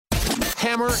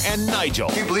Hammer, and Nigel.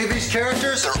 Can you believe these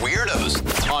characters are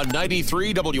weirdos? On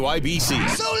 93 WIBC.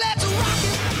 So let's rock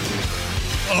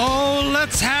it. Oh,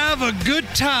 let's have a good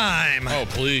time. Oh,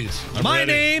 please. My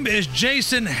name is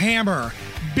Jason Hammer.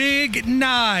 Big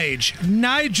Nige.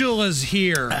 Nigel is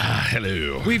here.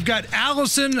 Hello. We've got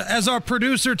Allison as our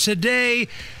producer today.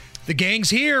 The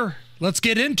gang's here. Let's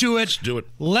get into it. Let's do it.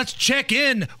 Let's check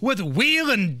in with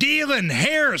wheelin', dealin',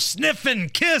 hair sniffing,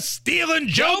 kiss stealing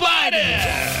Joe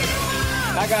Biden.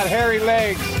 I got hairy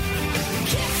legs.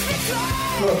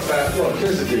 Look, fat. Look,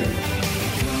 here's the deal.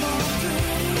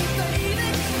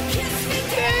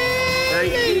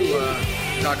 Thank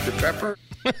you, Dr. Pepper.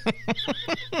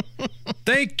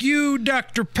 Thank you,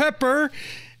 Dr. Pepper.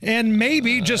 And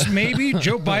maybe, just maybe,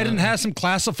 Joe Biden has some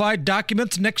classified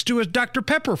documents next to his Dr.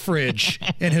 Pepper fridge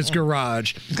in his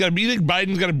garage. You think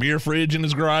Biden's got a beer fridge in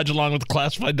his garage along with the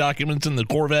classified documents in the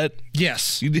Corvette?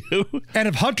 Yes. You do? And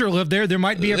if Hunter lived there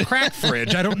might be a crack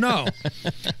fridge. I don't know.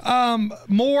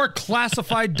 More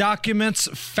classified documents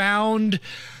found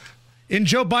in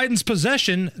Joe Biden's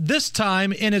possession, this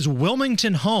time in his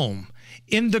Wilmington home,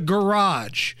 in the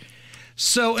garage.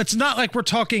 So it's not like we're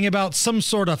talking about some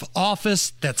sort of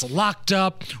office that's locked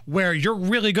up where you're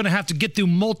really going to have to get through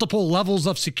multiple levels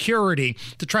of security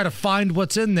to try to find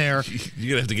what's in there.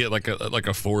 You're going to have to get like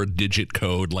a 4-digit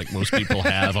code like most people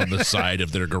have on the side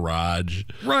of their garage.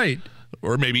 Right.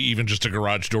 Or maybe even just a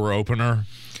garage door opener.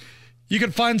 You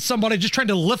could find somebody just trying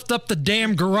to lift up the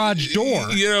damn garage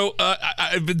door. You know,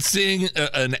 I've been seeing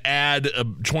an ad, a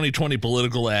 2020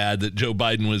 political ad that Joe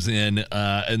Biden was in,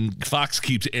 and Fox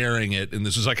keeps airing it. And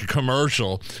this is like a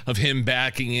commercial of him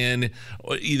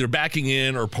either backing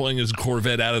in or pulling his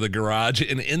Corvette out of the garage.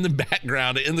 And in the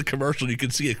background, in the commercial, you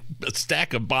can see a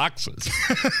stack of boxes.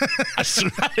 I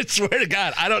swear to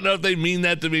God, I don't know if they mean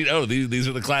that to mean, oh, these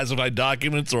are the classified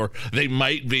documents, or they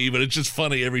might be, but it's just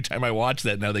funny every time I watch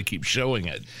that. Now they keep showing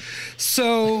it.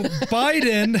 So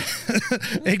Biden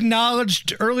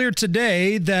acknowledged earlier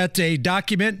today that a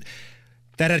document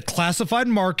that had classified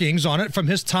markings on it from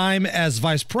his time as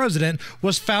vice president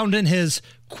was found in his,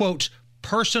 quote,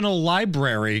 personal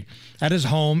library at his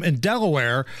home in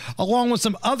Delaware, along with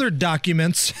some other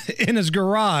documents in his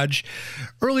garage.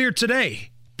 Earlier today,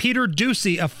 Peter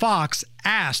Doocy of Fox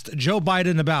asked Joe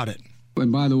Biden about it.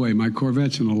 And by the way, my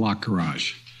Corvette's in a locked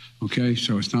garage. Okay,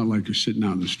 so it's not like you're sitting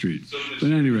out in the street. So but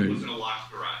at any rate, was in a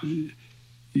locked garage.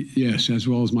 Yes, as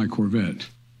well as my Corvette.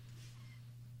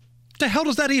 What the hell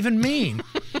does that even mean?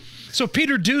 So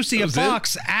Peter Doocy of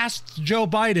Fox asked Joe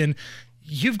Biden,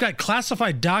 you've got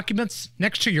classified documents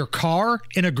next to your car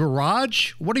in a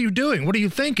garage? What are you doing? What are you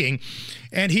thinking?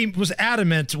 And he was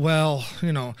adamant, well,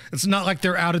 it's not like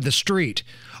they're out of the street.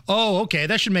 Oh, okay,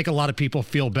 that should make a lot of people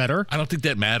feel better. I don't think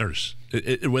that matters,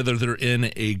 whether they're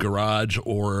in a garage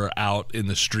or out in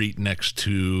the street next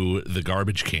to the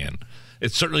garbage can.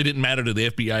 It certainly didn't matter to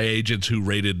the FBI agents who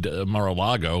raided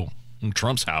Mar-a-Lago,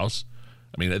 Trump's house.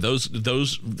 I mean, those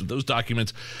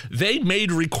documents, they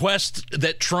made requests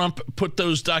that Trump put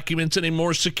those documents in a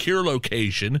more secure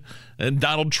location, and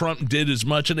Donald Trump did as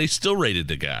much, and they still raided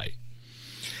the guy.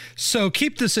 So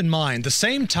keep this in mind. The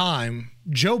same time,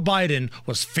 Joe Biden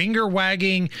was finger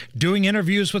wagging, doing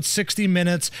interviews with 60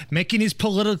 Minutes, making these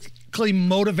politically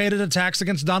motivated attacks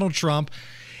against Donald Trump.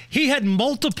 He had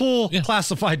multiple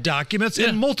classified documents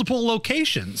in multiple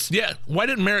locations. Yeah. Why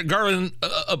didn't Merrick Garland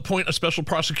appoint a special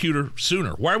prosecutor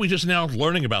sooner? Why are we just now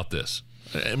learning about this?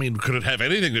 I mean, could it have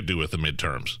anything to do with the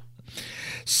midterms?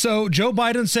 So Joe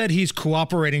Biden said he's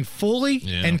cooperating fully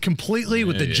and completely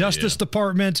with the Justice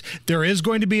Department. There is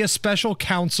going to be a special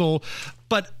counsel,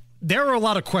 but there are a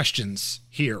lot of questions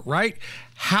here, right?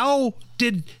 How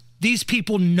did these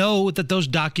people know that those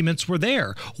documents were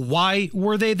there? Why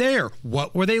were they there?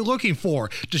 What were they looking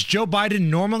for? Does Joe Biden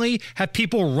normally have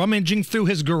people rummaging through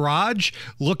his garage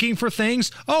looking for things?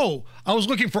 Oh, I was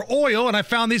looking for oil and I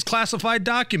found these classified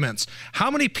documents. How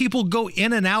many people go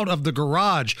in and out of the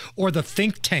garage or the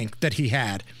think tank that he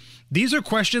had? These are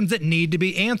questions that need to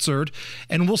be answered,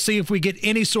 and we'll see if we get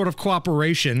any sort of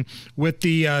cooperation with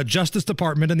the Justice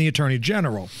Department and the Attorney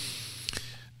General.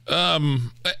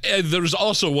 There's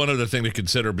also one other thing to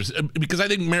consider, because I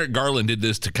think Merrick Garland did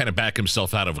this to kind of back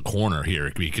himself out of a corner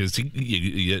here, because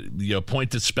you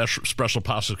appoint the special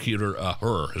prosecutor,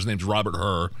 his name's Robert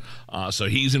Hur, so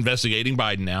he's investigating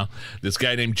Biden now. This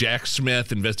guy named Jack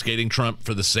Smith investigating Trump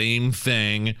for the same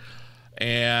thing.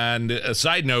 And a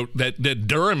side note, that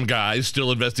Durham guy is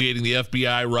still investigating the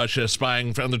FBI, Russia,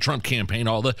 spying on the Trump campaign,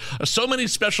 so many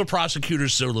special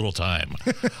prosecutors, so little time.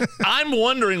 I'm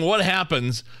wondering what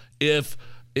happens if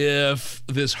if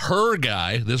this Hur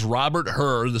guy, this Robert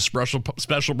Hur, the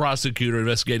special prosecutor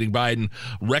investigating Biden,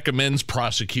 recommends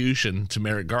prosecution to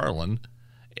Merrick Garland,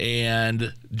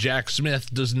 and Jack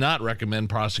Smith does not recommend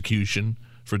prosecution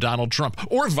for Donald Trump,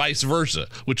 or vice versa,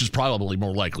 which is probably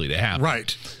more likely to happen.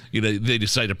 Right. They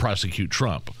decide to prosecute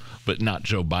Trump, but not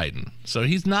Joe Biden. So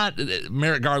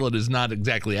Merrick Garland is not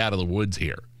exactly out of the woods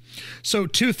here. So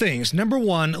 2 things. Number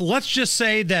 1, let's just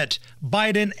say that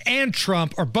Biden and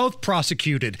Trump are both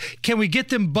prosecuted. Can we get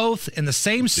them both in the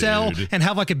same cell and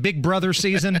have like a Big Brother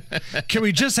season? Can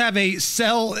we just have a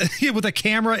cell with a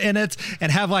camera in it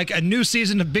and have like a new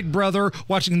season of Big Brother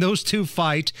watching those 2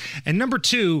 fight? And number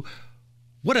 2,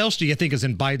 what else do you think is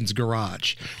in Biden's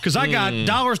garage? Because I got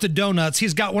dollars to donuts.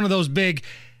 He's got one of those big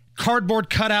cardboard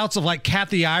cutouts of like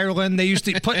Kathy Ireland they used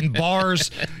to put in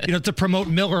bars, to promote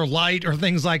Miller Lite or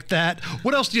things like that.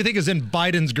 What else do you think is in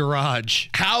Biden's garage?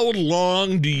 How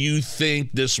long do you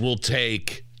think this will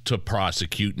take to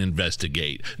prosecute and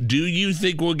investigate? Do you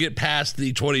think we'll get past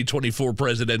the 2024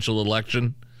 presidential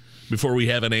election before we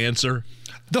have an answer?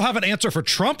 They'll have an answer for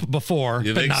Trump before,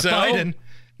 but not Biden.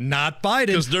 Not Biden.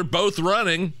 Because they're both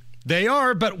running. They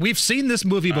are, but we've seen this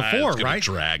movie before, it's right? It's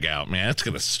drag out, man.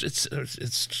 It's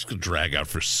just gonna drag out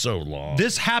for so long.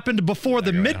 This happened before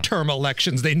the midterm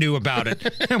elections. They knew about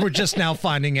it, and we're just now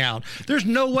finding out. There's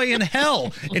no way in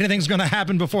hell anything's going to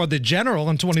happen before the general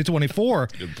in 2024.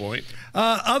 Good point.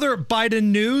 Other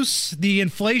Biden news: the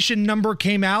inflation number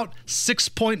came out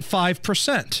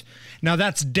 6.5%. Now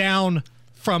that's down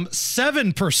from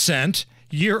 7%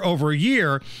 year over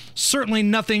year. Certainly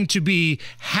nothing to be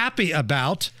happy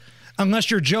about.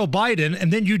 Unless you're Joe Biden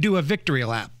and then you do a victory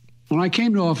lap. When I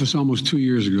came to office almost 2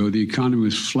 years ago, the economy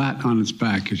was flat on its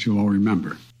back, as you'll all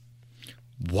remember.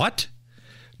 What?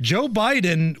 Joe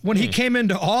Biden, when he came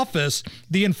into office,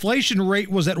 the inflation rate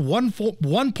was at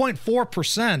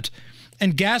 1.4%,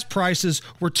 and gas prices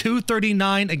were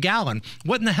 $2.39 a gallon.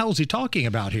 What in the hell is he talking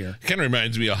about here? Kind of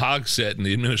reminds me of Hogsett and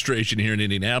the administration here in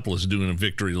Indianapolis doing a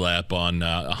victory lap on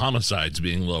homicides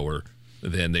being lower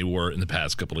than they were in the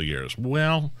past couple of years.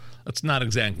 Well, that's not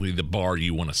exactly the bar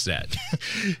you want to set.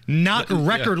 Not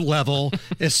record level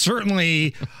is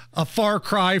certainly a far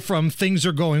cry from things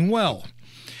are going well.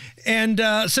 And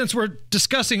since we're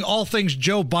discussing all things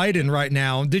Joe Biden right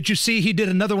now, did you see he did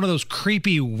another one of those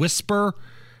creepy whisper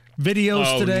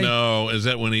videos today? Oh, no. Is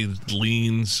that when he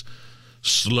leans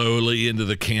slowly into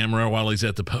the camera while he's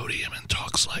at the podium and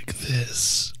talks like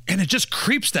this? And it just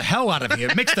creeps the hell out of you.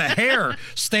 It makes the hair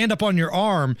stand up on your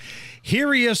arm.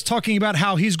 Here he is talking about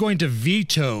how he's going to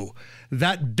veto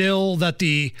that bill that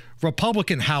the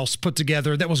Republican House put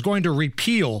together that was going to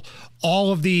repeal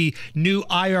all of the new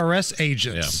IRS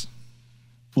agents. Yeah.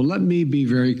 Well, let me be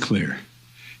very clear.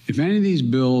 If any of these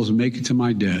bills make it to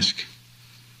my desk,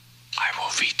 I will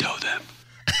veto them.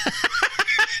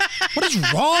 What is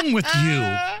wrong with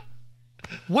you?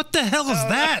 What the hell is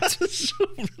that?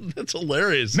 That's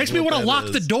hilarious. Makes me want to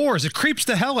lock the doors. It creeps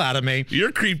the hell out of me.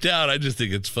 You're creeped out. I just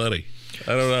think it's funny.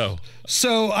 I don't know.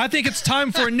 So I think it's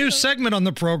time for a new segment on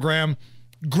the program.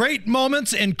 Great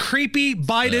moments and creepy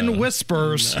Biden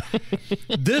whispers. No.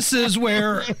 This is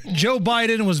where Joe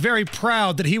Biden was very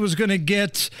proud that he was going to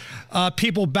get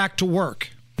people back to work.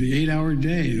 The 8-hour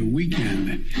day, the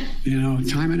weekend,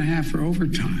 time and a half for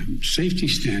overtime, safety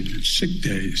standards, sick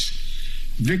days,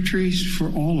 victories for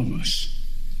all of us.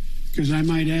 Because I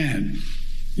might add,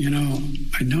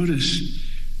 I notice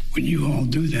when you all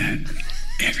do that,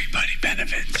 everybody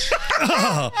benefits.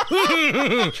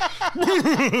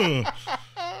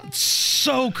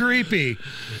 So creepy.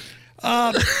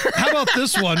 How about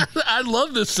this one? I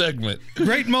love this segment.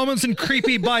 Great moments and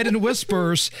creepy Biden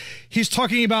whispers. He's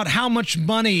talking about how much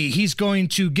money he's going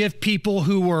to give people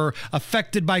who were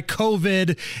affected by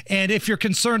COVID. And if you're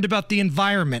concerned about the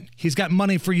environment, he's got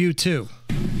money for you too.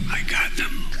 I got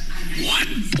them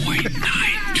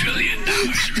 $1.9 trillion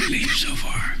relief so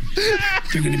far.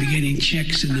 They're going to be getting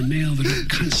checks in the mail that are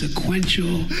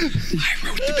consequential. I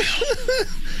wrote the bill.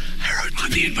 On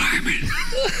the environment.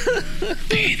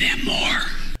 Pay them more.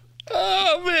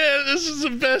 Oh, man, this is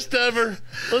the best ever.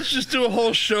 Let's just do a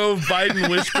whole show of Biden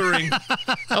whispering.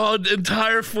 An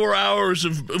entire 4 hours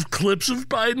of clips of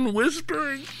Biden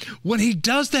whispering. When he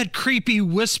does that creepy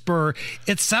whisper,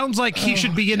 it sounds like he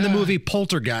should be in the movie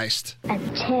Poltergeist. A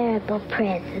terrible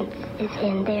presence is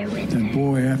in there with That her.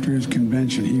 boy, after his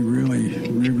convention, he really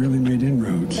made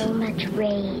inroads. So much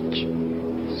rage,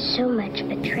 so much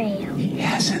betrayal. He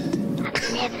hasn't.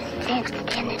 I've never sensed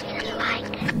anything like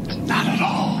it. Not at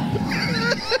all.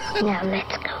 Now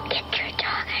let's go get your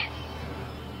daughter.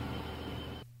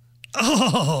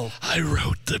 Oh, I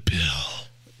wrote the bill.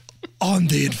 on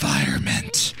the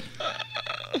environment.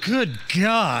 Good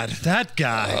God, that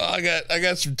guy. I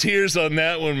got some tears on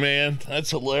that one, man.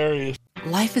 That's hilarious.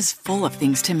 Life is full of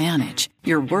things to manage.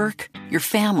 Your work, your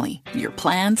family, your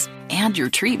plans, and your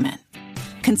treatment.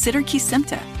 Consider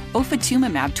Kesimpta,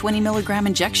 ofatumumab 20 milligram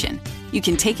injection. You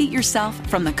can take it yourself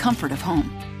from the comfort of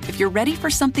home. If you're ready for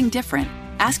something different,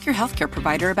 ask your healthcare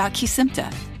provider about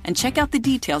Kesimpta and check out the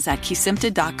details at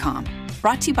kesimpta.com.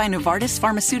 Brought to you by Novartis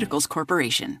Pharmaceuticals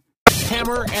Corporation.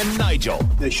 Hammer and Nigel.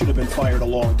 They should have been fired a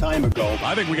long time ago.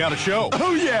 I think we got a show.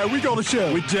 Oh, yeah, we got a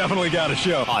show. We definitely got a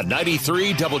show. On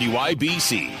 93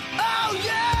 WIBC. Oh,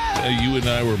 yeah! You and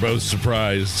I were both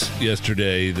surprised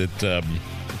yesterday that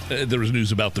there was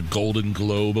news about the Golden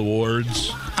Globe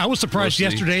Awards. I was surprised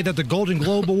yesterday that the Golden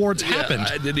Globe Awards happened.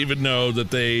 I didn't even know that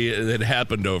they had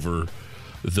happened over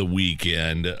the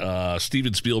weekend.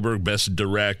 Steven Spielberg, Best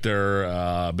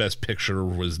Director. Best Picture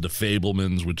was The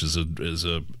Fabelmans, which is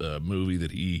a movie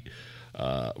that he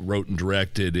wrote and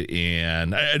directed,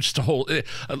 and just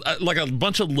like a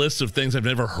bunch of lists of things I've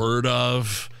never heard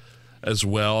of as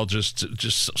well.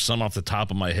 Just some off the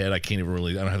top of my head. I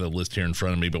don't have the list here in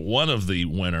front of me, but one of the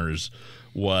winners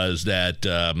was that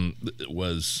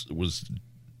was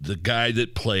the guy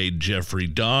that played Jeffrey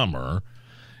Dahmer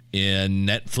in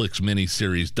Netflix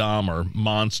miniseries Dahmer,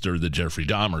 Monster, the Jeffrey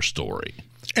Dahmer story.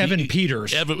 Evan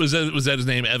Peters. Was that his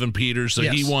name, Evan Peters? So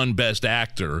yes. He won Best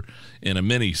Actor in a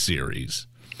miniseries.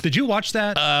 Did you watch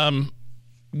that?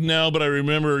 No, but I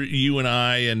remember you and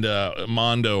I and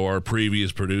Mondo, our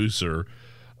previous producer,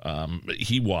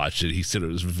 he watched it. He said it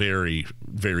was very,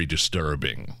 very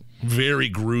disturbing, very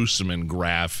gruesome and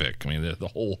graphic. I mean, the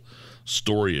whole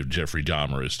story of Jeffrey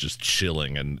Dahmer is just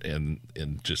chilling and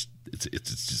just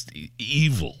it's just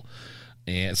evil.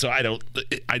 And so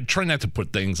I try not to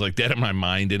put things like that in my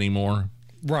mind anymore.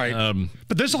 Right.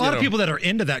 But there's a lot of people that are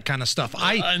into that kind of stuff.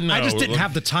 I just didn't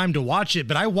have the time to watch it,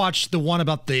 but I watched the one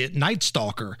about the Night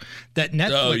Stalker that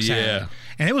Netflix had.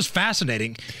 And it was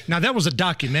fascinating. Now, that was a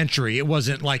documentary. It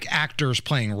wasn't like actors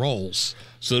playing roles.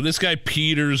 So this guy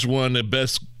Peters won the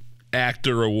Best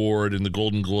Actor award in the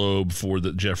Golden Globe for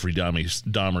the Jeffrey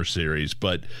Dahmer series.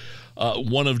 But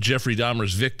one of Jeffrey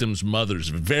Dahmer's victims' mothers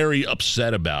very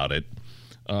upset about it.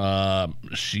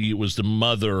 She was the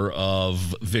mother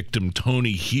of victim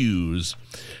Tony Hughes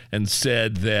and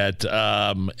said that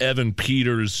Evan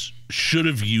Peters should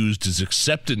have used his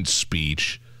acceptance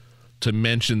speech to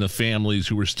mention the families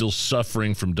who were still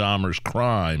suffering from Dahmer's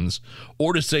crimes,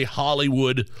 or to say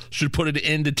Hollywood should put an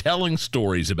end to telling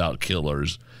stories about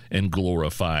killers and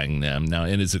glorifying them. Now,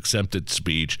 in his acceptance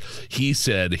speech, he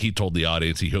told the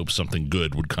audience he hoped something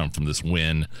good would come from this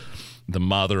win. The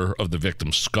mother of the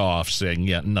victim scoffed, saying,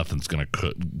 "Yeah, nothing's going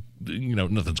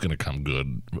to come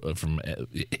good from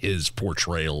his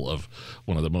portrayal of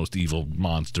one of the most evil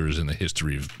monsters in the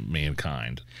history of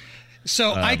mankind."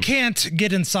 So I can't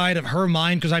get inside of her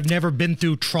mind because I've never been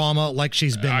through trauma like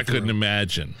she's been through. I couldn't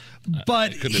imagine.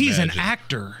 But he's an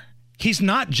actor. He's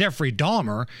not Jeffrey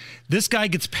Dahmer. This guy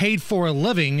gets paid for a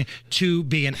living to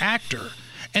be an actor.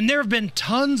 And there have been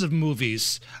tons of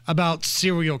movies about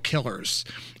serial killers.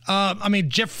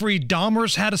 Jeffrey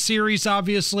Dahmer's had a series,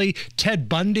 obviously. Ted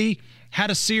Bundy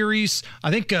had a series. I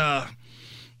think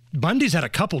Bundy's had a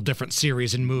couple different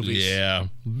series in movies. Yeah.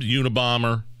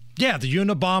 Unabomber. Yeah, the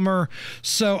Unabomber.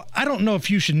 So I don't know if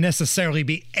you should necessarily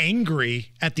be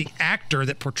angry at the actor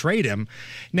that portrayed him.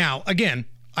 Now, again,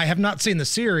 I have not seen the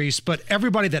series, but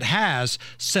everybody that has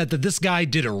said that this guy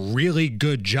did a really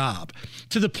good job,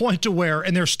 to the point to where,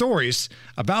 in their stories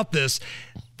about this,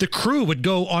 the crew would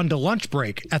go on to lunch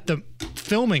break at the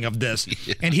filming of this,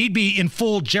 and he'd be in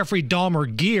full Jeffrey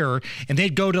Dahmer gear, and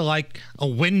they'd go to like a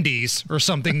Wendy's or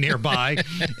something nearby,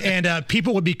 and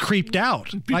people would be creeped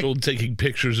out. People taking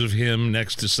pictures of him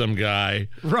next to some guy,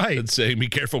 right, and saying, "Be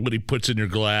careful what he puts in your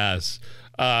glass."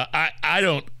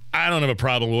 I don't have a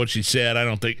problem with what she said.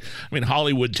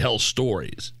 Hollywood tells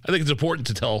stories. I think it's important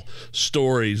to tell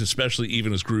stories, especially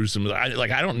even as gruesome. I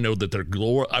don't know that they're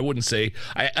I wouldn't say.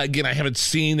 I haven't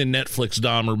seen the Netflix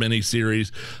Dahmer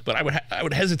miniseries, but I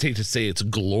would hesitate to say it's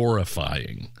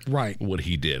glorifying what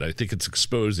he did. I think it's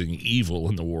exposing evil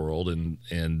in the world, and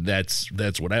that's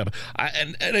what happened.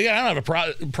 And again, I don't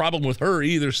have a problem with her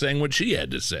either saying what she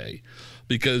had to say.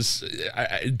 Because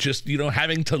I just,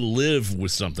 having to live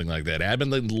with something like that,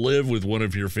 having to live with one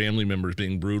of your family members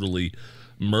being brutally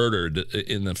murdered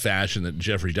in the fashion that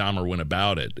Jeffrey Dahmer went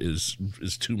about it is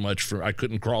too much for. I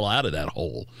couldn't crawl out of that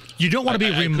hole. You don't want to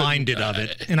be reminded of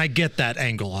it, and I get that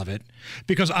angle of it,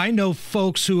 because I know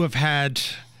folks who have had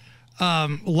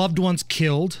loved ones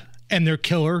killed, and their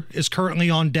killer is currently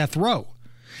on death row.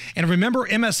 And remember,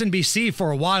 MSNBC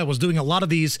for a while was doing a lot of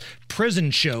these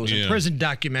prison shows and prison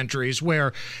documentaries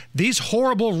where these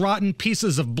horrible, rotten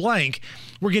pieces of blank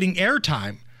were getting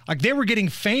airtime. Like they were getting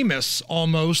famous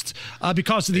almost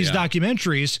because of these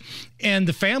documentaries. And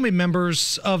the family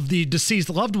members of the deceased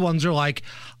loved ones are like,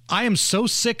 I am so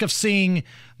sick of seeing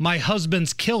my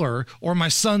husband's killer or my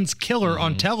son's killer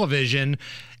on television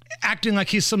acting like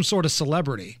he's some sort of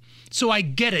celebrity. So I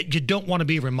get it. You don't want to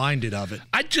be reminded of it.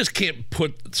 I just can't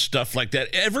put stuff like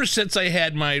that. Ever since I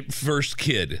had my first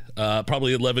kid,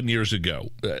 probably 11 years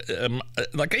ago,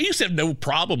 like I used to have no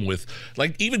problem with,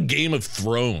 like, even Game of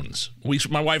Thrones.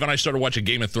 My wife and I started watching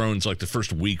Game of Thrones like the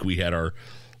first week we had our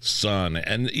son,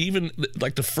 and even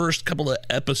like the first couple of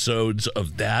episodes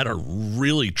of that are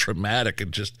really traumatic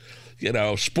and just, you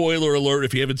know, spoiler alert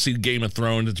if you haven't seen Game of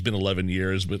Thrones, it's been 11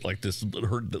 years, but like the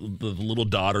little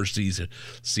daughter sees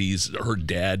her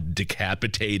dad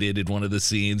decapitated in one of the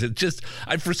scenes. It just,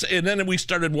 and then we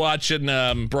started watching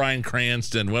Bryan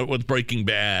Cranston with Breaking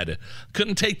Bad.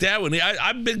 Couldn't take that one.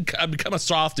 I've become a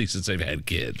softie since I've had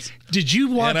kids. Did you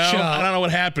watch? I don't know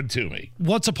what happened to me.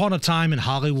 Once Upon a Time in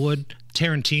Hollywood,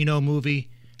 Tarantino movie.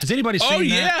 Has anybody seen that? Oh,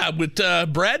 yeah, with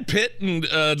Brad Pitt and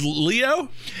Leo.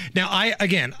 Now, I'm not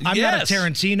a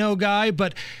Tarantino guy,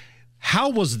 but how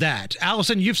was that?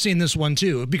 Allison, you've seen this one,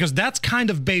 too, because that's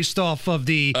kind of based off of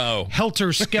the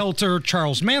helter-skelter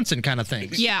Charles Manson kind of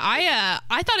thing. Yeah,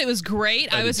 I thought it was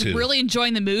great. I was really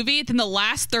enjoying the movie. Then the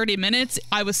last 30 minutes,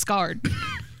 I was scarred.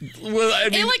 Well, I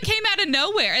mean, it came out of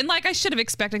nowhere, and I should have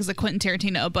expected because of Quentin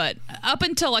Tarantino, but up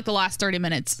until the last 30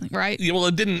 minutes, right? Yeah, well,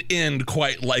 it didn't end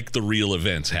quite like the real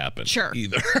events happened. Sure.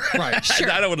 Either. Right.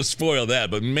 Sure. I don't want to spoil that,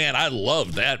 but man, I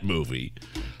love that movie.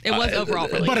 It was overall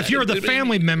really But good. if you're the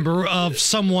family member of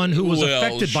someone who was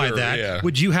affected by that,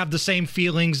 would you have the same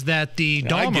feelings that the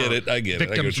Dahmer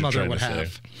victim's mother would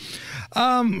have?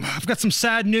 I've got some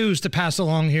sad news to pass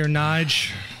along here,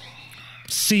 Nige.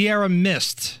 Sierra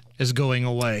Mist is going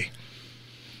away.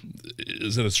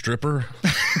 Is it a stripper?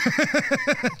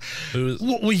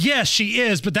 Well, yes, she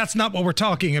is, but that's not what we're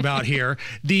talking about here.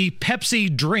 The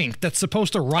Pepsi drink that's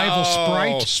supposed to rival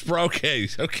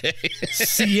Sprite. Okay.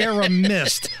 Sierra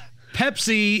Mist.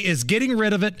 Pepsi is getting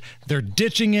rid of it. They're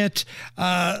ditching it.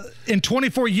 In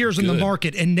 24 years in the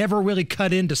market and never really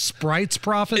cut into Sprite's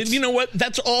profits. And you know what?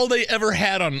 That's all they ever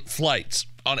had on flights,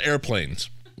 on airplanes.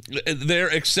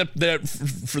 Except that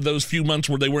for those few months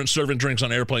where they weren't serving drinks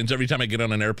on airplanes. Every time I get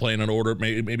on an airplane and order,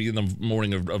 maybe in the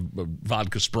morning, of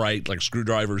vodka Sprite, like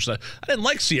Screwdrivers, I didn't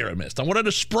like Sierra Mist. I wanted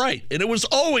a Sprite, and it was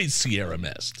always Sierra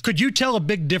Mist. Could you tell a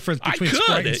big difference between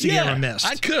Sprite and Sierra Mist?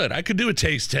 I could do a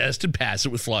taste test and pass it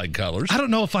with flying colors. I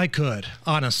don't know if I could,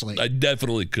 honestly. I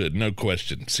definitely could, no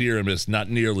question. Sierra Mist, not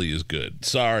nearly as good.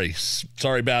 Sorry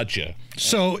about you.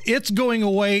 So it's going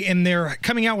away, and they're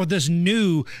coming out with this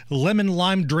new lemon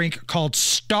lime drink called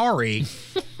Starry,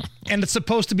 and it's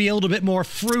supposed to be a little bit more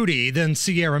fruity than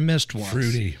Sierra Mist was.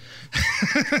 Fruity.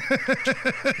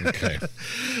 Okay.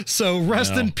 So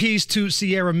rest in peace to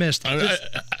Sierra Mist.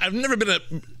 I've never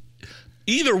been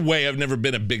either way, I've never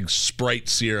been a big Sprite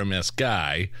Sierra Mist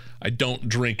guy. I don't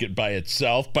drink it by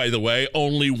itself, by the way.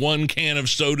 Only one can of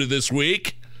soda this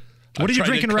week. What are you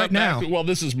drinking right now? Well,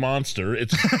 this is Monster.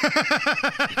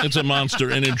 It's a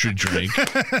Monster energy drink.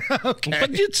 Okay. But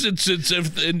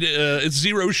it's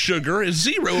zero sugar. It's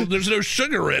zero. There's no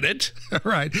sugar in it.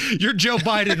 Right. You're Joe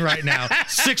Biden right now.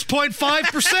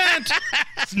 6.5%.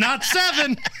 It's not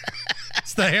 7.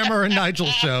 It's the Hammer and Nigel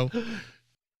Show.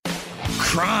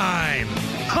 Crime,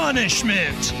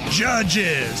 punishment,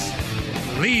 judges,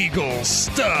 legal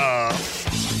stuff.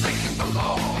 Breaking the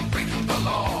law, breaking the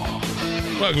law.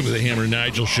 Welcome to the Hammer and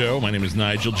Nigel Show. My name is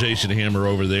Nigel. Jason Hammer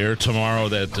over there. Tomorrow,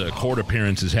 that court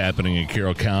appearance is happening in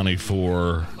Carroll County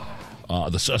for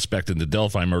the suspect in the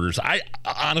Delphi murders.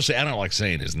 Honestly, I don't like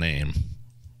saying his name.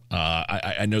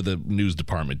 I know the news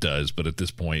department does, but at this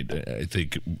point, I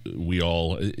think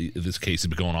this case has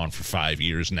been going on for 5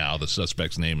 years now. The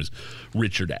suspect's name is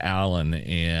Richard Allen,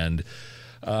 and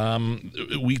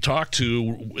we talked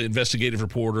to investigative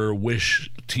reporter, Wish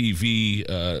TV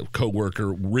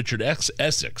co-worker Richard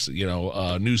Essex,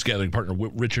 news gathering partner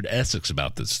Richard Essex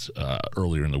about this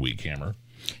earlier in the week, Hammer.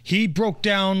 He broke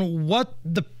down what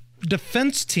the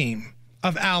defense team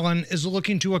of Allen is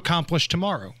looking to accomplish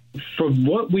tomorrow. From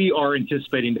what we are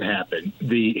anticipating to happen,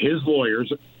 his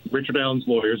lawyers, Richard Allen's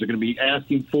lawyers, are going to be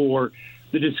asking for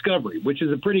the discovery, which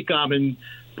is a pretty common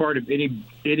part of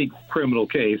any criminal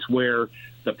case where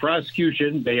the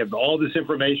prosecution, they have all this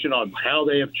information on how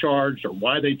they have charged or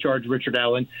why they charged Richard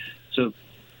Allen. So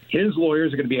his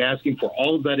lawyers are going to be asking for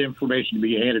all of that information to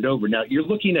be handed over. Now, you're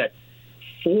looking at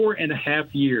 4.5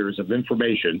 years of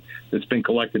information that's been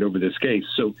collected over this case.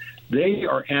 So they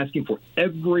are asking for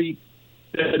every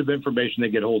bit of information they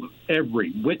get hold of.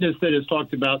 Every witness that has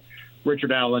talked about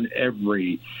Richard Allen,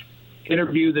 every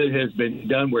interview that has been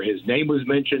done where his name was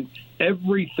mentioned,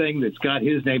 everything that's got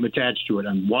his name attached to it,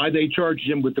 and why they charged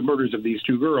him with the murders of these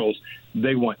two girls,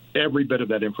 they want every bit of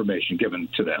that information given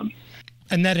to them.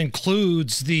 And that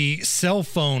includes the cell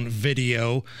phone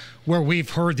video where we've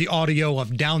heard the audio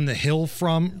of Down the Hill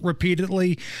from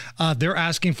repeatedly. They're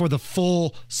asking for the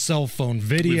full cell phone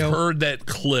video. We've heard that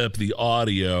clip, the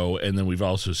audio, and then we've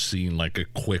also seen like a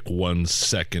quick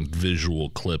 1-second visual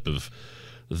clip of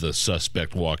the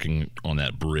suspect walking on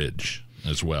that bridge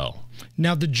as well.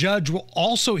 Now, the judge will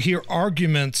also hear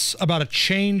arguments about a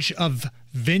change of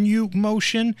venue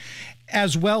motion,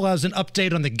 as well as an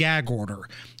update on the gag order.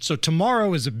 So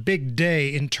tomorrow is a big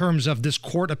day in terms of this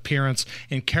court appearance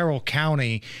in Carroll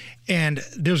County, and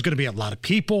there's going to be a lot of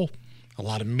people, a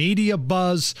lot of media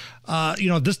buzz.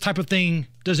 This type of thing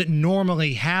doesn't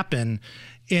normally happen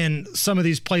in some of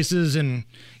these places in,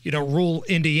 rural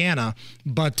Indiana,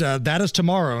 but that is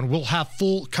tomorrow, and we'll have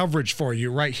full coverage for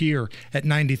you right here at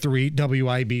 93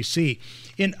 WIBC.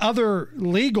 In other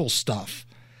legal stuff,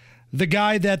 the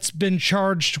guy that's been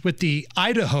charged with the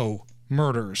Idaho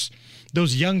murders,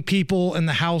 those young people in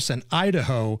the house in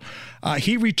Idaho,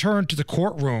 he returned to the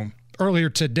courtroom earlier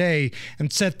today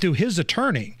and said through his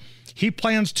attorney, he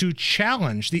plans to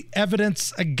challenge the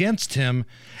evidence against him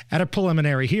at a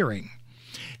preliminary hearing.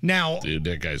 Now, dude,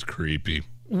 that guy's creepy.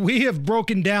 We have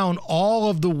broken down all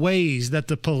of the ways that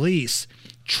the police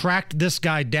tracked this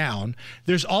guy down.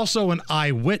 There's also an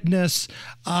eyewitness.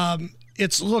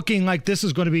 It's looking like this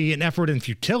is going to be an effort in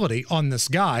futility on this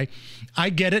guy. I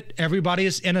get it. Everybody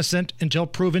is innocent until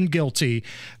proven guilty.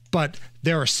 But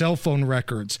there are cell phone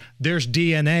records. There's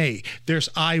DNA. There's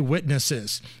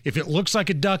eyewitnesses. If it looks like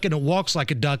a duck and it walks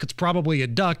like a duck, it's probably a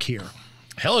duck here.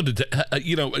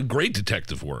 Great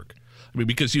detective work. I mean,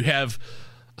 because you have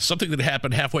something that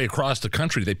happened halfway across the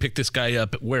country. They picked this guy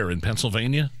up where, in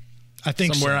Pennsylvania? I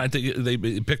think somewhere. So. I think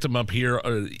they picked him up here,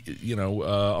 on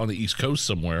the East Coast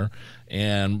somewhere,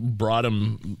 and brought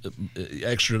him,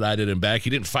 extradited him back. He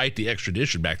didn't fight the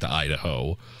extradition back to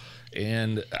Idaho,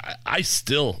 and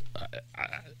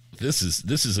this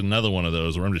is another one of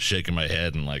those where I'm just shaking my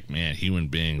head and like, man, human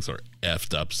beings are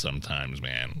effed up sometimes,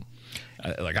 man.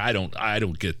 I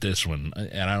don't get this one,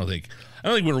 and I don't think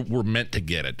we're meant to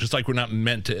get it. Just like we're not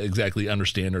meant to exactly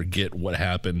understand or get what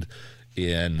happened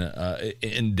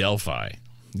in Delphi.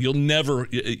 You'll never,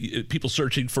 people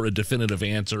searching for a definitive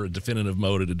answer, a definitive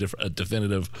motive, a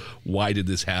definitive why did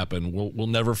this happen, we'll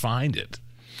never find it.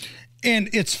 And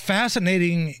it's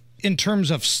fascinating in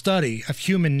terms of study of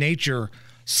human nature,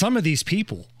 some of these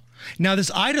people. Now, this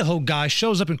Idaho guy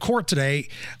shows up in court today,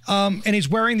 and he's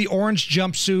wearing the orange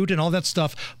jumpsuit and all that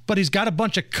stuff, but he's got a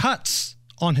bunch of cuts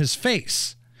on his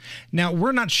face. Now,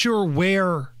 we're not sure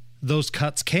where those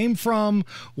cuts came from,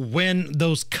 when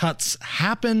those cuts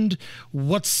happened,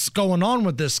 what's going on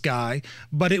with this guy,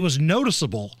 but it was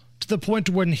noticeable to the point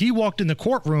when he walked in the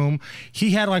courtroom,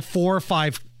 he had like 4 or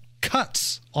 5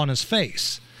 cuts on his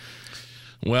face.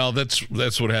 Well, that's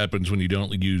what happens when you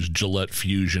don't use Gillette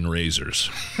Fusion razors.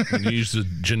 When you use the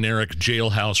generic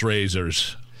jailhouse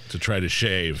razors to try to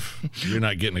shave, you're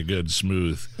not getting a good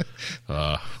smooth.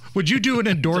 Would you do an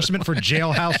endorsement for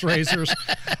jailhouse razors?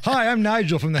 Hi, I'm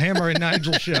Nigel from the Hammer and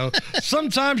Nigel show.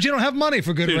 Sometimes you don't have money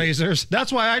for good razors.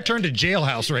 That's why I turned to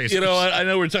jailhouse razors. I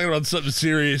know we're talking about something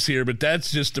serious here, but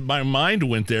that's just, my mind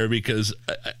went there because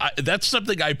that's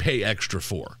something I pay extra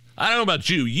for. I don't know about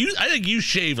you. I think you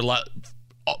shave a lot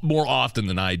more often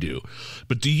than I do,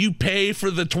 but do you pay for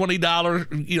the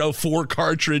 $20 4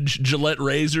 cartridge Gillette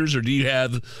razors, or do you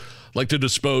have like the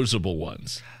disposable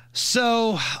ones?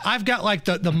 So I've got like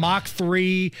the Mach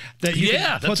 3 that you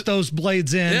can put those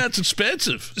blades in. Yeah, it's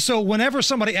expensive. So whenever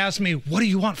somebody asks me, what do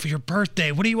you want for your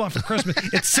birthday? What do you want for Christmas?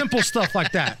 It's simple stuff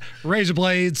like that. Razor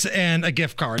blades and a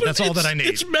gift card. That's all that I need.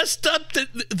 It's messed up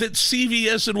that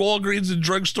CVS and Walgreens and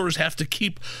drugstores have to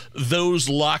keep those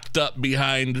locked up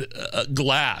behind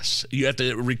glass. You have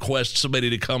to request somebody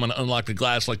to come and unlock the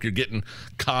glass like you're getting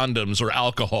condoms or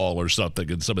alcohol or something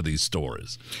in some of these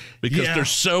stores because they're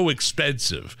so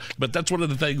expensive. But that's one of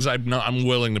the things I'm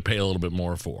willing to pay a little bit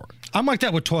more for. I'm like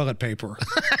that with toilet paper.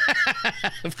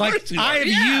 Of course I have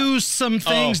used some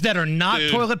things that are not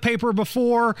toilet paper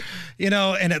before,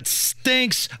 and it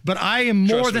stinks, but I am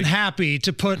more than happy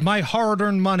to put my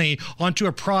hard-earned money onto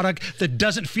a product that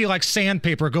doesn't feel like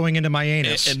sandpaper going into my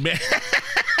anus.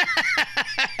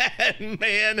 And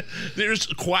Man,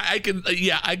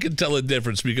 I can tell a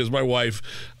difference because my wife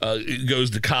goes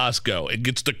to Costco and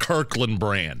gets the Kirkland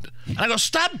brand. I go,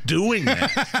 stop doing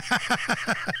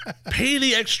that. Pay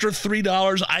the extra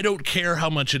 $3. I don't care how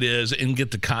much it is, and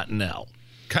get the Cottonelle.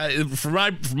 For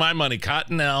my money,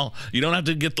 Cottonelle. You don't have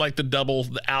to get like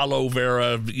the aloe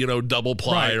vera, double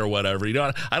ply or whatever.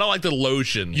 I don't like the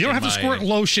lotion. You don't have to squirt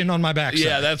lotion on my backside.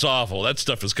 Yeah, that's awful. That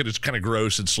stuff is kind of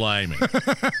gross and slimy.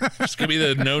 Just give me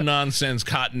the no nonsense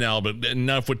Cottonelle, but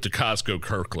enough with the Costco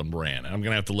Kirkland brand. I'm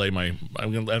gonna have to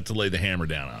lay the hammer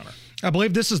down on her. I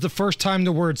believe this is the first time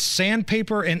the words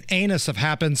sandpaper and anus have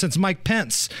happened since Mike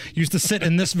Pence used to sit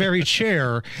in this very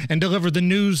chair and deliver the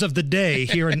news of the day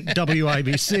here in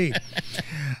WIBC.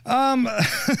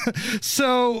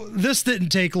 So this didn't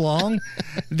take long.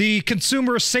 The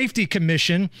Consumer Safety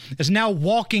Commission is now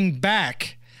walking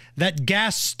back that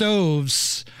gas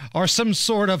stoves are some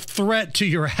sort of threat to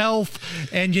your health,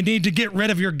 and you need to get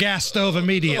rid of your gas stove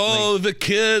immediately. Oh, the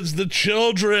kids, the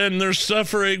children, they're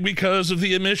suffering because of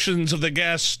the emissions of the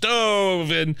gas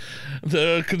stove, and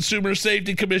the Consumer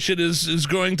Safety Commission is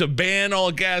going to ban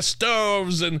all gas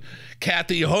stoves, and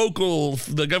Kathy Hochul,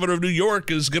 the governor of New York,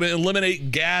 is going to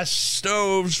eliminate gas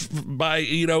stoves by,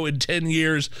 in 10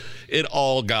 years. It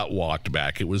all got walked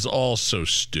back. It was all so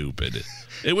stupid.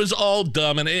 It was all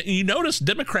dumb. And you notice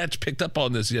Democrats picked up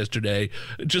on this yesterday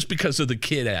just because of the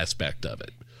kid aspect of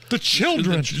it. The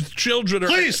children.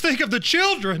 Please think of the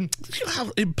children. You know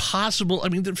how impossible. I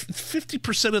mean,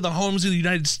 50% of the homes in the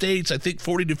United States, I think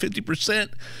 40 to 50%,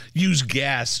 use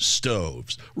gas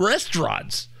stoves.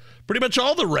 Restaurants, pretty much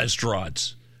all the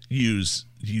restaurants use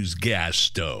gas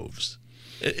stoves.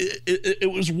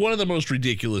 It was one of the most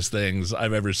ridiculous things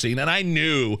I've ever seen. And I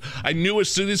knew as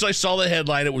soon as I saw the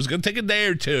headline, it was going to take a day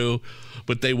or two,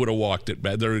 but they would have walked it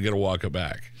back. They're going to walk it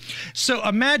back. So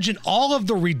imagine all of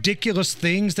the ridiculous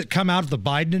things that come out of the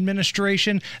Biden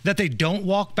administration that they don't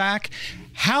walk back.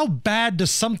 How bad does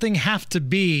something have to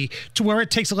be to where it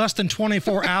takes less than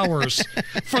 24 hours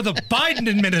for the Biden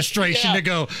administration to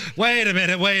go, wait a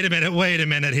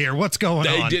minute here. What's going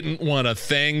on? They didn't want a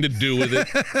thing to do with it.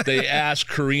 They asked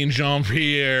Karine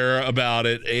Jean-Pierre about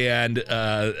it, and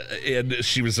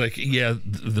she was like, yeah,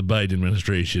 the Biden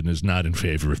administration is not in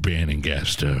favor of banning gas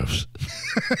stoves.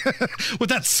 With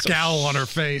that scowl on her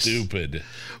face. Stupid.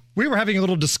 We were having a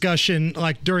little discussion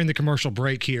like during the commercial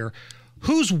break here.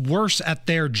 Who's worse at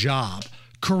their job?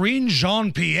 Karine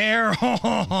Jean-Pierre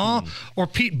or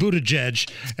Pete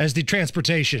Buttigieg as the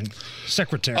transportation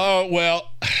secretary? Oh,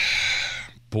 well,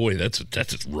 boy, that's a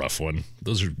rough one.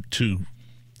 Those are two.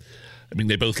 I mean,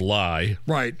 they both lie.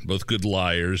 Right. Both good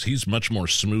liars. He's much more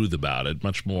smooth about it,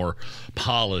 much more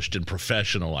polished and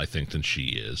professional, I think, than she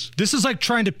is. This is like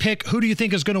trying to pick who do you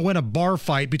think is going to win a bar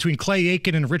fight between Clay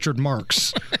Aiken and Richard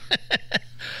Marx.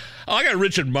 Oh, I got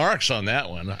Richard Marx on that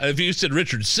one. If you said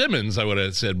Richard Simmons, I would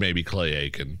have said maybe Clay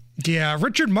Aiken. Yeah,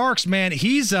 Richard Marx, man,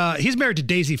 he's married to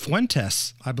Daisy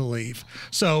Fuentes, I believe.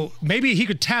 So maybe he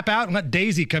could tap out and let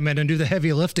Daisy come in and do the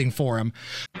heavy lifting for him.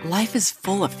 Life is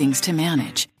full of things to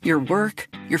manage. Your work,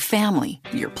 your family,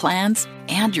 your plans,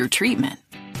 and your treatment.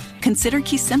 Consider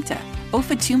Kesimpta,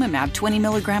 ofatumumab 20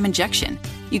 milligram injection.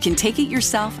 You can take it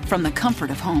yourself from the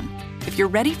comfort of home. If you're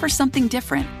ready for something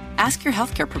different, ask your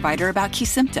healthcare provider about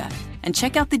Kesimpta and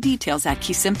check out the details at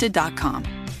kesimpta.com.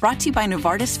 Brought to you by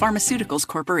Novartis Pharmaceuticals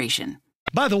Corporation.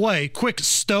 By the way, quick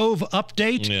stove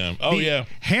update. Yeah. Oh, yeah.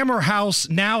 Hammer House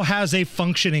now has a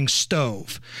functioning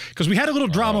stove because we had a little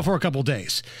drama for a couple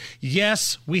days.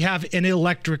 Yes, we have an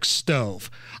electric stove.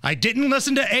 I didn't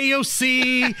listen to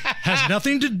AOC. Has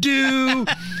nothing to do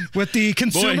with the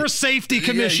Consumer Safety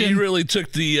Commission. Yeah, you really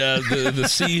took the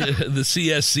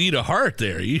CSC to heart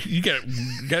there. You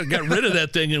got rid of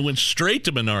that thing and went straight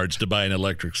to Menards to buy an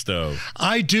electric stove.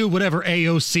 I do whatever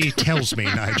AOC tells me,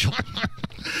 Nigel.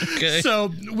 Okay.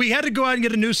 So we had to go out and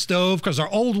get a new stove because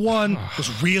our old one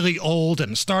was really old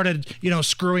and started,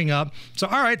 screwing up. So,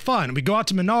 all right, fine. We go out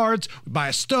to Menards, we buy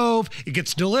a stove, it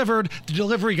gets delivered. The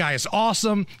delivery guy is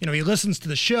awesome. He listens to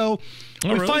the show.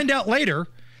 We find out later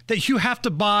that you have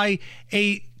to buy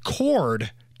a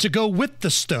cord to go with the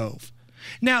stove.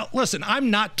 Now, listen,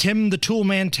 I'm not Tim the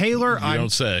Toolman Taylor. You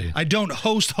don't say. I don't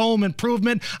host Home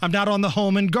Improvement. I'm not on the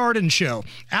Home and Garden Show.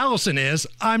 Allison is.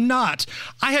 I'm not.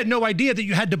 I had no idea that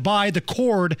you had to buy the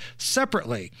cord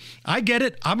separately. I get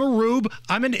it. I'm a rube.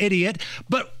 I'm an idiot.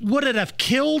 But would it have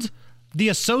killed the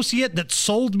associate that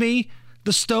sold me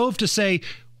the stove to say,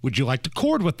 would you like the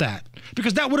cord with that?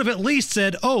 Because that would have at least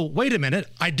said, oh, wait a minute.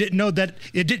 I didn't know that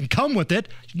it didn't come with it.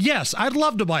 Yes, I'd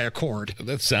love to buy a cord.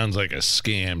 That sounds like a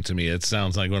scam to me. It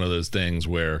sounds like one of those things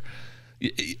where,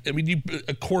 I mean,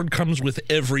 a cord comes with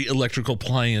every electrical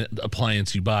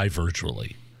appliance you buy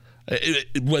virtually,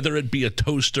 whether it be a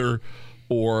toaster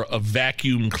or a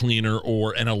vacuum cleaner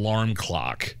or an alarm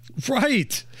clock.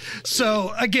 Right.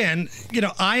 So again,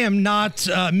 I am not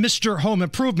Mr. Home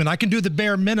Improvement. I can do the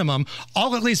bare minimum.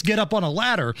 I'll at least get up on a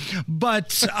ladder.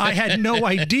 But I had no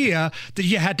idea that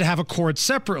you had to have a cord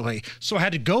separately. So I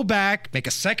had to go back, make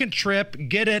a second trip,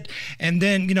 get it. And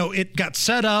then, it got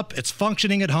set up. It's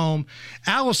functioning at home.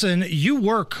 Allison, you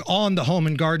work on the Home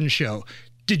and Garden Show.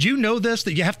 Did you know this,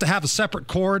 that you have to have a separate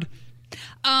cord?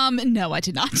 No, I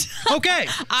did not. Okay,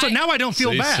 so now I don't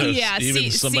feel bad. So even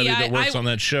somebody that works on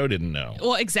that show didn't know.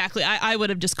 Well, exactly. I would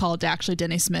have just called actually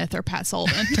Denny Smith or Pat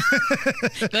Sullivan.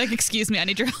 Like, excuse me, I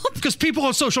need your help. Because people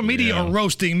on social media are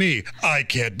roasting me. I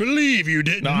can't believe you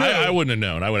didn't know. I wouldn't have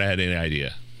known. I would have had any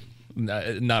idea.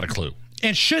 Not a clue.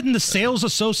 And shouldn't the sales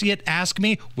associate ask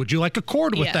me, would you like a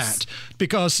cord with that?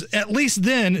 Because at least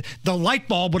then the light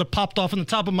bulb would have popped off on the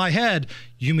top of my head.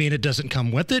 You mean it doesn't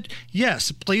come with it?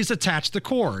 Yes, please attach the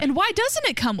cord. And why doesn't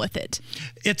it come with it?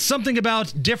 It's something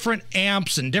about different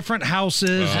amps and different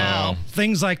houses,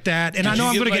 things like that. And I know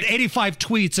I'm going to get 85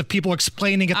 tweets of people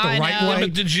explaining it the right way.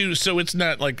 But so it's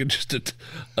not like just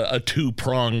a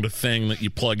two-pronged thing that you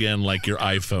plug in like your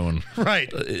iPhone.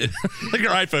 Right. Like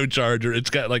your iPhone charger. It's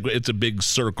got it's a big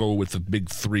circle with a big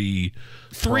three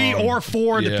or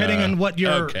four, depending on what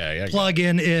your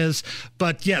plug-in is.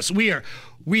 But yes,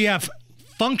 we have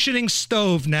functioning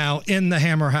stove now in the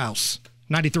Hammer house.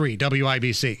 93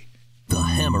 WIBC. The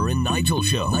Hammer and Nigel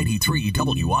Show. 93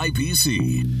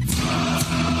 WIBC.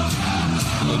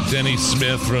 Denny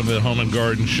Smith from the Home and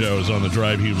Garden Show is on the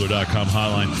DriveHubler.com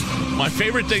hotline. My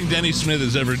favorite thing Denny Smith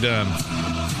has ever done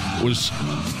was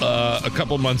a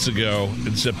couple months ago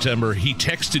in September. He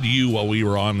texted you while we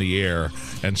were on the air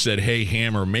and said, "Hey,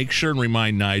 Hammer, make sure and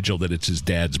remind Nigel that it's his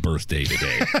dad's birthday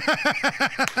today."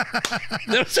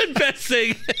 That was the best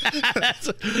thing.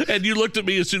 And you looked at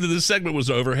me as soon as the segment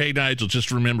was over. "Hey, Nigel, just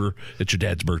remember it's your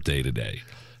dad's birthday today."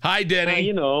 Hi,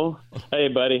 Denny. Hey,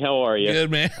 buddy, how are you?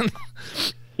 Good, man.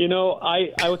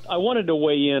 I wanted to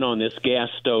weigh in on this gas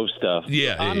stove stuff.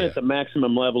 I'm at the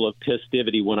maximum level of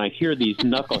pistivity when I hear these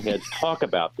knuckleheads talk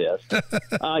about this.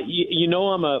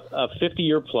 I'm a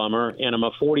 50-year plumber, and I'm a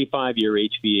 45-year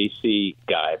HVAC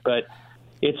guy, but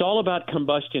it's all about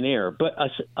combustion air. But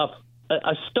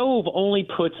a stove only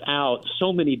puts out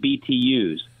so many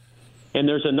BTUs, and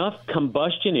there's enough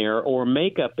combustion air or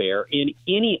makeup air in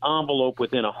any envelope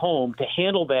within a home to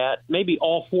handle that, maybe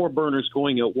all four burners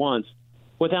going at once,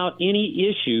 without any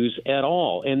issues at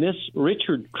all. And this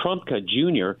Richard Trumka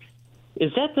Jr.,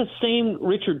 is that the same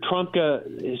Richard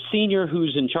Trumka Sr.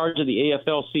 who's in charge of the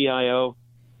AFL-CIO?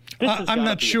 I'm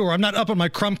not sure. I'm not up on my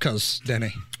Krumkas,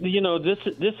 Denny.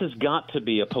 This has got to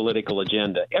be a political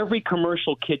agenda. Every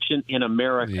commercial kitchen in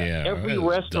America, every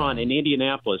restaurant in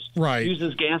Indianapolis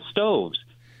uses gas stoves.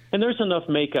 And there's enough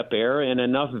makeup air and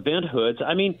enough vent hoods.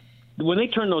 I mean, when they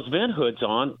turn those vent hoods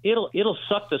on, it'll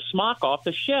suck the smock off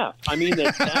the chef. I mean,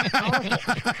 that's powerful.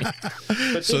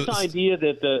 But this idea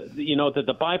that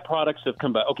the byproducts of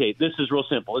combustion. Okay, this is real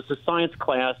simple. It's a science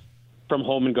class from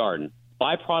Home and Garden.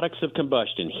 Byproducts of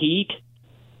combustion: heat,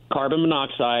 carbon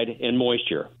monoxide, and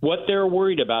moisture. What they're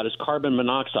worried about is carbon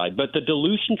monoxide, but the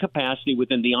dilution capacity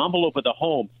within the envelope of the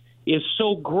home is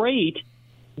so great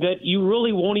that you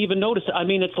really won't even notice. I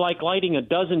mean, it's like lighting a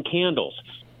dozen candles.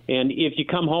 And if you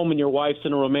come home and your wife's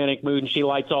in a romantic mood and she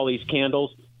lights all these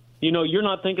candles, you're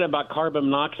not thinking about carbon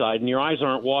monoxide and your eyes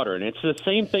aren't watering. It's the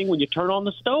same thing when you turn on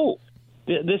the stove.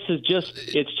 This is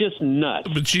it's just nuts.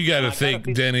 But you got to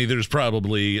think, Denny, there's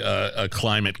probably a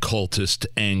climate cultist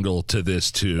angle to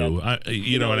this, too.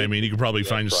 You know what I mean? You can probably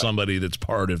find somebody that's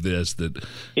part of this that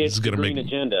is going to make the green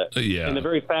agenda. Yeah. And the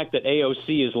very fact that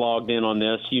AOC is logged in on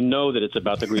this, that it's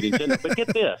about the green agenda. But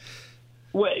get this.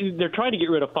 They're trying to get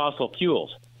rid of fossil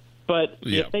fuels. But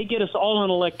if they get us all on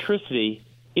electricity,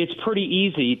 it's pretty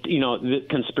easy, the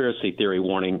conspiracy theory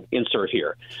warning, insert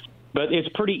here. But it's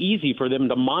pretty easy for them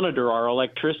to monitor our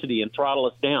electricity and throttle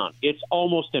us down. It's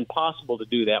almost impossible to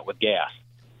do that with gas.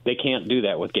 They can't do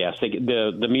that with gas.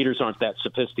 The meters aren't that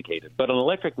sophisticated. But an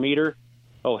electric meter,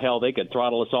 oh, hell, they could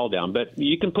throttle us all down. But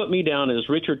you can put me down as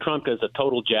Richard Trumka as a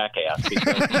total jackass.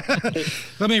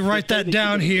 Let me write that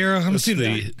down here. Let me see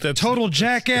the total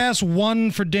jackass,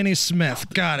 1 for Denny Smith.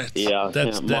 Got it. Yeah,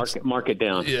 mark it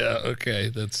down. Yeah,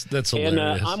 okay. That's hilarious. And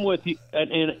I'm with you.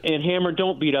 And Hammer,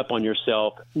 don't beat up on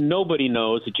yourself. Nobody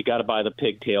knows that you got to buy the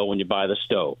pigtail when you buy the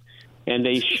stove. And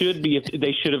they should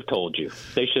have told you.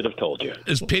 They should have told you.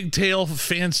 Is pigtail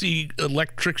fancy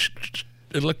electric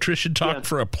electrician talk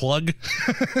for a plug?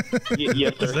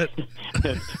 Yes, sir.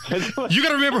 You got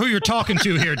to remember who you're talking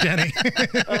to here, Denny.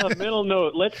 Mental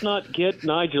note, let's not get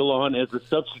Nigel on as a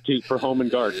substitute for Home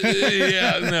and Garden.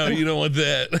 Yeah, no, you don't want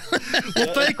that.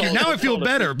 Well, thank you. Now I feel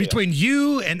better between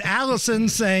you and Allison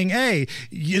saying, hey,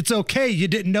 it's okay. You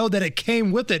didn't know that it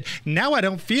came with it. Now I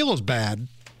don't feel as bad.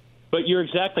 But you're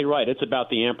exactly right. It's about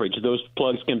the amperage. Those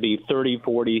plugs can be 30,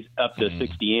 40, up to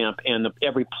 60 amp, and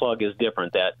every plug is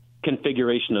different. That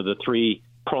configuration of the 3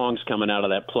 prongs coming out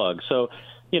of that plug. So,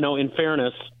 in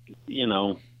fairness,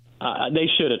 they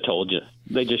should have told you.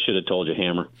 They just should have told you,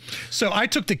 Hammer. So I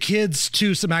took the kids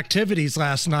to some activities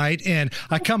last night, and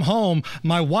I come home.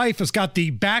 My wife has got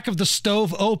the back of the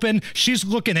stove open. She's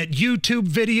looking at YouTube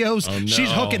videos. Oh, no. She's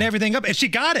hooking everything up, and she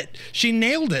got it. She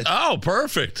nailed it. Oh,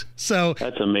 perfect. So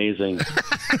that's amazing.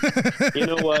 You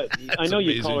know what? I know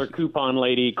you call her Coupon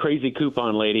Lady, crazy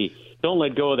Coupon Lady. Don't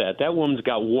let go of that. That woman's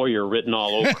got warrior written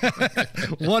all over.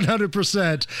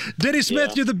 100%. Denny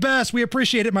Smith, You're the best. We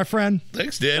appreciate it, my friend.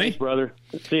 Thanks, Denny. Thanks, brother.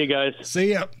 See you guys.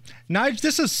 See ya. Nige,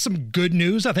 this is some good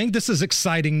news. I think this is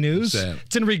exciting news.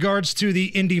 It's in regards to the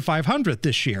Indy 500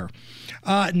 this year.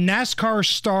 NASCAR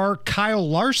star Kyle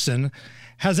Larson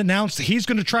has announced he's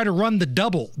going to try to run the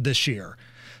double this year.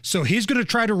 So he's going to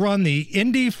try to run the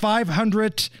Indy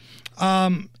 500,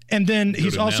 and then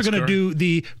he's also going to do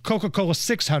the Coca-Cola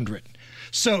 600.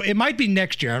 So it might be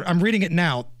next year. I'm reading it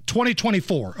now,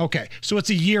 2024. Okay, so it's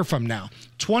a year from now.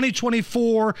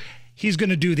 2024, he's going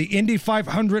to do the Indy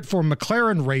 500 for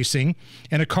McLaren Racing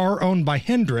and a car owned by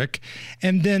Hendrick,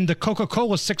 and then the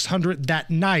Coca-Cola 600 that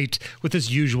night with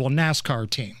his usual NASCAR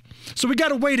team. So we got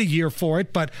to wait a year for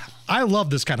it, but I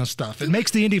love this kind of stuff. It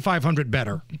makes the Indy 500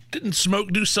 better. Didn't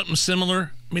Smoke do something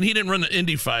similar? I mean, he didn't run the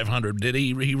Indy 500, did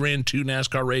he? He ran 2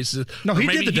 NASCAR races. No, he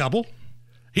did the double.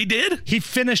 He did? He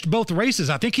finished both races.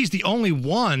 I think he's the only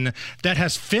one that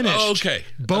has finished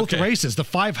both races, the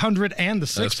 500 and the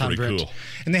 600. That's pretty cool.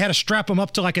 And they had to strap him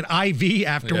up to like an IV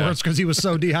afterwards because he was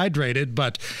so dehydrated.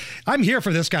 But I'm here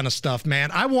for this kind of stuff, man.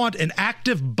 I want an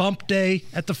active bump day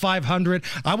at the 500.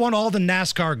 I want all the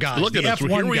NASCAR guys. Look at us.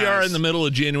 Here we are in the middle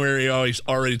of January,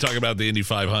 already talking about the Indy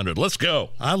 500. Let's go.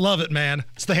 I love it, man.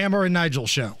 It's the Hammer and Nigel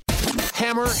Show.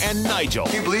 Hammer and Nigel.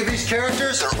 Can you believe these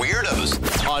characters are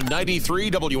weirdos? On 93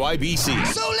 WIBC.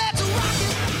 So let's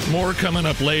rock it. More coming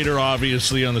up later,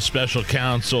 obviously, on the special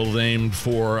counsel named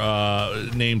for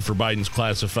Biden's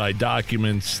classified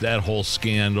documents, that whole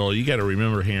scandal. You got to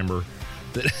remember, Hammer,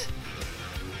 that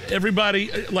everybody,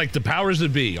 like the powers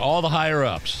that be, all the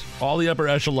higher-ups, all the upper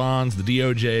echelons, the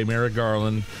DOJ, Merrick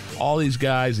Garland, all these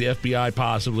guys, the FBI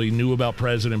possibly, knew about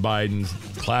President Biden's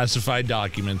classified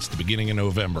documents at the beginning of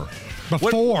November.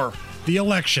 Before the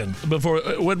election. Before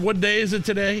what day is it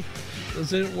today?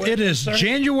 It is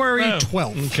January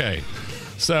 12th. Okay.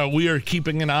 So we are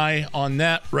keeping an eye on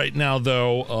that right now,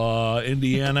 though.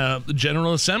 Indiana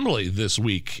General Assembly this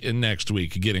week and next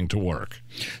week getting to work.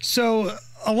 So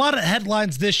a lot of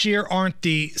headlines this year aren't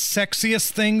the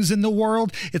sexiest things in the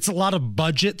world. It's a lot of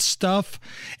budget stuff,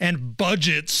 and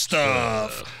budget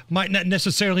stuff might not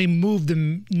necessarily move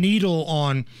the needle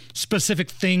on specific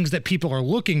things that people are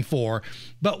looking for.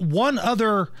 But one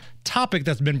other topic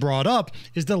that's been brought up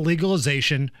is the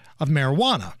legalization of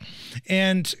marijuana.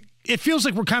 And it feels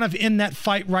like we're kind of in that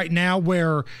fight right now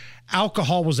where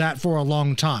alcohol was at for a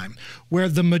long time, where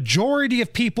the majority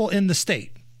of people in the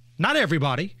state, not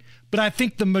everybody, but I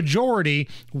think the majority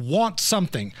want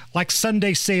something like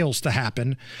Sunday sales to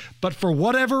happen. But for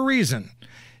whatever reason,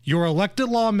 your elected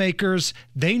lawmakers,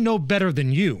 they know better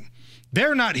than you.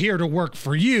 They're not here to work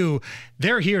for you.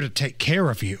 They're here to take care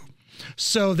of you.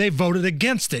 So they voted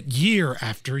against it year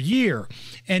after year.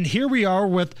 And here we are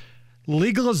with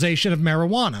legalization of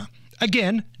marijuana.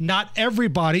 Again, not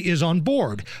everybody is on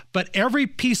board, but every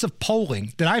piece of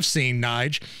polling that I've seen,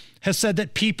 Nige, has said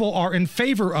that people are in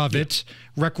favor of it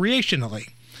recreationally.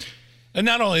 And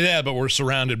not only that, but we're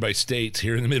surrounded by states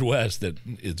here in the Midwest that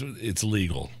it's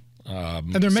legal.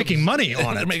 And they're making money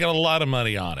on it. They're making a lot of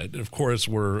money on it. Of course,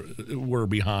 we're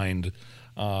behind.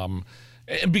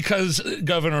 Because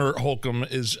Governor Holcomb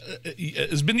has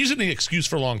been using the excuse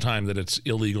for a long time that it's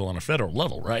illegal on a federal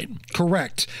level, right?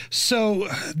 Correct. So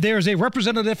there's a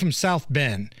representative from South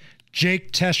Bend,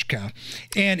 Jake Teshka,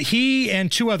 and he and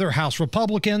 2 other House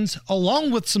Republicans,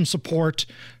 along with some support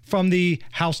from the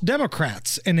House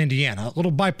Democrats in Indiana, a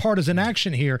little bipartisan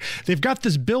action here. They've got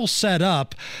this bill set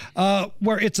up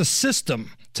where it's a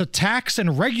system to tax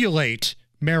and regulate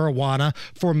marijuana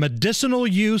for medicinal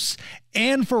use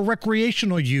and for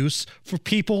recreational use for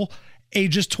people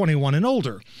ages 21 and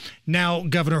older. Now,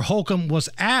 Governor Holcomb was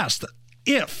asked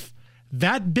if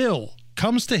that bill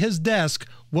comes to his desk,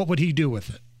 what would he do with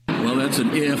it? Well, that's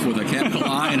an if with a capital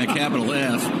I and a capital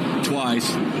F twice.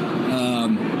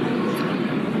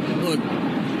 Look,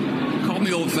 call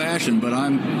me old-fashioned, but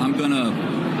I'm going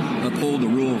to uphold the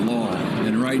rule of law.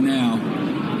 And right now,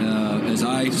 as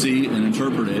I see and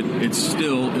interpret it, it's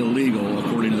still illegal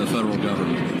according to the federal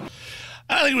government.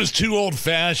 I think it was too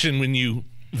old-fashioned when you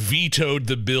vetoed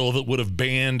the bill that would have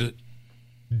banned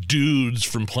dudes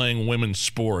from playing women's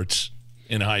sports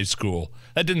in high school.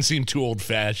 That didn't seem too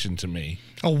old-fashioned to me.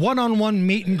 A one-on-one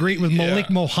meet and greet with Malik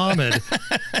Mohammed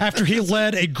after he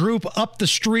led a group up the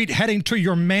street heading to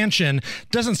your mansion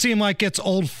doesn't seem like it's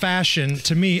old-fashioned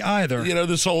to me either. You know,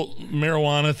 this whole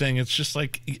marijuana thing, it's just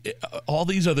like all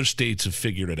these other states have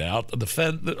figured it out.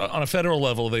 On a federal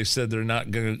level, they said they're not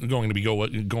going to be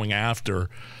going after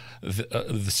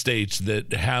the states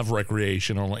that have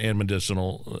recreational and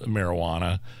medicinal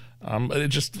marijuana.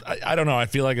 I don't know. I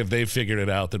feel like if they figured it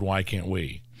out, then why can't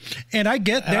we? And I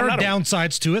get there are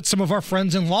downsides to it. Some of our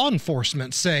friends in law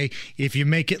enforcement say if you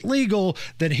make it legal,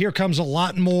 then here comes a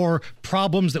lot more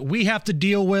problems that we have to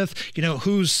deal with. You know,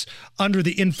 who's under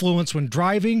the influence when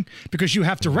driving, because you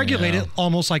have to regulate it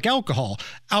almost like alcohol.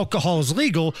 Alcohol is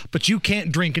legal, but you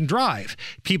can't drink and drive.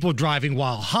 People driving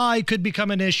while high could become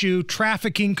an issue.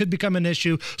 Trafficking could become an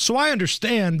issue. So I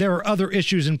understand there are other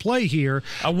issues in play here.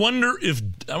 I wonder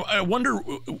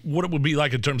what it would be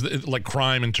like in terms of like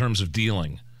crime in terms of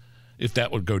dealing, if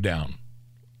that would go down.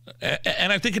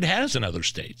 And I think it has in other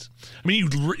states. I mean,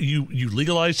 you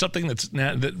legalize something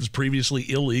that was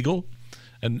previously illegal,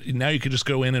 and now you can just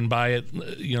go in and buy it,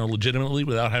 legitimately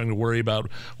without having to worry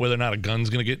about whether or not a gun's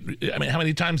going to get. I mean, how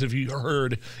many times have you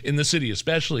heard in the city,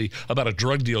 especially, about a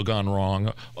drug deal gone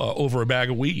wrong over a bag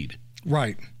of weed?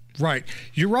 Right.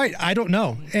 You're right. I don't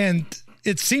know. And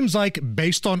it seems like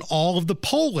based on all of the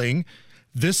polling,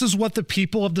 this is what the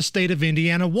people of the state of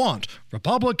Indiana want.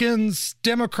 Republicans,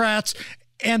 Democrats,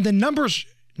 and the numbers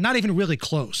not even really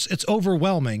close. It's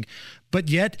overwhelming. But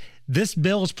yet, this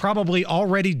bill is probably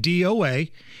already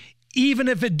DOA. Even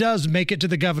if it does make it to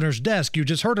the governor's desk, you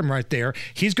just heard him right there,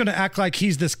 he's going to act like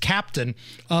he's this captain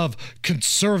of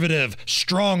conservative,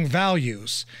 strong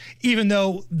values. Even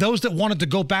though those that wanted to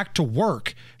go back to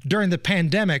work during the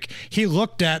pandemic, he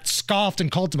looked at, scoffed,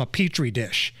 and called them a petri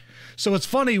dish. So it's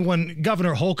funny when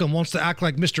Governor Holcomb wants to act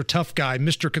like Mr. Tough Guy,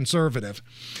 Mr. Conservative.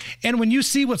 And when you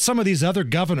see what some of these other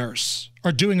governors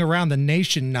are doing around the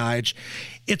nation, Nige,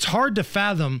 it's hard to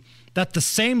fathom that the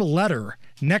same letter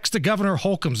next to Governor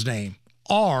Holcomb's name,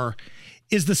 R,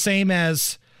 is the same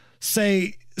as,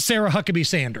 say, Sarah Huckabee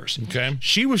Sanders. Okay.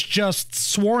 She was just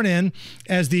sworn in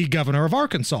as the governor of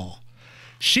Arkansas.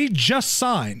 She just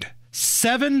signed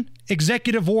 7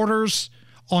 executive orders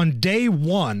on day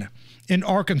 1 in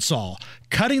Arkansas,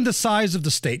 cutting the size of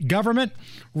the state government,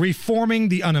 reforming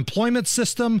the unemployment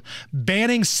system,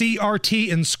 banning CRT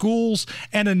in schools,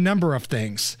 and a number of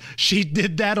things. She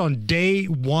did that on day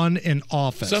 1 in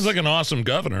office. Sounds like an awesome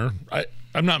governor.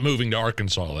 I'm not moving to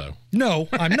Arkansas, though. No,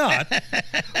 I'm not.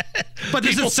 But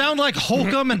does it sound like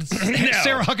Holcomb and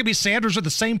Sarah Huckabee Sanders are the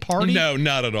same party? No,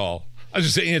 not at all. I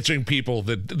was just answering people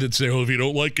that say, if you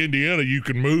don't like Indiana, you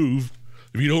can move.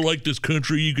 If you don't like this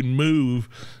country, you can move.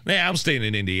 Yeah, I'm staying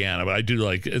in Indiana, but I do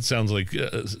like. It sounds like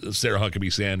Sarah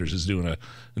Huckabee Sanders is doing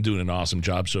an awesome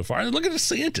job so far. And look at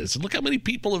DeSantis. Look how many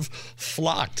people have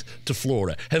flocked to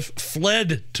Florida, have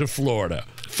fled to Florida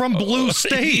from blue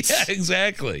states. Yeah,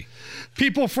 exactly.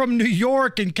 People from New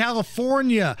York and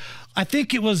California. I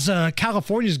think it was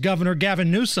California's governor,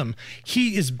 Gavin Newsom.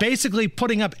 He is basically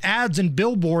putting up ads and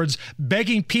billboards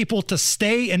begging people to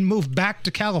stay and move back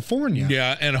to California.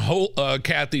 Yeah, and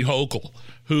Kathy Hochul,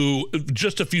 who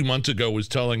just a few months ago was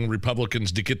telling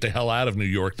Republicans to get the hell out of New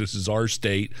York. This is our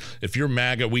state. If you're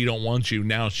MAGA, we don't want you.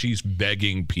 Now she's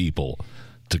begging people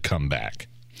to come back.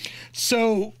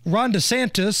 So Ron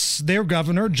DeSantis, their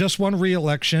governor, just won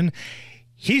re-election.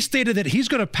 He stated that he's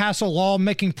going to pass a law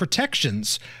making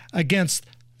protections against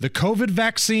the COVID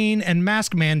vaccine and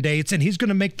mask mandates, and he's going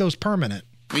to make those permanent.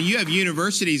 I mean, you have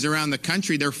universities around the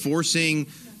country, they're forcing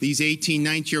these 18,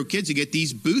 19-year-old kids to get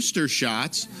these booster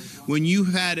shots. When you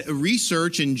had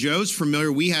research, and Joe's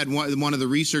familiar, we had one of the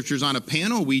researchers on a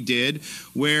panel we did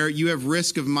where you have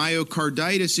risk of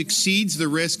myocarditis exceeds the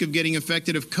risk of getting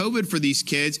affected of COVID for these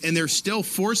kids, and they're still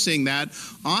forcing that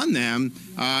on them,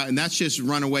 and that's just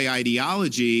runaway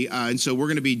ideology, and so we're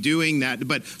going to be doing that.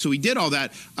 But so we did all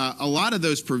that. A lot of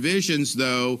those provisions,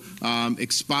 though,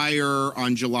 expire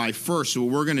on July 1st, so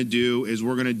what we're going to do is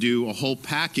we're going to do a whole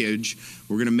package.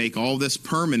 We're going to make all this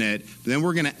permanent, but then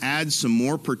we're going to add some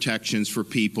more protections for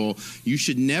people. You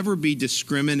should never be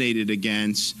discriminated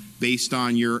against based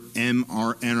on your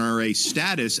NRA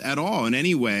status at all in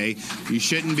any way. It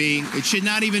should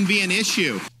not even be an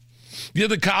issue. Yeah,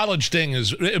 the college thing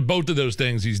is, both of those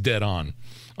things he's dead on.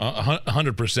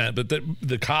 100%, but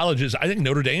the colleges, I think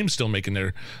Notre Dame's still making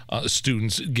their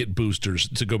students get boosters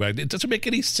to go back. It doesn't make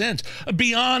any sense.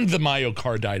 Beyond the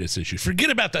myocarditis issue, forget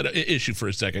about that issue for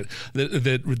a second.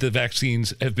 The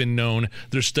vaccines have been known.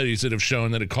 There's studies that have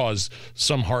shown that it caused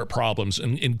some heart problems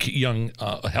in young,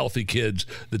 healthy kids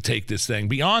that take this thing.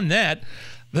 Beyond that,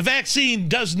 the vaccine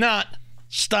does not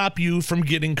stop you from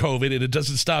getting COVID, and it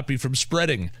doesn't stop you from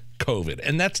spreading COVID,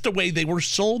 and that's the way they were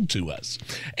sold to us.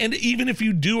 And even if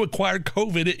you do acquire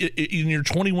COVID and you're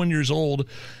 21 years old,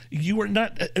 you are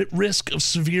not at risk of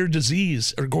severe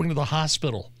disease or going to the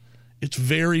hospital. It's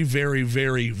very, very,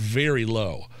 very, very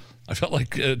low. I felt like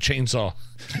Chainsaw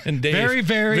and Dave.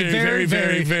 Very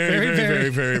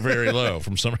low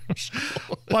from summer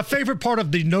school. My favorite part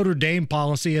of the Notre Dame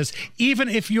policy is even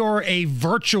if you're a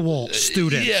virtual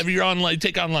student. Yeah, if you're online,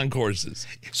 take online courses.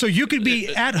 So you could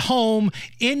be at home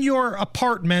in your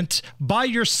apartment by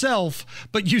yourself,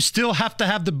 but you still have to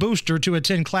have the booster to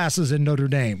attend classes in Notre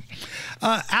Dame.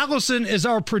 Allison is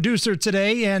our producer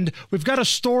today, and we've got a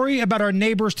story about our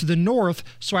neighbors to the north,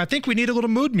 so I think we need a little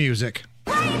mood music.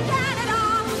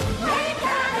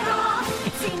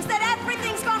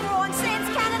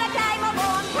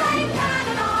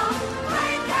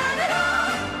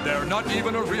 Not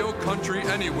even a real country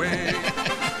anyway.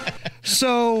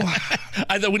 So,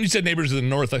 I thought when you said neighbors of the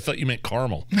north, I thought you meant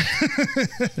Carmel.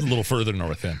 A little further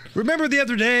north then. Remember the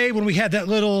other day when we had that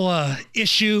little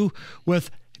issue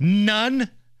with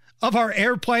none of our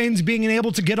airplanes being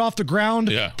able to get off the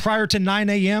ground prior to 9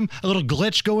 a.m.? A little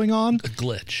glitch going on? A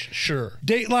glitch, sure.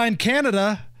 Dateline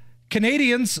Canada,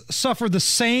 Canadians suffer the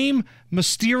same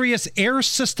mysterious air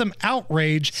system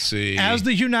outrage as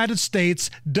the United States,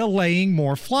 delaying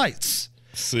more flights.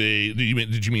 Did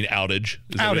you mean outage?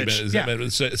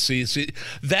 See,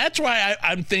 that's why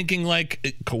I'm thinking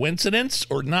like coincidence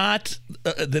or not,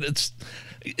 that it's.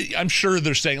 I'm sure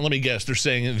they're saying, let me guess, they're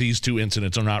saying these two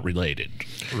incidents are not related,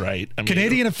 right? I mean,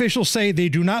 Canadian officials say they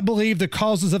do not believe the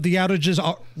causes of the outages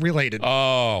are related.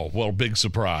 Oh, well, big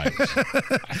surprise.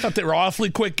 I thought they were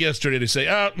awfully quick yesterday to say,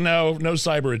 oh, no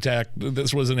cyber attack.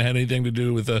 This wasn't had anything to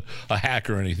do with a hack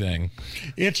or anything.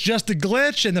 It's just a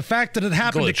glitch, and the fact that it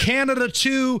happened to Canada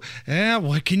too,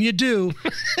 what can you do?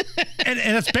 and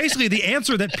it's basically the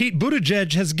answer that Pete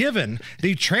Buttigieg has given,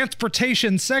 the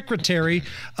transportation secretary.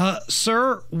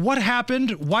 Sir, what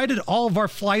happened? Why did all of our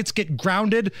flights get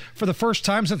grounded for the first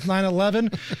time since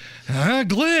 9/11?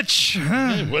 Glitch.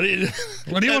 What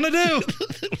do you want to do?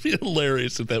 It'd be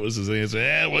hilarious if that was his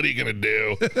answer. What are you going to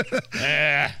do?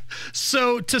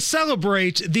 So to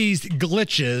celebrate these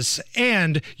glitches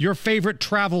and your favorite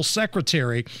travel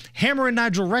secretary, Hammer and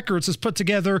Nigel Records has put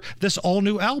together this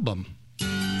all-new album.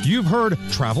 You've heard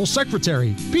Travel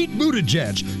Secretary Pete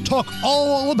Buttigieg talk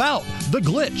all about the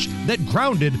glitch that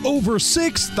grounded over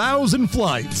 6,000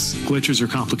 flights. Glitches or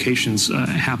complications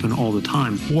happen all the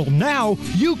time. Well, now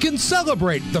you can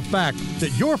celebrate the fact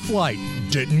that your flight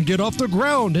didn't get off the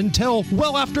ground until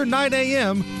well after 9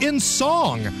 a.m. in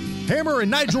song. Hammer and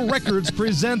Nigel Records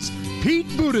presents Pete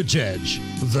Buttigieg,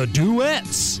 The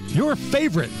Duets, your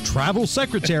favorite travel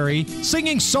secretary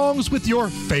singing songs with your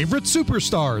favorite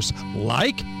superstars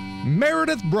like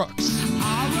Meredith Brooks.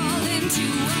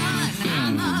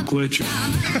 Glitch.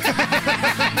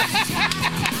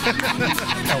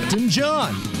 Elton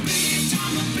John.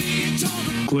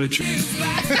 Glitch.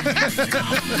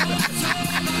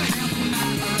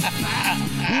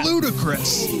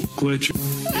 Ludacris. Glitch.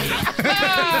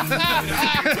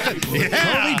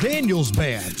 Charlie Daniels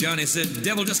Band. Johnny said,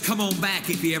 devil, just come on back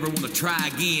if you ever want to try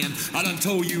again. I done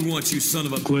told you once, you son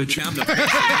of a glitch. I'm the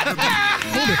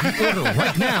best. If you order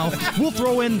right now, we'll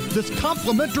throw in this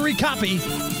complimentary copy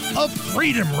of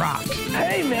Freedom Rock.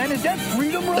 Hey, man, is that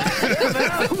Freedom Rock?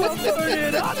 Well, put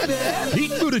it up, man.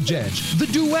 Pete Buttigieg, The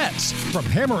Duets from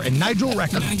Hammer and Nigel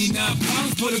Records.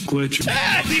 Glitch.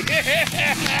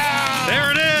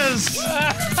 There it is.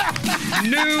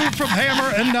 New from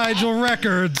Hammer and Nigel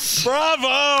Records.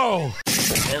 Bravo.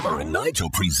 Hammer and Nigel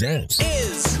presents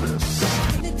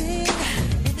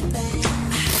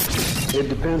It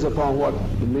depends upon what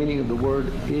the meaning of the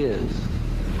word is.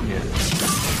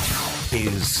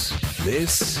 Is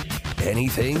this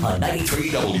anything? On 93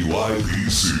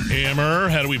 WIBC. Hammer,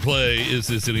 how do we play Is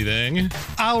This Anything?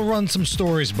 I'll run some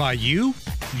stories by you.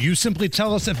 You simply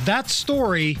tell us if that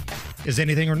story is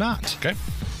anything or not. Okay.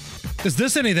 Is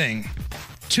this anything?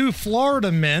 2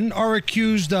 Florida men are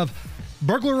accused of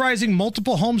burglarizing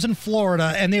multiple homes in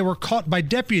Florida, and they were caught by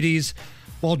deputies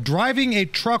while driving a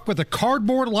truck with a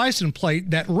cardboard license plate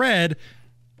that read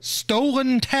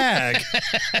stolen tag.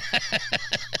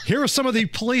 Here is some of the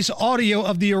police audio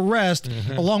of the arrest,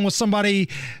 along with somebody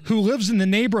who lives in the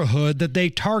neighborhood that they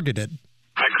targeted.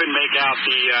 I couldn't make out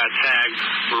the tag,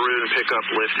 maroon pickup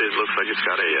listed. Looks like it's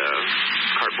got a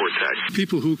cardboard tag.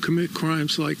 People who commit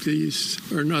crimes like these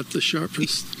are not the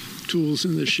sharpest tools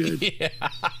in the shed. Yeah,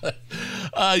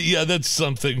 that's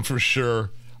something for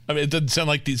sure. I mean, it doesn't sound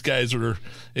like these guys are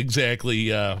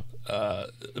exactly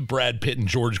Brad Pitt and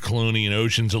George Clooney in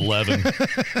Ocean's 11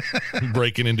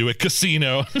 breaking into a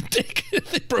casino.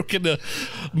 They broke into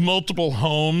multiple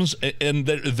homes, and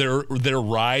their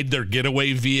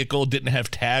getaway vehicle didn't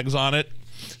have tags on it,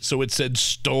 so it said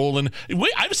stolen.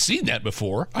 Wait, I've seen that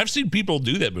before. I've seen people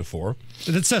do that before.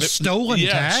 It says stolen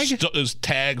tag?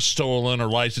 Tag stolen or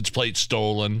license plate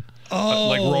stolen. Oh,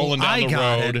 like rolling down the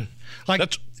road. It.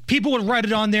 Like people would write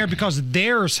it on there because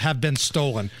theirs have been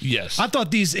stolen. Yes. I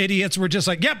thought these idiots were just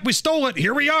like, yep, we stole it.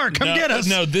 Here we are. Come get us.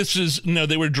 No,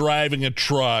 they were driving a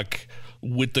truck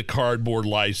with the cardboard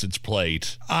license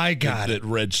plate. I got it. That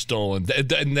read stolen.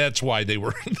 And that's why they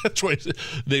were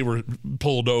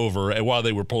pulled over. And while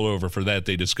they were pulled over for that,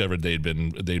 they discovered they'd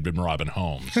been robbing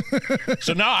homes.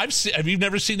 So now have you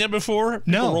never seen that before?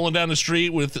 People No. rolling down the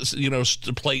street with,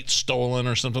 plate stolen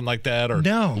or something like that, or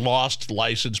lost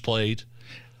license plate.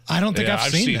 I don't think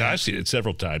I've seen that. I've seen it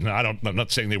several times. I'm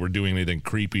not saying they were doing anything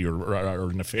creepy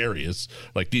or nefarious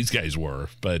like these guys were,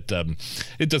 but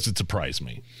it doesn't surprise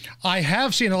me. I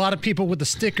have seen a lot of people with the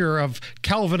sticker of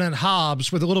Calvin and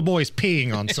Hobbes where the little boy's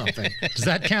peeing on something. Does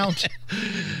that count?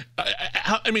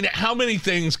 I mean, how many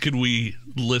things could we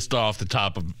list off the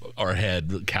top of our head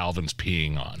that Calvin's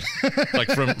peeing on? Like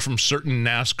from certain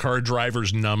NASCAR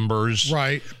drivers' numbers.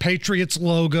 Right. Patriots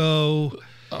logo.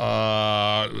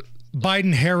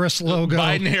 Biden-Harris logo.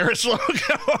 Biden-Harris logo,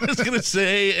 I was going to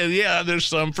say. And yeah, there's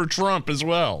some for Trump as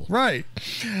well. Right.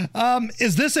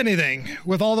 Is this anything?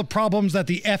 With all the problems that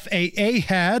the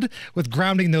FAA had with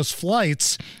grounding those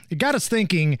flights, it got us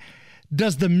thinking,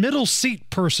 does the middle seat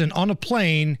person on a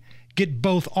plane get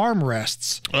both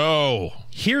armrests? Oh.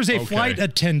 Here's a flight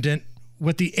attendant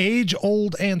with the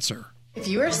age-old answer. If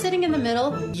you are sitting in the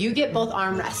middle, you get both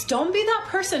armrests. Don't be that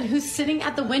person who's sitting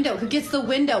at the window, who gets the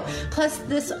window plus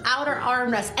this outer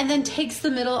armrest and then takes the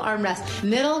middle armrest.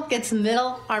 Middle gets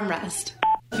middle armrest.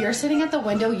 If you're sitting at the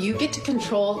window, you get to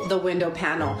control the window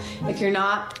panel. If you're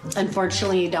not,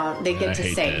 unfortunately, you don't. They get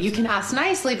to say. You can ask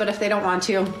nicely, but if they don't want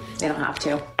to, they don't have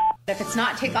to. If it's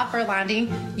not takeoff or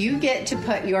landing, you get to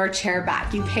put your chair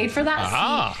back. You paid for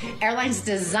that seat. Airlines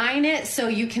design it so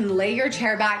you can lay your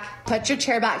chair back, put your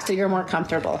chair back so you're more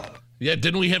comfortable. Yeah,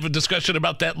 didn't we have a discussion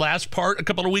about that last part a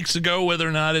couple of weeks ago, whether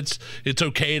or not it's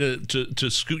okay to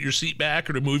scoot your seat back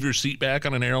or to move your seat back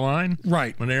on an airline?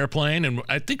 Right. On an airplane. And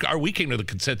I think we came to the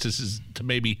consensus is to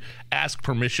maybe ask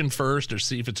permission first or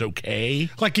see if it's okay.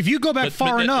 Like if you go back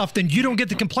far enough, then you don't get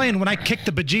to complain when I kick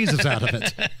the bejesus out of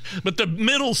it. But the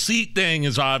middle seat thing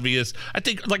is obvious. I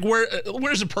think, like,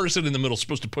 where's a person in the middle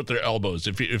supposed to put their elbows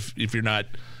if you're not...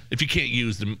 If you can't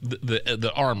use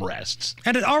the armrests.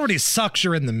 And it already sucks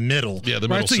you're in the middle. Yeah, the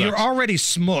middle So sucks. you're already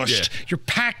smushed. Yeah. You're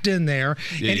packed in there.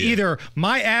 And either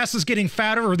my ass is getting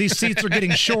fatter or these seats are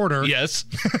getting shorter. Yes.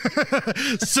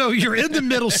 So you're in the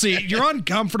middle seat. You're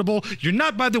uncomfortable. You're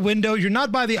not by the window. You're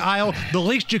not by the aisle. The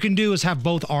least you can do is have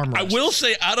both armrests. I will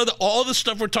say, out of all the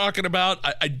stuff we're talking about,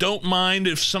 I don't mind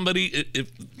if somebody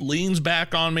leans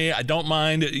back on me. I don't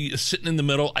mind sitting in the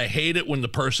middle. I hate it when the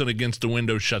person against the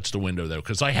window shuts the window, though,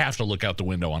 because I have to look out the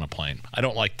window on a plane. I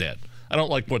don't like that. I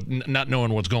don't like not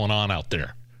knowing what's going on out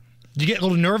there. You get a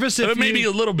little nervous maybe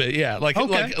a little bit, yeah. Like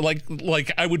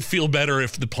I would feel better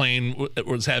if the plane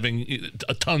was having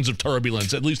tons of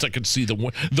turbulence. At least I could see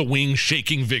the wing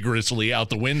shaking vigorously out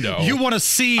the window. You want to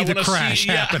see the crash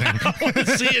happening. I want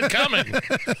to see it coming.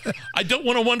 I don't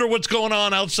want to wonder what's going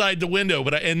on outside the window.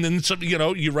 And then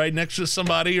you ride next to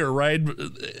somebody or ride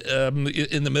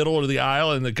in the middle of the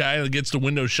aisle, and the guy that gets the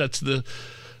window shuts the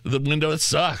window. It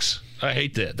sucks. I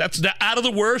hate that. That's out of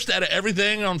the worst, out of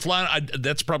everything on flying.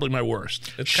 That's probably my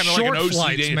worst. It's kind of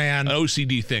like an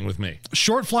OCD thing with me.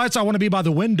 Short flights, I want to be by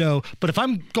the window. But if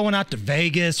I'm going out to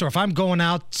Vegas or if I'm going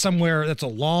out somewhere that's a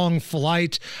long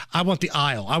flight, I want the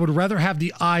aisle. I would rather have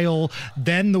the aisle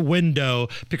than the window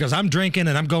because I'm drinking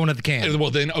and I'm going to the can. Well,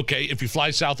 then, okay, if you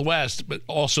fly Southwest, but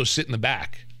also sit in the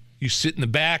back. You sit in the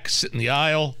back, sit in the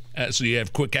aisle, so you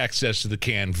have quick access to the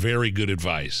can. Very good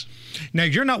advice. Now,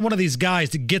 you're not one of these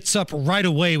guys that gets up right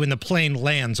away when the plane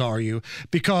lands, are you?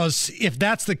 Because if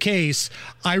that's the case,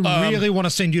 I really want to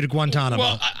send you to Guantanamo.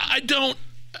 Well, I don't.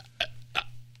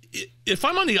 If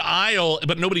I'm on the aisle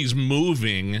but nobody's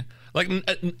moving, Like,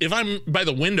 if I'm by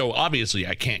the window, obviously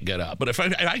I can't get up. But if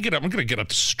I get up, I'm going to get up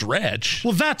to stretch.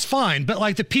 Well, that's fine. But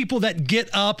like the people that get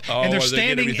up and they're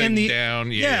standing in the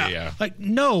down. Yeah. Like,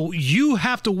 no, you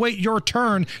have to wait your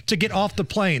turn to get off the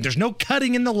plane. There's no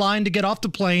cutting in the line to get off the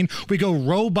plane. We go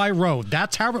row by row.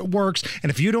 That's how it works. And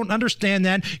if you don't understand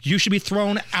that, you should be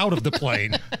thrown out of the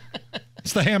plane.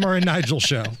 It's the Hammer and Nigel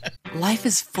Show. Life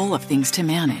is full of things to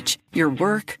manage. Your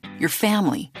work, your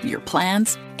family, your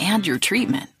plans, and your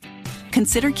treatment.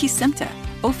 Consider Kesimpta,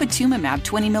 ofatumumab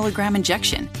 20 milligram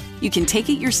injection. You can take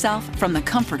it yourself from the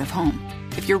comfort of home.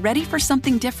 If you're ready for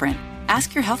something different,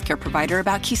 ask your healthcare provider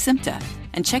about Kesimpta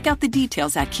and check out the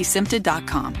details at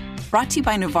kesimpta.com. Brought to you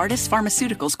by Novartis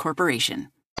Pharmaceuticals Corporation.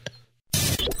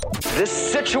 This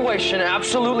situation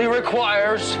absolutely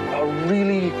requires a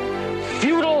really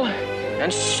futile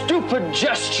and stupid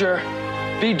gesture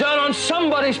be done on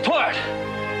somebody's part.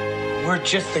 We're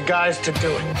just the guys to do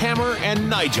it. Hammer and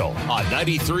Nigel on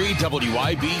 93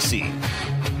 WIBC.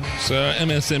 So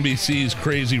MSNBC's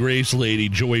crazy race lady,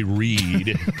 Joy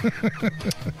Reid,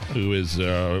 who is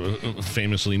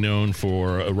famously known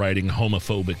for writing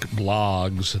homophobic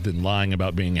blogs, then lying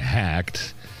about being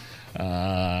hacked.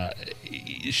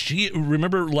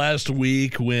 Remember last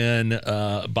week when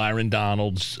Byron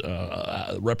Donalds,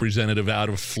 representative out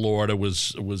of Florida,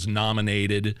 was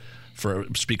nominated for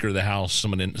Speaker of the House.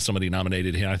 Somebody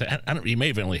nominated him. He may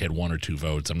have only had 1 or 2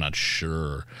 votes. I'm not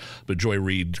sure. But Joy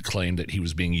Reid claimed that he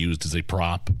was being used as a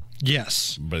prop.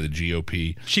 Yes. By the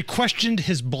GOP. She questioned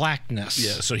his blackness.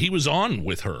 Yeah, so he was on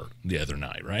with her the other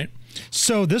night, right?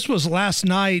 So this was last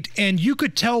night, and you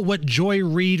could tell what Joy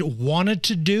Reid wanted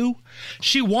to do.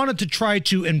 She wanted to try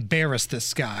to embarrass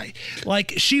this guy.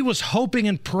 Like, she was hoping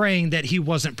and praying that he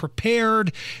wasn't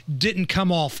prepared, didn't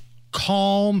come off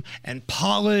calm and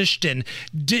polished, and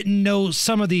didn't know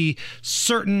some of the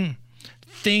certain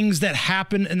things that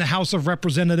happen in the House of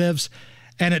Representatives,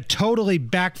 and it totally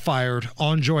backfired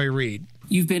on Joy Reid.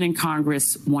 You've been in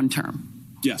Congress 1 term.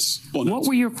 Yes. What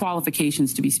were your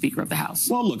qualifications to be Speaker of the House?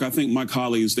 Well, look, I think my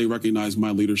colleagues, they recognize my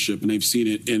leadership, and they've seen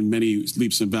it in many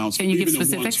leaps and bounds. Can you give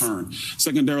specifics? In 1 term.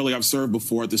 Secondarily, I've served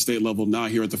before at the state level, now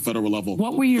here at the federal level.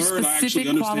 What were your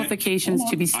specific qualifications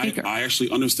to be Speaker? I actually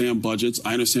understand budgets.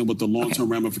 I understand what the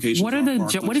long-term ramifications are.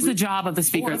 What is the job of the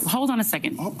Speaker? Hold on a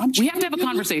second. We have to have a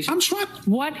conversation. I'm trying.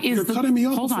 You're cutting me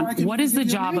off. Hold on. What is the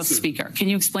job of Speaker? Can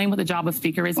you explain what the job of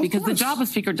Speaker is? Because the job of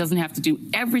Speaker doesn't have to do.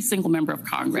 Every single member of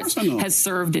Congress has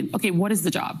served in. Okay, what is the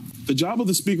job? The job of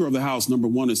the Speaker of the House, number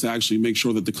 1, is to actually make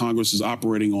sure that the Congress is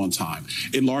operating on time.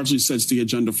 It largely sets the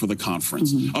agenda for the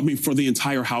conference. For the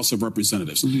entire House of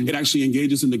Representatives. It actually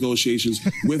engages in negotiations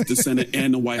with the Senate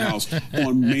and the White House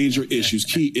on major issues,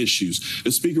 key issues.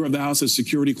 The Speaker of the House has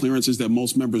security clearances that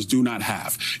most members do not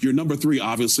have. You're number 3,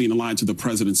 obviously, in line to the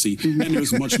presidency, and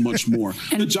there's much, much more.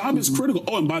 The job is critical.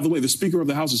 Oh, and by the way, the Speaker of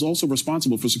the House is also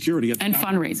responsible for security and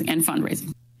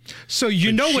fundraising. So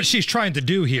you know what she's trying to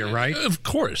do here, right? Of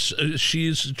course.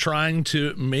 She's trying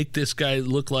to make this guy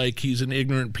look like he's an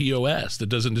ignorant POS that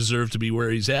doesn't deserve to be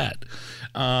where he's at.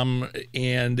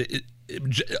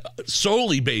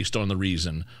 Solely based on the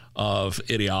reason of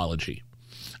ideology.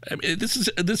 I mean, this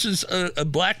is a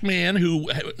black man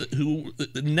who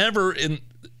never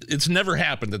it's never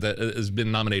happened that has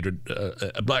been nominated.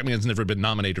 A black man's never been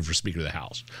nominated for Speaker of the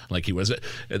House. Like he was.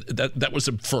 That was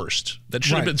a first. That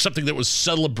should have been something that was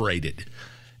celebrated.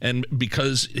 And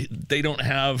because he doesn't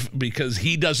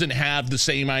have the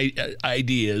same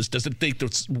ideas, doesn't think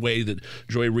the way that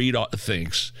Joy Reid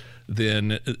thinks,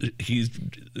 then he's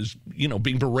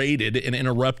being berated and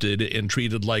interrupted and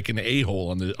treated like an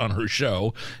a-hole on her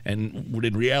show. And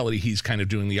in reality, he's kind of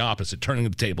doing the opposite, turning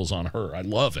the tables on her. I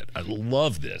love it. I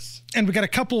love this. And we got a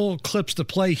couple clips to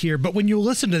play here, but when you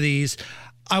listen to these,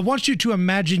 I want you to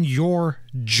imagine your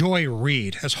Joy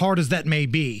Reid, as hard as that may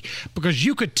be, because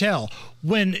you could tell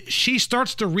when she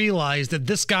starts to realize that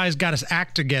this guy's got his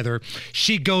act together,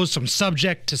 she goes from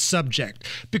subject to subject.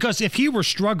 Because if he were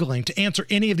struggling to answer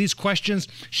any of these questions,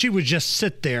 she would just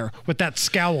sit there with that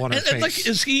scowl on her face. Like,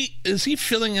 is he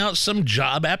filling out some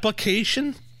job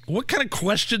application? What kind of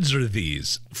questions are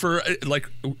these?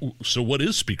 So what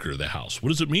is Speaker of the House? What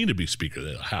does it mean to be Speaker of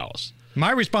the House?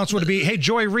 My response would be, hey,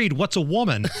 Joy Reid, what's a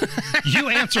woman? You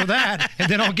answer that, and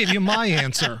then I'll give you my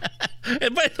answer.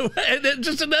 And by the way,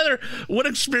 what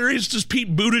experience does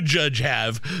Pete Buttigieg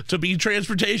have to be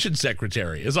transportation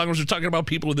secretary, as long as we're talking about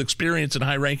people with experience in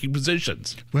high-ranking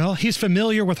positions? Well, he's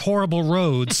familiar with horrible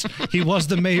roads. He was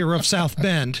the mayor of South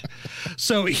Bend.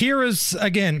 So here is,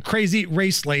 again, crazy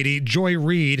race lady, Joy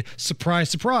Reid, surprise,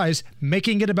 surprise,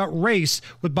 making it about race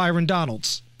with Byron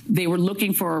Donalds. They were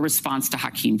looking for a response to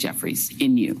Hakeem Jeffries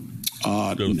in you.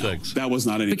 No, that was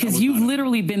not any. Because you've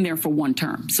literally been there for one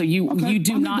term, so you've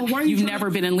never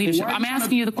been in leadership. I'm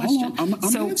asking you the question. I'm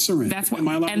answering. That's what.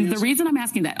 And the reason I'm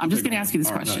asking that, I'm just going to ask you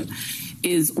this question,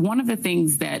 is one of the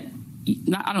things that.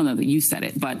 I don't know that you said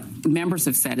it, but members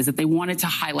have said is that they wanted to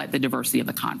highlight the diversity of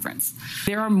the conference.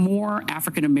 There are more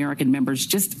African-American members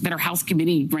just that are House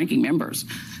committee ranking members.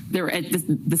 They're at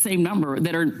the same number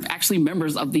that are actually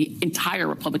members of the entire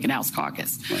Republican House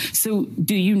caucus. Right. So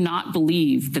do you not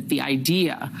believe that the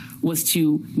idea was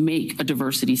to make a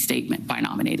diversity statement by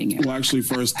nominating him? Well, actually,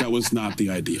 first, that was not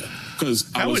the idea,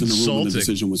 because I was in the room when the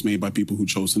decision was made by people who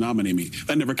chose to nominate me.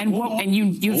 That never came. And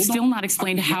you've still not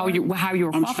explained how you were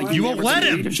qualified. You won't let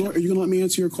him. Are you going to let me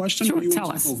answer your question? Sure, or you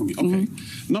tell us. Over me? Okay.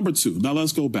 Number two, now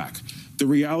let's go back. The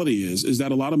reality is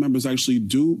that a lot of members actually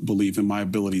do believe in my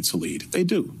ability to lead. They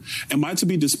do. Am I to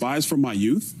be despised for my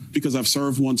youth because I've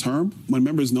served one term when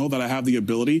members know that I have the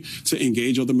ability to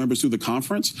engage other members through the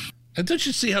conference? And don't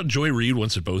you see how Joy Reid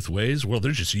wants it both ways? Well,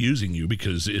 they're just using you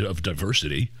because of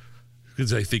diversity.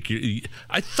 Because I think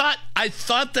I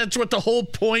thought that's what the whole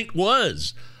point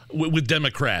was. With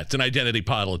Democrats and identity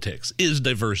politics is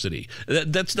diversity.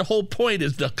 That's the whole point,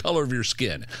 is the color of your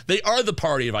skin. They are the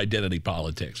party of identity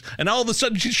politics. And all of a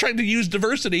sudden she's trying to use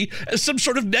diversity as some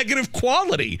sort of negative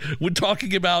quality when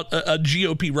talking about a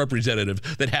GOP representative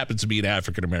that happens to be an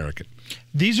African American.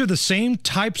 These are the same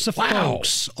types of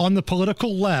folks on the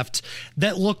political left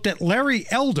that looked at Larry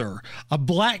Elder, a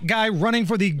black guy running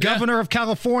for the governor of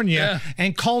California,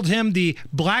 and called him the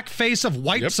black face of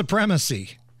white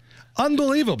supremacy.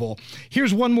 Unbelievable.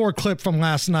 Here's one more clip from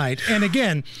last night. And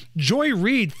again, Joy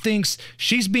Reid thinks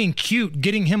she's being cute,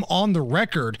 getting him on the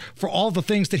record for all the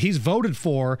things that he's voted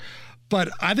for. But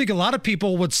I think a lot of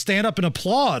people would stand up and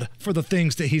applaud for the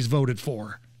things that he's voted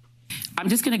for. I'm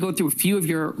just going to go through a few of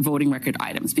your voting record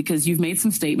items, because you've made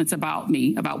some statements about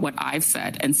me, about what I've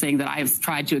said, and saying that I've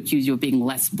tried to accuse you of being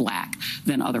less black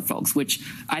than other folks, which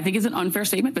I think is an unfair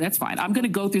statement, but that's fine. I'm going to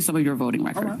go through some of your voting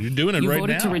record. Right. You're doing it right now. You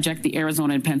voted to reject the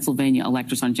Arizona and Pennsylvania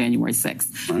electors on January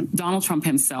 6th. Right. Donald Trump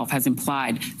himself has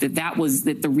implied that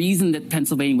the reason that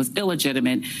Pennsylvania was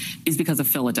illegitimate is because of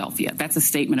Philadelphia. That's a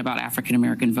statement about African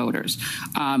American voters.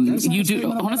 Hold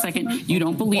on a second. You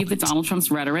don't believe that Donald Trump's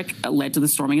rhetoric led to the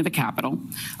storming of the Capitol,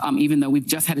 even though we've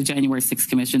just had a January 6th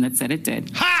commission that said it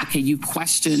did. Okay, you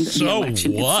questioned the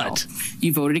election itself.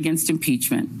 You voted against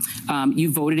impeachment.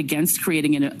 You voted against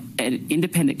creating an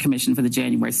independent commission for the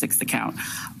January 6th account.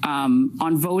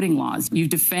 On voting laws, you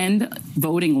defend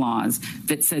voting laws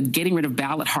that said getting rid of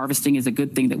ballot harvesting is a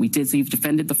good thing that we did. So you've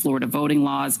defended the Florida voting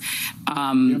laws.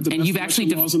 And you've actually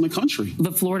laws in the country.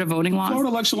 The Florida voting laws? Florida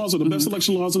election laws are the best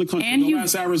election laws in the country. And go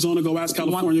ask Arizona, go ask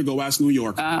California, go ask New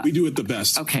York. We do it the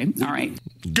best. Okay, all right.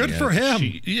 Good for him.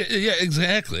 Yeah,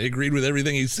 exactly. I agreed with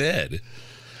everything he said.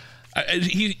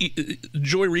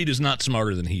 Joy Reid is not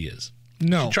smarter than he is.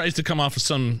 No. She tries to come off as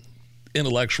some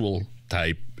intellectual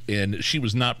type, and she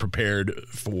was not prepared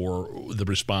for the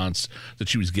response that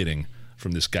she was getting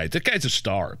from this guy. That guy's a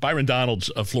star. Byron Donalds,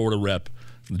 a Florida rep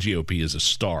from the GOP, is a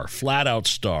star, flat out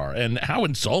star. And how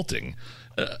insulting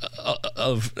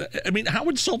how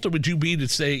insulted would you be to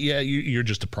say, yeah, you're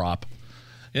just a prop?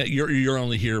 You're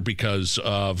only here because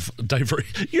of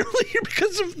diversity. You're only here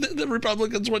because of the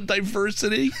Republicans want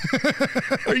diversity.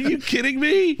 Are you kidding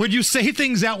me? When you say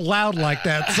things out loud like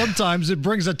that, sometimes it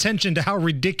brings attention to how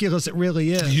ridiculous it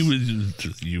really is.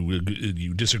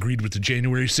 You disagreed with the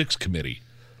January 6th committee.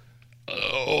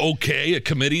 Okay, a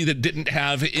committee that didn't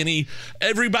have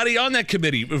everybody on that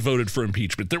committee voted for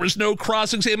impeachment. There was no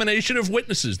cross-examination of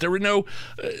witnesses. There were no...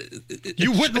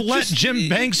 you wouldn't let Jim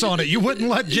Banks on it. You wouldn't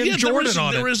let Jim Jordan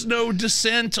on it. There was no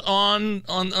dissent on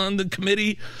the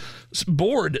committee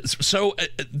board. So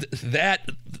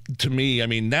that, to me,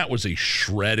 that was a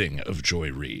shredding of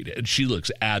Joy Reid. And she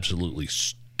looks absolutely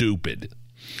stupid.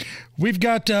 We've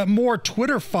got more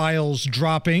Twitter files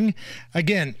dropping.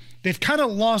 Again, they've kind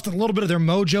of lost a little bit of their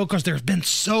mojo because there's been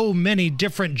so many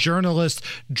different journalists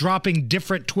dropping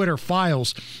different Twitter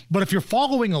files. But if you're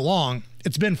following along,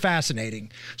 it's been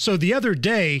fascinating. So the other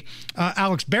day,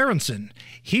 Alex Berenson,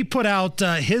 he put out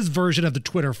his version of the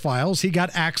Twitter files. He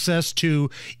got access to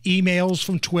emails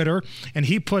from Twitter, and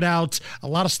he put out a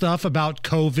lot of stuff about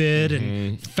COVID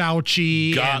and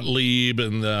Fauci, Gottlieb,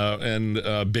 and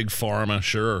Big Pharma.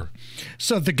 Sure.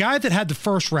 So the guy that had the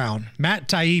first round, Matt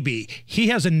Taibbi, he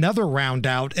has another round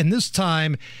out, and this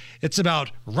time it's about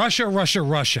Russia, Russia,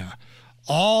 Russia.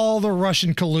 All the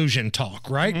Russian collusion talk,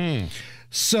 right?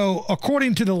 So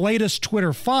according to the latest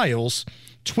Twitter files,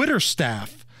 Twitter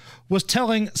staff was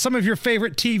telling some of your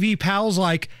favorite TV pals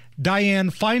like Dianne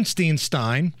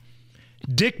Feinstein,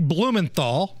 Dick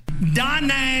Blumenthal, Da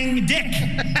Nang Dick.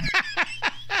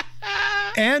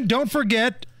 And don't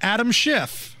forget Adam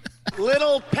Schiff.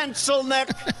 Little pencil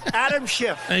neck Adam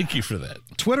Schiff. Thank you for that.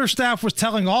 Twitter staff was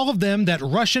telling all of them that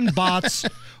Russian bots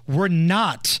were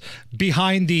not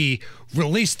behind the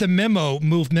release the memo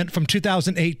movement from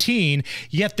 2018,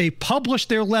 yet they published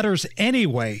their letters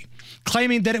anyway,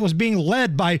 claiming that it was being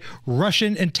led by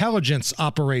Russian intelligence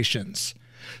operations.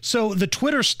 So the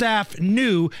Twitter staff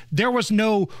knew there was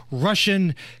no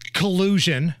Russian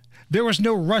collusion. There was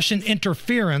no Russian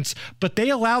interference, but they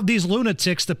allowed these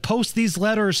lunatics to post these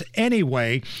letters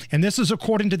anyway. And this is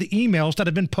according to the emails that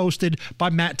have been posted by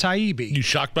Matt Taibbi. You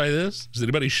shocked by this? Is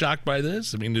anybody shocked by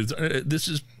this? I mean, this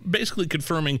is basically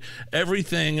confirming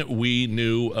everything we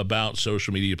knew about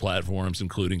social media platforms,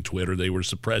 including Twitter. They were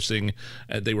suppressing,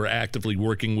 they were actively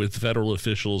working with federal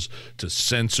officials to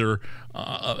censor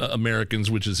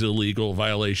Americans, which is illegal,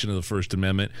 violation of the First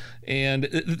Amendment.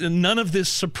 And none of this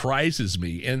surprises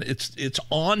me. And it's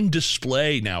on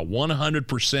display now,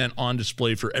 100% on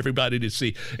display for everybody to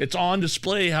see. It's on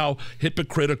display how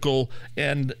hypocritical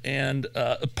and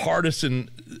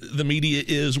partisan the media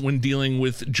is when dealing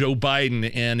with Joe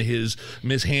Biden and his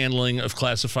mishandling of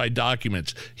classified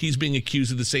documents. He's being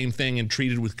accused of the same thing and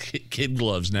treated with kid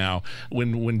gloves now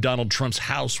when Donald Trump's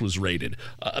house was raided,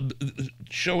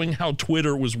 showing how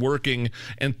Twitter was working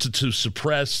and to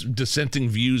suppress dissenting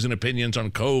views and opinions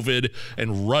on COVID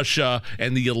and Russia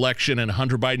and the election and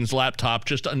Hunter Biden's laptop.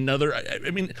 Just another, I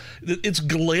mean, it's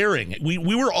glaring. We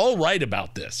were all right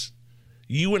about this.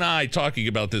 You and I talking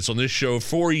about this on this show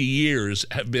for years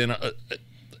have been, I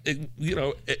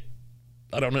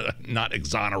don't know, not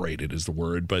exonerated is the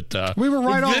word, but we were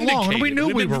right all along, and we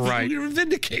knew we were right. We were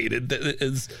vindicated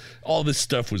that all this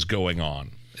stuff was going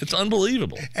on. It's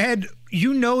unbelievable. And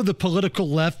you know the political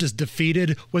left is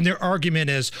defeated when their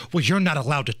argument is, well, you're not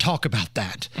allowed to talk about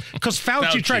that. Because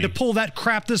Fauci tried to pull that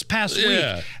crap this past week.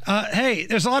 Hey,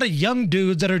 there's a lot of young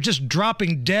dudes that are just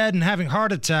dropping dead and having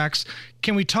heart attacks.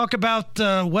 Can we talk about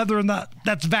whether or not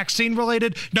that's vaccine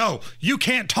related? No, you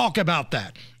can't talk about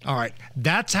that. All right,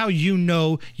 that's how you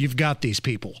know you've got these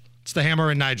people. It's the Hammer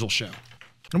and Nigel Show.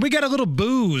 And we got a little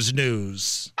booze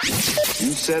news. You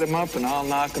set him up and I'll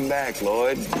knock him back,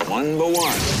 Lloyd. One by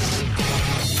one.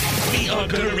 We are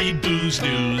gonna read booze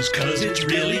news because it's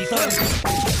really fun.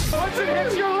 Once it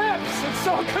hits your lips, it's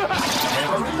so good.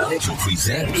 Hammer and Nigel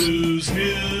presents Booze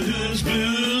News,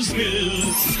 Booze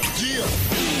News.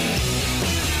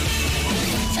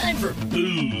 Time for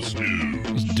Booze News.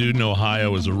 This dude in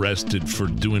Ohio was arrested for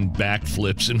doing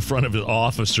backflips in front of an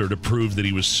officer to prove that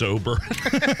he was sober.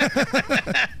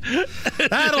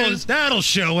 That'll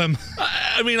show him.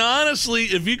 I mean, honestly,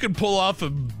 if you can pull off a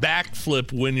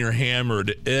backflip when you're hammered,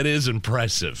 it is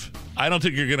impressive. I don't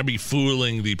think you're going to be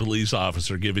fooling the police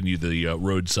officer giving you the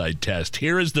roadside test.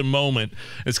 Here is the moment.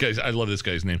 I love this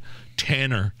guy's name.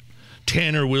 Tanner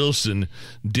Wilson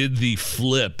did the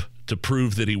flip to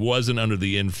prove that he wasn't under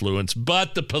the influence,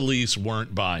 but the police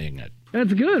weren't buying it.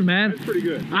 That's good, man. That's pretty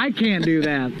good. I can't do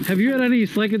that. Have you had any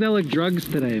psychedelic drugs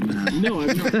today, man? No,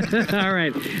 I've not. All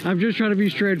right. I'm just trying to be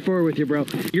straightforward with you, bro.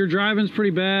 Your driving's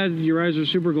pretty bad. Your eyes are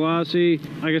super glossy.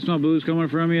 I can smell booze coming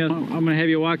from you. I'm going to have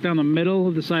you walk down the middle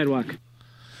of the sidewalk.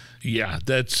 Yeah,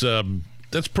 that's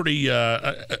pretty,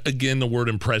 again, the word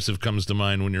impressive comes to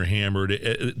mind when you're hammered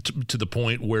to the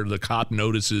point where the cop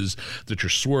notices that you're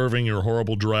swerving, you're a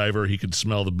horrible driver, he can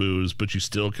smell the booze, but you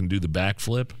still can do the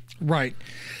backflip. Right.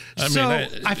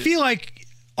 I feel like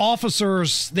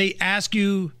officers, they ask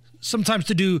you sometimes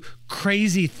to do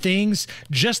crazy things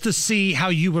just to see how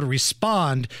you would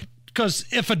respond. Because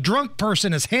if a drunk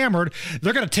person is hammered,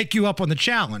 they're going to take you up on the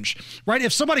challenge, right?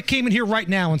 If somebody came in here right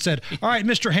now and said, all right,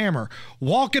 Mr. Hammer,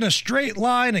 walk in a straight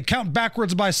line and count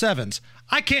backwards by sevens.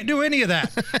 I can't do any of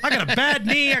that. I got a bad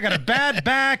knee. I got a bad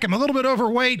back. I'm a little bit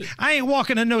overweight. I ain't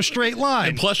walking in no straight line.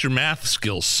 And plus your math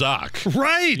skills suck.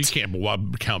 Right. You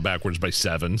can't count backwards by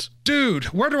sevens. Dude,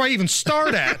 where do I even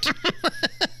start at?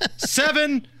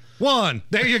 7, 1.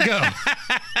 There you go.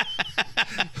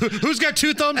 Who's got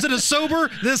 2 thumbs and is sober?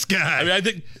 This guy. I mean, I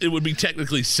think it would be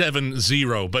technically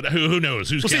 7-0, but who knows?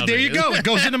 Who's counting? See, there you go. It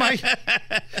goes into my...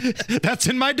 That's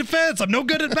in my defense. I'm no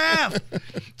good at math.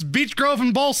 It's Beech Grove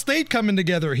and Ball State coming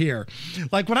together here.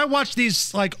 Like, when I watch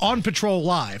these, like, On Patrol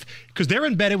Live, because they're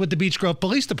embedded with the Beech Grove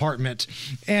Police Department,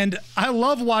 and I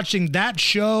love watching that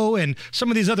show and some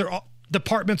of these other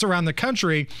departments around the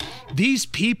country, these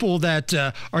people that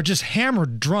are just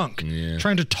hammered drunk,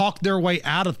 trying to talk their way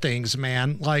out of things,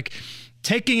 man. Like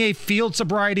taking a field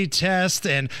sobriety test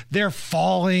and they're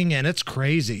falling, and it's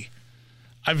crazy.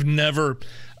 I've never,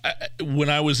 when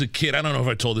I was a kid, I don't know if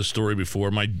I told this story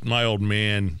before, my old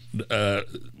man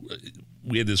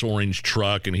we had this orange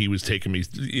truck, and he was taking me.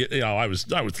 I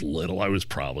was little. I was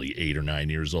probably 8 or 9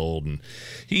 years old, and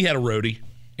he had a roadie.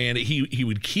 And he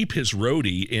would keep his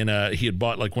roadie in he had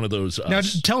bought like one of those. Now,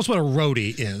 tell us what a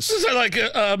roadie is. This is like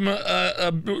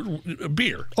a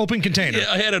beer. Open container.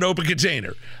 I had an open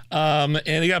container. And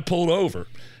he got pulled over.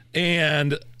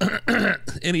 And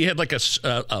he had like a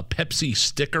Pepsi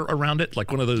sticker around it, like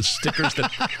one of those stickers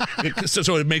that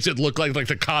so it makes it look like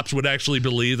the cops would actually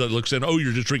believe that. Looks in, oh,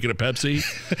 you're just drinking a Pepsi.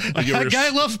 That guy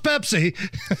loves Pepsi.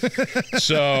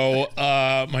 So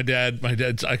my dad,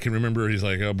 I can remember. He's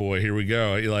like, oh boy, here we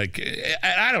go.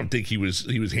 I don't think he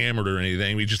was hammered or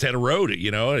anything. We just had a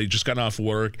roadie, He just got off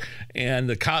work, and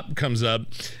the cop comes up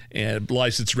and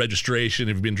license registration.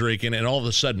 Have been drinking, and all of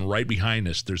a sudden, right behind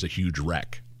us, there's a huge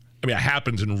wreck. I mean, it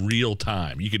happens in real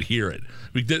time. You could hear it.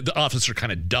 The officer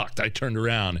kind of ducked. I turned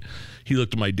around. He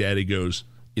looked at my dad. He goes,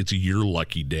 "It's your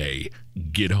lucky day.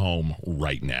 Get home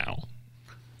right now."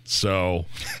 So,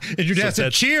 and your dad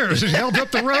said, "Cheers!" and held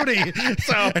up the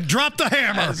roadie and dropped the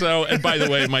hammer. And by the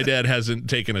way, my dad hasn't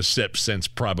taken a sip since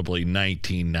probably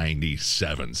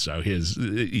 1997. So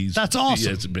that's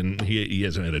awesome. He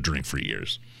hasn't had a drink for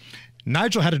years.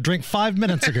 Nigel had a drink 5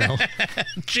 minutes ago.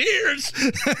 Cheers!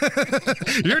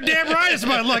 You're damn right, it's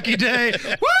my lucky day.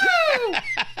 Woo!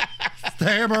 It's the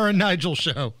Hammer and Nigel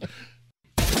show.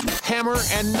 Hammer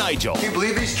and Nigel. Can you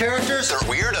believe these characters are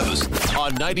weirdos?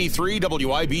 On 93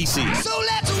 WIBC. So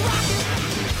let's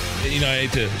rock it! I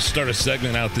hate to start a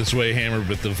segment out this way, Hammer,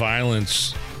 but the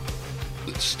violence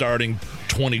starting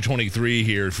 2023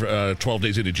 here, 12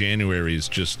 days into January, is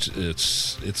just, it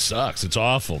sucks. It's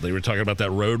awful. They were talking about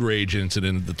that road rage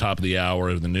incident at the top of the hour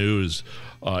of the news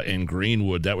in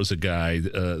Greenwood. That was a guy,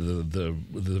 the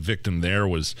victim there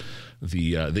was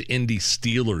the Indy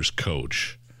Steelers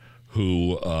coach,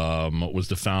 who was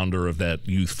the founder of that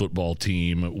youth football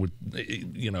team,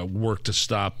 worked to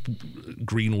stop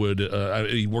Greenwood.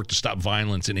 He worked to stop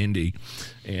violence in Indy,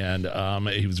 and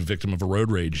he was a victim of a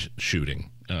road rage shooting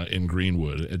in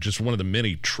Greenwood. It's just one of the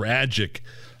many tragic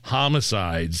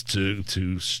homicides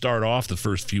to start off the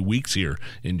first few weeks here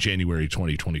in January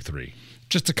 2023.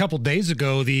 Just a couple days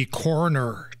ago, the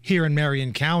coroner here in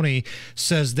Marion County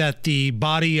says that the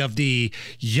body of the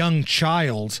young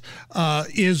child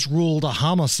is ruled a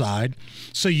homicide.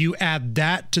 So you add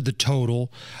that to the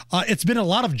total. It's been a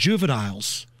lot of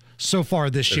juveniles so far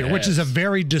this year, which is a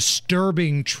very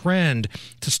disturbing trend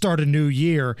to start a new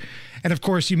year. And of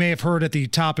course, you may have heard at the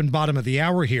top and bottom of the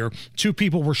hour here, 2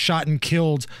 people were shot and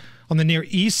killed on the Near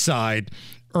East Side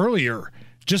earlier.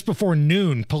 Just before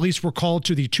noon, police were called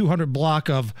to the 200 block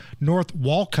of North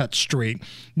Walcott Street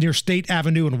near State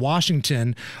Avenue in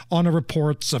Washington on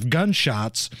reports of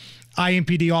gunshots.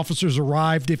 IMPD officers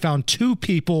arrived. They found 2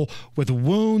 people with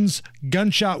wounds,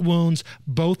 gunshot wounds.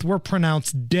 Both were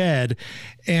pronounced dead.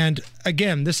 And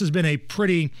again, this has been a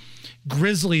pretty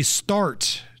grisly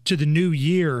start to the new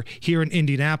year here in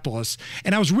Indianapolis.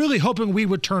 And I was really hoping we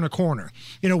would turn a corner.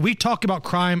 We talk about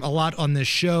crime a lot on this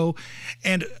show,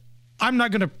 and I'm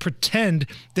not going to pretend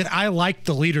that I like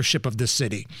the leadership of this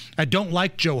city. I don't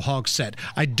like Joe Hogsett.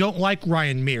 I don't like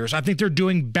Ryan Mears. I think they're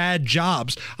doing bad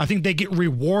jobs. I think they get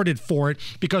rewarded for it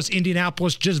because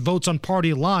Indianapolis just votes on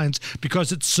party lines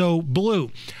because it's so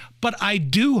blue. But I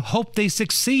do hope they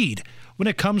succeed when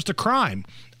it comes to crime.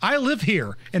 I live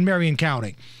here in Marion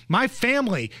County. My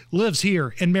family lives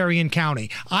here in Marion County.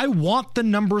 I want the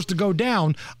numbers to go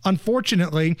down.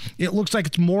 Unfortunately, it looks like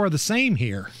it's more of the same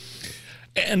here.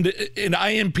 And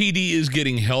IMPD is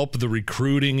getting help. The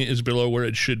recruiting is below where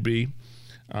it should be.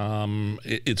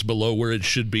 It's below where it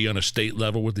should be on a state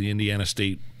level with the Indiana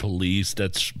State Police.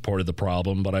 That's part of the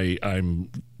problem. But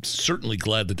I'm certainly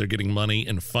glad that they're getting money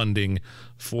and funding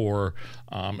for,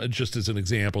 just as an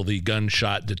example, the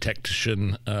gunshot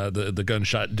detection, the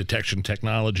gunshot detection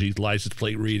technology, license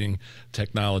plate reading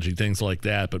technology, things like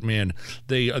that. But man,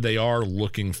 they are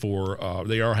looking for,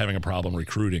 they are having a problem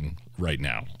recruiting right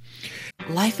now.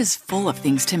 Life is full of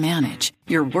things to manage.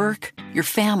 Your work, your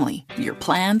family, your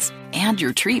plans, and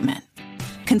your treatment.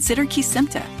 Consider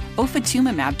Kesimpta,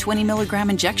 ofatumumab 20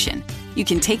 milligram injection. You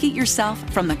can take it yourself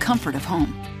from the comfort of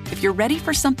home. If you're ready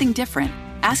for something different,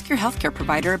 ask your healthcare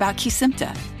provider about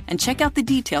Kesimpta and check out the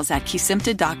details at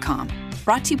kesimpta.com.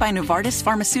 Brought to you by Novartis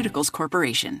Pharmaceuticals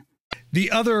Corporation. The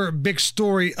other big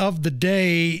story of the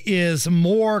day is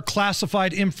more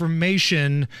classified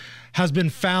information has been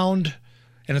found,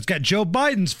 and it's got Joe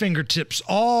Biden's fingertips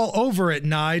all over it,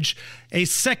 Nige. A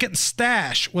second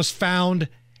stash was found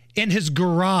in his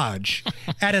garage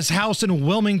at his house in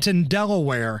Wilmington,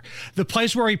 Delaware, the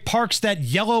place where he parks that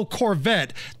yellow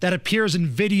Corvette that appears in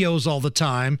videos all the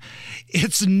time.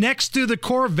 It's next to the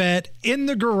Corvette in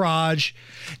the garage.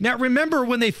 Now, remember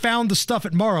when they found the stuff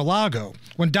at Mar-a-Lago,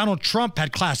 when Donald Trump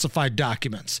had classified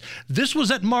documents? This was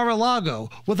at Mar-a-Lago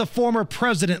where the former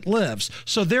president lives.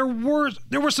 So there were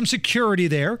some security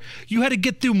there. You had to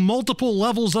get through multiple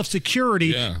levels of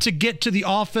security to get to the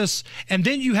office, and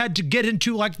then you had to get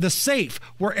into like the safe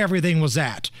where everything was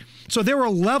at. So there were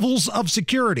levels of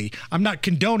security. I'm not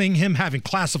condoning him having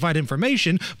classified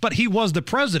information, but he was the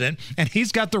president, and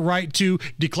he's got the right to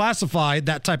declassify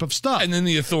that type of stuff. And then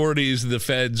the authorities, the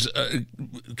feds,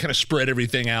 kind of spread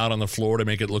everything out on the floor to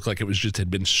make it look like it was just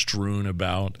had been strewn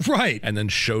about. Right. And then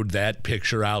showed that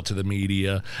picture out to the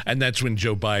media. And that's when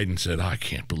Joe Biden said, I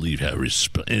can't believe how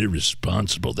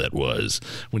irresponsible that was,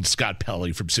 when Scott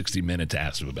Pelley from 60 Minutes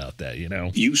asked him about that, you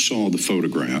know? You saw the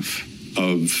photograph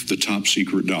of the top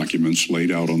secret documents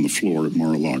laid out on the floor at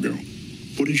Mar-a-Lago.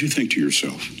 What did you think to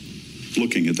yourself,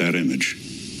 looking at that image?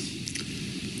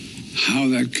 How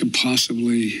that could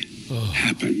possibly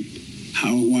happen.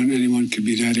 How anyone could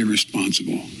be that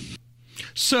irresponsible.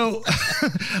 So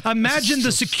imagine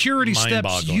the security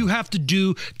steps you have to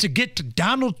do to get to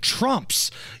Donald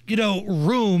Trump's,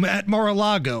 room at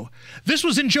Mar-a-Lago. This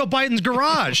was in Joe Biden's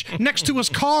garage next to his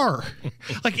car.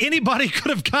 Like anybody could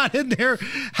have got in there.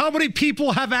 How many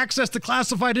people have access to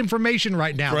classified information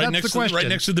right now? That's the question. Right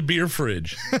next to the beer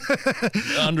fridge,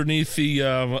 underneath the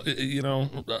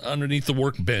underneath the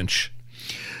workbench.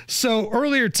 So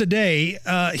earlier today,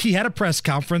 he had a press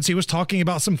conference. He was talking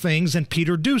about some things, and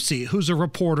Peter Doocy, who's a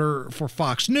reporter for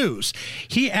Fox News,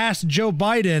 he asked Joe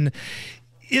Biden,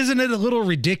 isn't it a little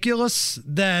ridiculous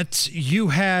that you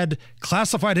had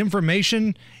classified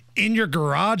information in your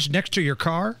garage next to your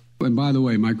car? And by the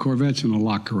way, my Corvette's in a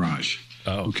locked garage.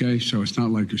 Oh. Okay, so it's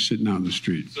not like you're sitting out in the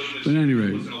street. So but anyway,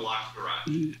 it was in a locked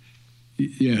garage.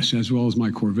 Yes, as well as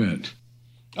my Corvette.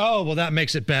 Oh, well, that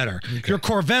makes it better. Okay. Your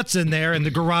Corvette's in there and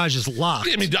the garage is locked.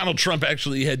 I mean, Donald Trump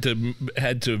actually had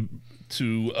to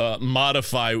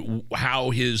modify how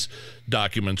his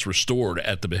documents were stored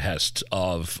at the behest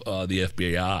of the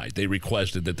FBI. They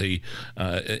requested that they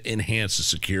enhance the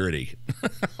security.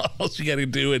 All you got to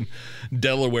do in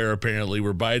Delaware, apparently,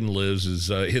 where Biden lives, is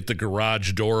hit the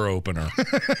garage door opener.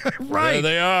 Right. There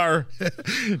they are.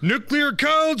 Nuclear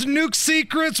codes, nuke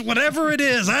secrets, whatever it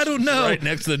is. I don't know. Right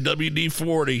next to the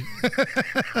WD-40.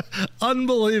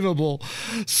 Unbelievable.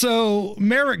 So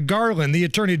Merrick Garland, the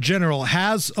Attorney General,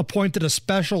 has appointed a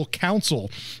special counsel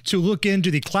to look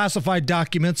into the classified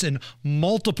documents in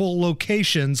multiple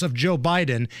locations of Joe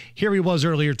Biden. Here he was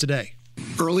earlier today.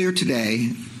 Earlier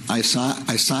today, I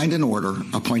signed an order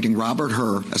appointing Robert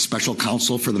Hur as special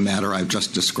counsel for the matter I've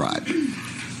just described.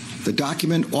 The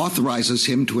document authorizes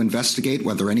him to investigate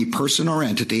whether any person or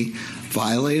entity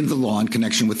violated the law in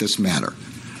connection with this matter.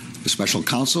 The special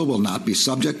counsel will not be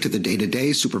subject to the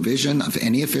day-to-day supervision of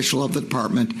any official of the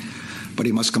department, but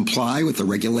he must comply with the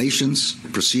regulations,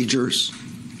 procedures,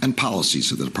 and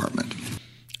policies of the department.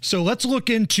 So let's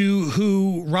look into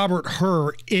who Robert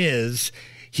Hur is.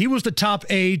 He was the top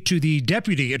aide to the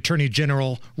Deputy Attorney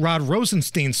General, Rod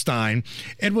Rosenstein,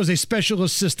 and was a special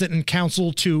assistant and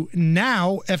counsel to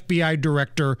now FBI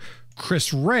Director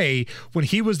Chris Wray when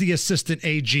he was the assistant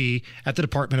AG at the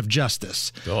Department of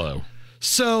Justice. Hello.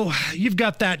 So you've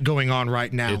got that going on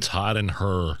right now. It's hot in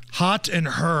Hur. Hot in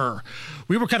Hur.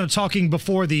 We were kind of talking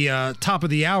before the top of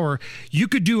the hour. You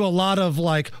could do a lot of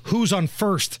like who's on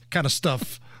first kind of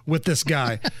stuff with this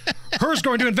guy. Hur's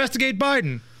going to investigate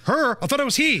Biden. Hur? I thought it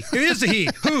was he. It is a he.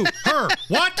 Who? Hur?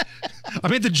 What? I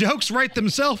mean, the jokes write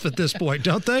themselves at this point,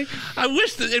 don't they? I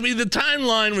wish that, the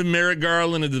timeline with Merrick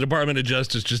Garland and the Department of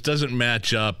Justice just doesn't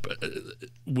match up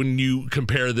when you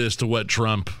compare this to what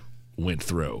Trump went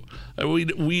through.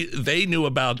 They knew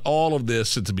about all of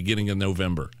this at the beginning of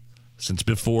November, since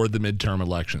before the midterm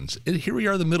elections. Here we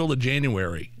are, the middle of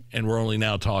January, and we're only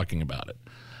now talking about it.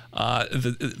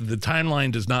 The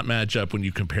timeline does not match up when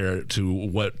you compare it to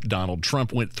what Donald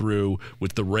Trump went through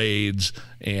with the raids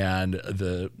and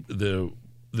the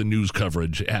news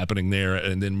coverage happening there,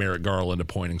 and then Merrick Garland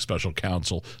appointing special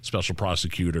counsel, special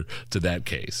prosecutor to that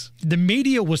case. The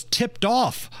media was tipped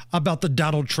off about the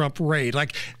Donald Trump raid.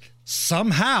 Like,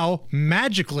 somehow,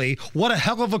 magically, what a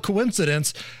hell of a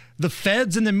coincidence, the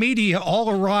feds and the media all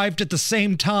arrived at the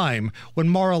same time when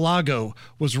Mar-a-Lago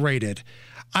was raided.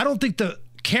 I don't think the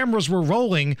cameras were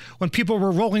rolling when people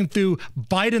were rolling through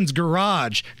Biden's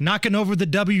garage, knocking over the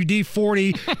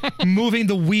WD-40, moving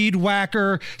the weed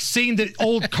whacker, seeing the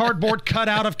old cardboard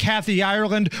cutout of Kathy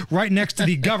Ireland right next to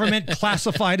the government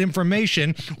classified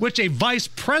information, which a vice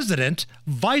president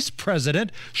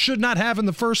should not have in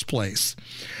the first place.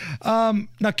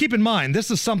 Now, keep in mind,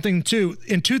 this is something, too.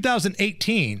 In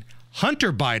 2018,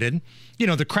 Hunter Biden,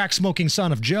 the crack-smoking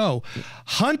son of Joe,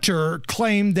 Hunter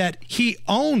claimed that he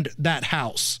owned that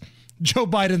house, Joe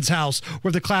Biden's house,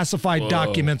 where the classified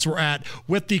documents were at,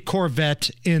 with the Corvette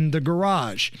in the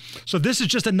garage. So this is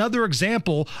just another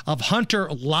example of Hunter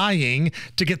lying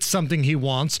to get something he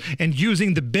wants and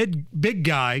using the big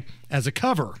guy as a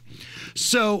cover.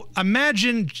 So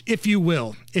imagine, if you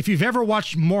will, if you've ever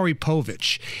watched Maury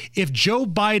Povich, if Joe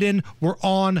Biden were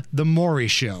on The Maury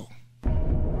Show.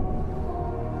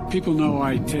 People know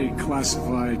I take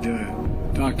classified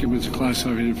documents,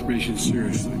 classified information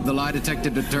seriously. The lie detector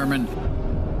determined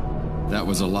that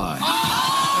was a lie.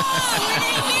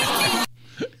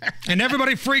 And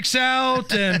everybody freaks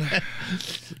out and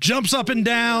jumps up and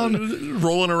down,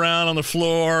 rolling around on the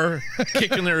floor,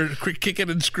 kicking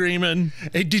and screaming.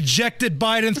 A dejected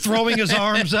Biden throwing his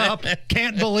arms up.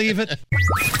 Can't believe it.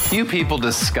 You people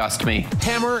disgust me.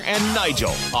 Hammer and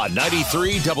Nigel on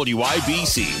 93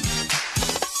 WIBC.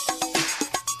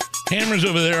 Hammer's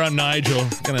over there on Nigel.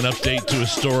 Got an update to a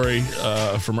story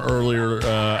from earlier.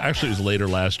 Actually, it was later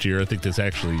last year. I think this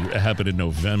actually happened in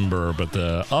November. But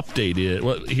the update is,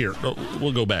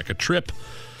 we'll go back. A trip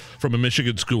from a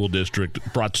Michigan school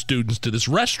district brought students to this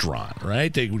restaurant,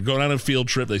 right? They would go on a field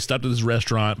trip. They stopped at this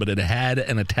restaurant, but it had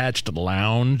an attached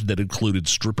lounge that included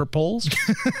stripper poles.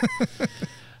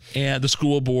 And the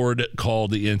school board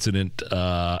called the incident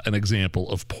an example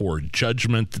of poor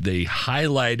judgment. They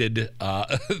highlighted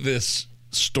this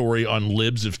story on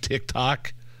Libs of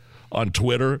TikTok on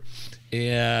Twitter.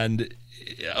 And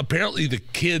apparently the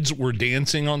kids were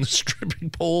dancing on the stripping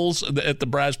poles at the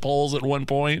brass poles at one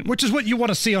point. Which is what you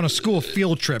want to see on a school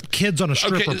field trip, kids on a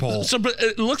stripper pole. So but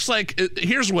it looks like,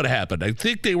 here's what happened. I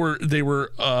think they were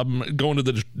going to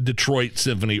the Detroit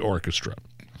Symphony Orchestra.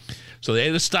 So they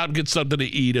had to stop and get something to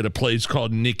eat at a place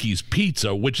called Nikki's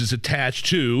Pizza, which is attached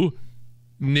to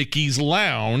Nikki's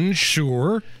Lounge.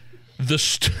 Sure. The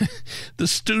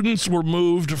students were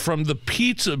moved from the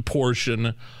pizza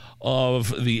portion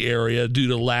of the area due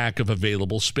to lack of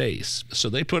available space.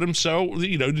 So they put them,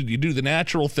 you do the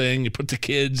natural thing. You put the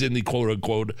kids in the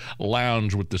quote-unquote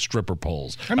lounge with the stripper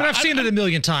poles. I mean, I've seen it a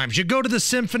million times. You go to the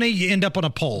symphony, you end up on a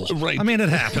pole. Right. I mean, it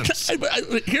happens.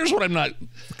 Here's what I'm not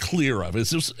clear of. Is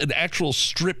this an actual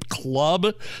strip club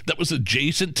that was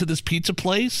adjacent to this pizza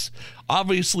place?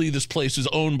 Obviously, this place is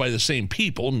owned by the same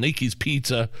people, Nikki's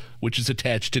Pizza, which is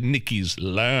attached to Nikki's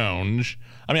Lounge.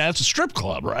 I mean, that's a strip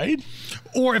club, right?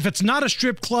 Or if it's not a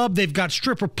strip club, they've got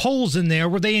stripper poles in there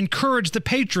where they encourage the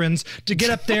patrons to get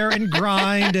up there and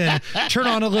grind and turn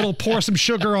on a little, pour some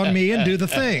sugar on me and do the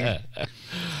thing.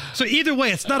 So either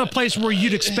way, it's not a place where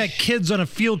you'd expect kids on a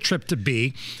field trip to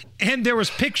be. And there was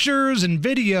pictures and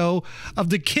video of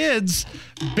the kids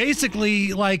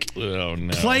basically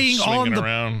playing on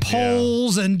the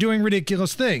poles and doing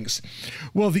ridiculous things.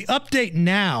 Well, the update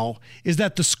now is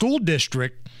that the school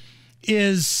district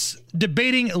is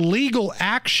debating legal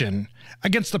action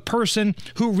against the person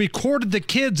who recorded the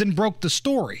kids and broke the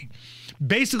story.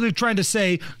 Basically trying to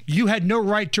say you had no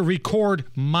right to record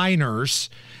minors,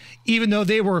 even though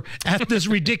they were at this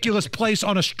ridiculous place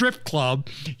on a strip club.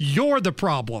 You're the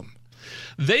problem.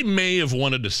 They may have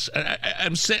wanted to.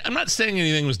 I'm not saying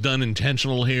anything was done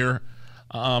intentional here.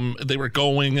 They were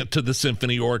going to the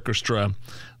symphony orchestra.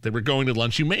 They were going to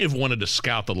lunch. You may have wanted to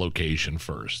scout the location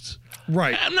first.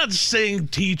 Right. I'm not saying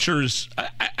teachers.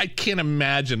 I can't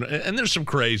imagine. And there's some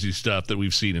crazy stuff that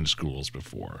we've seen in schools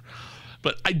before.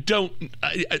 But I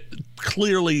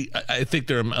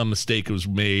think a mistake was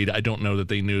made. I don't know that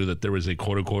they knew that there was a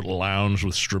quote-unquote lounge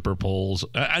with stripper poles.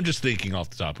 I'm just thinking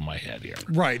off the top of my head here.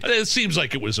 Right. It seems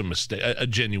like it was a mistake, a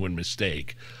genuine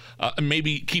mistake.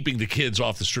 Maybe keeping the kids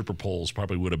off the stripper poles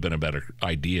probably would have been a better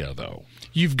idea, though.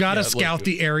 You've got to scout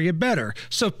the area better.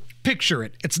 So picture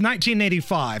it. It's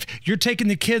 1985. You're taking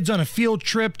the kids on a field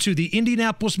trip to the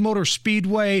Indianapolis Motor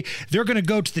Speedway. They're going to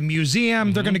go to the museum.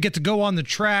 Mm-hmm. They're going to get to go on the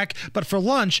track. But for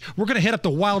lunch, we're going to hit up the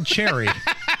Wild Cherry.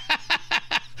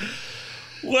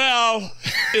 Well,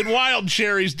 in Wild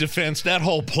Cherry's defense, that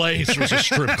whole place was a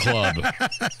strip club.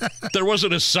 There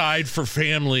wasn't a side for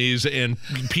families and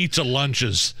pizza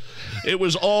lunches. It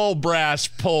was all brass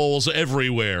poles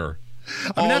everywhere.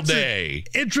 all day.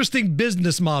 Interesting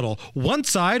business model. One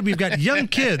side, we've got young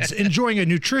kids enjoying a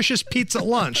nutritious pizza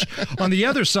lunch. On the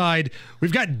other side,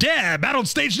 we've got Deb out on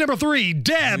stage number 3.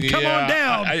 Deb, come on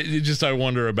down. I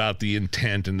wonder about the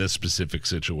intent in this specific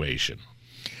situation.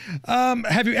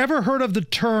 Have you ever heard of the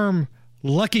term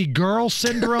lucky girl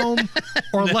syndrome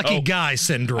or No, lucky guy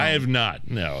syndrome? I have not.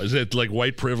 No. Is it like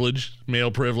white privilege, male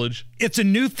privilege? It's a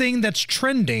new thing that's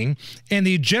trending, and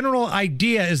the general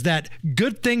idea is that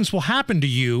good things will happen to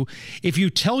you if you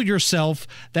tell yourself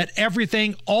that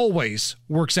everything always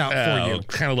works out for you.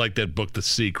 Kind of like that book, The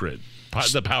Secret.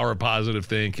 The Power of Positive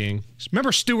Thinking.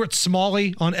 Remember Stuart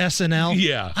Smalley on SNL?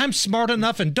 Yeah. I'm smart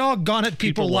enough and doggone it,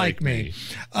 people like me.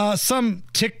 Some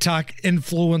TikTok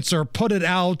influencer put it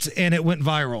out and it went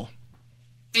viral.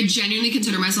 I genuinely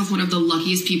consider myself one of the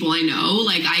luckiest people I know.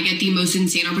 Like, I get the most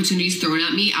insane opportunities thrown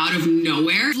at me out of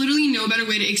nowhere. There's literally no better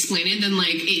way to explain it than,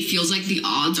 like, it feels like the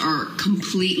odds are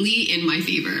completely in my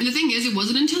favor. And the thing is, it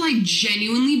wasn't until I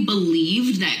genuinely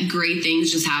believed that great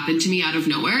things just happened to me out of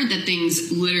nowhere that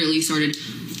things literally started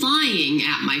flying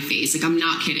at my face. Like, I'm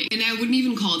not kidding. And I wouldn't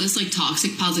even call this, like,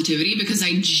 toxic positivity because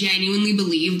I genuinely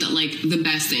believe that, like, the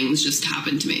best things just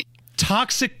happened to me.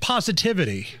 Toxic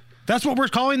positivity. That's what we're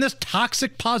calling this,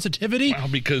 toxic positivity? Well,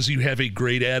 because you have a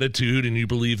great attitude and you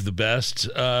believe the best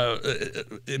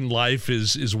in life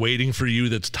is waiting for you.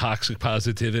 That's toxic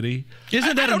positivity.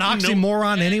 Isn't that an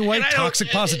oxymoron anyway, toxic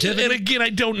positivity? And again,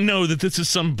 I don't know that this is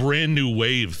some brand new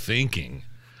way of thinking.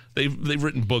 They've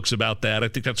written books about that. I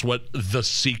think that's what The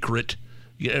Secret,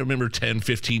 I remember 10,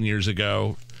 15 years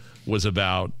ago, was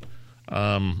about.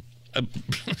 Or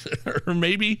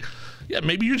maybe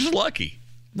you're just lucky.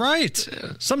 Right.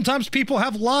 Sometimes people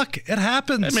have luck. It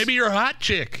happens. And maybe you're a hot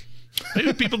chick.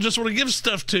 Maybe people just want to give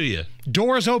stuff to you.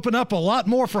 Doors open up a lot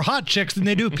more for hot chicks than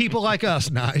they do people like us,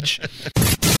 Nige.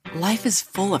 Life is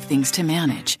full of things to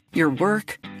manage. Your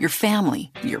work, your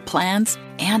family, your plans,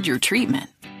 and your treatment.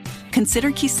 Consider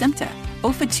Kesimpta,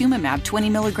 ofatumumab 20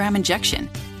 milligram injection.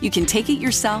 You can take it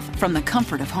yourself from the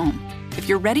comfort of home. If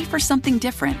you're ready for something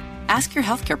different, ask your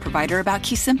healthcare provider about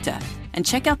Kesimpta and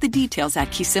check out the details at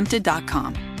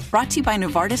Kesimpta.com. Brought to you by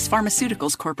Novartis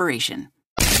Pharmaceuticals Corporation.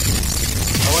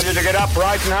 I want you to get up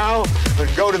right now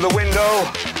and go to the window,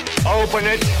 open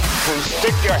it, and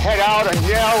stick your head out and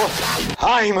yell,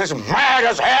 I'm as mad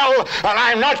as hell, and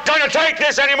I'm not going to take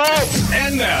this anymore.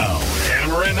 And now,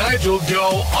 Hammer and Nigel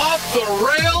go off the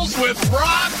rails with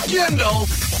Rob Kendall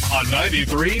on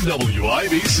 93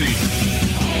 WIBC.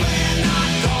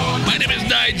 My name is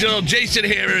Nigel. Jason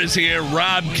Hammer is here.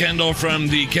 Rob Kendall from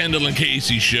the Kendall and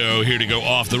Casey Show here to go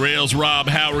off the rails. Rob,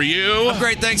 how are you? I'm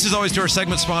great. Thanks as always to our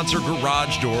segment sponsor,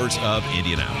 Garage Doors of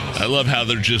Indianapolis. I love how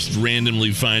they're just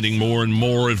randomly finding more and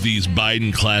more of these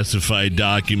Biden classified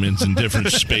documents in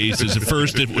different spaces. At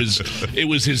first it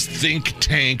was his think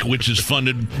tank, which is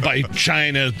funded by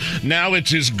China. Now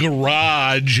it's his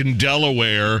garage in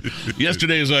Delaware.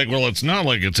 Yesterday is like, well, it's not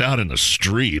like it's out in the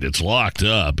street. It's locked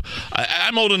up.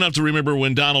 I'm old enough to remember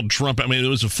when Donald Trump, it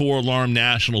was a 4-alarm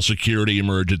national security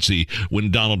emergency when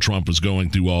Donald Trump was going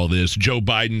through all this. Joe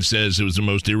Biden says it was the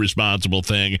most irresponsible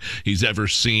thing he's ever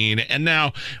seen. And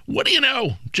now, what do you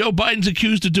know? Joe Biden's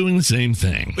accused of doing the same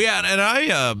thing. Yeah, and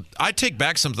I take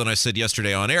back something I said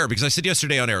yesterday on air, because I said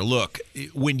yesterday on air, look,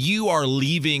 when you are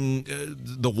leaving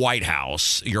the White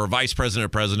House, you're a vice president or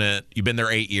president, you've been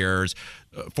there 8 years,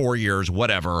 4 years,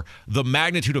 whatever, the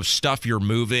magnitude of stuff you're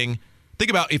moving. Think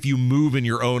about if you move in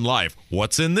your own life.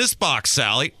 What's in this box,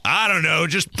 Sally? I don't know.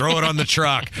 Just throw it on the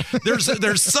truck.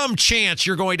 There's some chance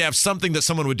you're going to have something that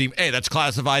someone would deem, hey, that's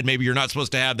classified. Maybe you're not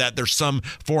supposed to have that. There's some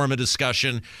form of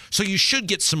discussion. So you should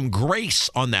get some grace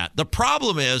on that. The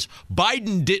problem is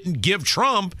Biden didn't give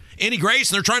Trump any grace,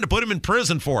 and they're trying to put him in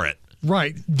prison for it.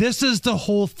 Right. This is the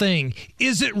whole thing.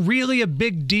 Is it really a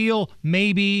big deal?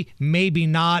 Maybe, maybe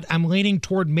not. I'm leaning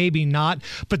toward maybe not.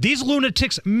 But these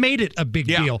lunatics made it a big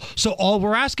deal. So all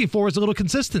we're asking for is a little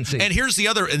consistency. And here's the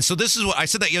other. And so this is what I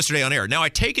said that yesterday on air. Now I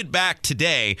take it back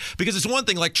today because it's one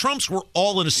thing, like Trump's were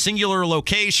all in a singular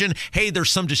location. Hey, there's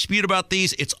some dispute about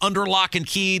these. It's under lock and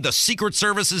key. The Secret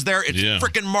Service is there. It's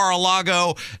freaking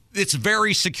Mar-a-Lago. It's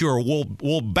very secure.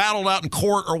 We'll battle it out in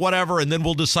court or whatever, and then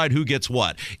we'll decide who gets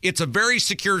what. It's a very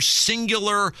secure,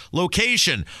 singular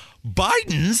location.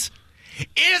 Biden's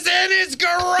is in his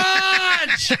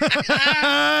garage.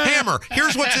 Hammer,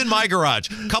 here's what's in my garage.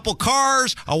 Couple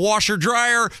cars, a washer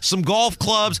dryer, some golf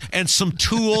clubs, and some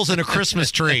tools and a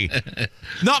Christmas tree.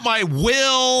 Not my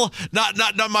will, not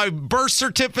my birth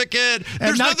certificate.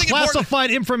 There's not nothing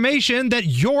classified information that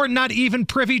you're not even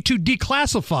privy to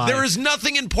declassify. There is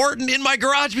nothing important in my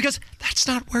garage because that's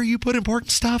not where you put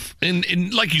important stuff.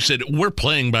 And like you said, we're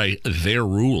playing by their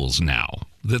rules now.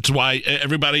 That's why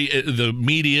everybody, the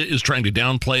media is trying to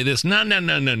downplay this. No.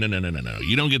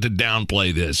 You don't get to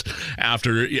downplay this.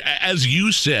 After, as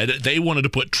you said, they wanted to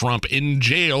put Trump in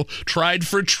jail, tried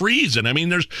for treason. I mean,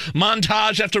 there's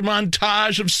montage after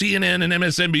montage of CNN and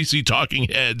MSNBC talking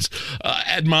heads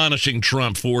admonishing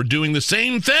Trump for doing the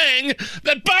same thing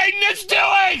that Biden is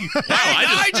doing. Wow,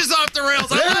 I just off the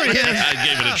rails. I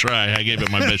gave it a try. I gave it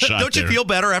my best shot. Don't you feel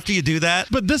better after you do that?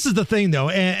 But this is the thing, though,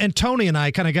 and Tony and I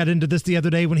kind of got into this the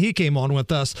other day when he came on with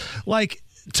us. Like,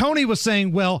 Tony was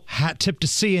saying, well, hat tip to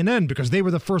CNN because they were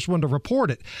the first one to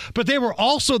report it. But they were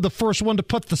also the first one to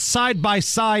put the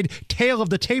side-by-side tail of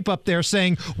the tape up there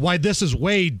saying why this is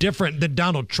way different than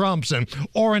Donald Trump's and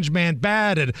Orange Man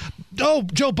bad and, oh,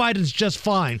 Joe Biden's just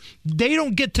fine. They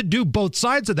don't get to do both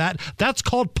sides of that. That's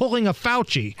called pulling a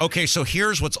Fauci. Okay, so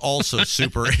here's what's also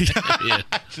super... I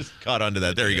just caught onto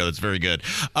that. There you go. That's very good.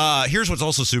 Here's what's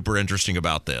also super interesting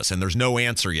about this, and there's no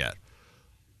answer yet.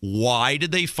 Why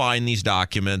did they find these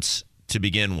documents to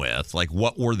begin with? Like,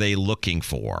 what were they looking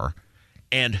for?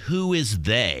 And who is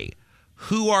they?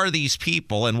 Who are these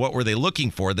people and what were they looking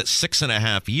for that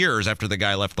 6.5 years after the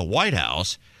guy left the White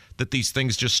House, that these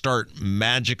things just start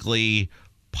magically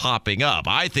popping up?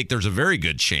 I think there's a very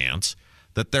good chance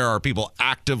that there are people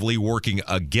actively working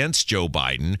against Joe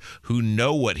Biden who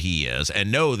know what he is and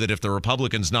know that if the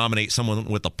Republicans nominate someone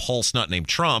with a pulse nut named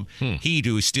Trump, he,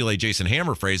 to steal a Jason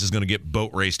Hammer phrase, is going to get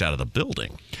boat raced out of the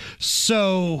building.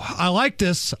 So I like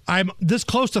this. I'm this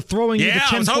close to throwing you the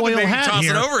tinfoil hat toss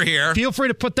here. It over here. Feel free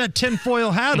to put that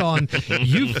tinfoil hat on.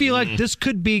 You feel like this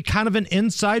could be kind of an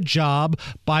inside job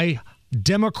by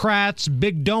Democrats,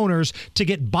 big donors, to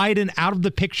get Biden out of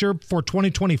the picture for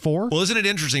 2024? Well, isn't it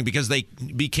interesting because they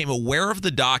became aware of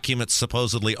the documents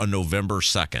supposedly on November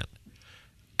 2nd,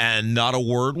 and not a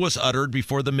word was uttered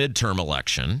before the midterm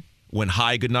election when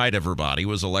Hi Goodnight Everybody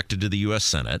was elected to the U.S.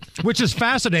 Senate. Which is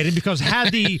fascinating because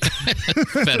had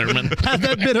Fetterman had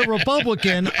that been a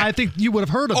Republican, I think you would have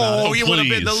heard about it. Oh, you would have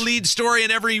been the lead story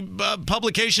in every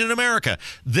publication in America.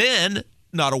 Then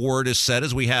not a word is said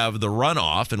as we have the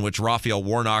runoff in which Raphael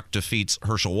Warnock defeats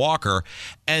Herschel Walker.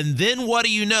 And then what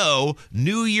do you know?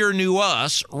 New year, new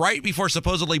us, right before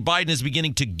supposedly Biden is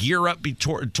beginning to gear up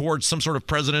towards some sort of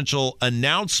presidential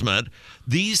announcement,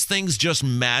 these things just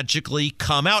magically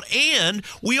come out. And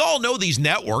we all know these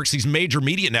networks, these major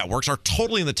media networks, are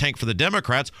totally in the tank for the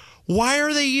Democrats. Why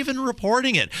are they even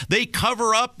reporting it? They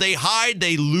cover up, they hide,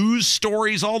 they lose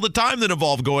stories all the time that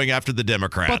involve going after the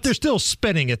Democrats. But they're still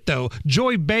spinning it, though.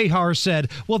 Joy Behar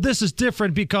said, well, this is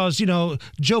different because, you know,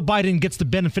 Joe Biden gets the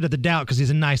benefit of the doubt because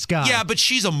he's a nice guy. Yeah, but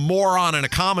she's a moron and a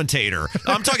commentator.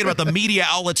 I'm talking about the media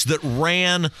outlets that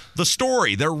ran the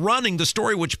story. They're running the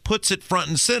story, which puts it front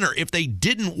and center. If they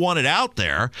didn't want it out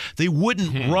there, they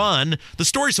wouldn't run the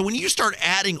story. So when you start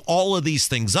adding all of these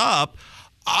things up,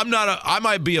 I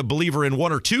might be a believer in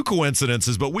one or two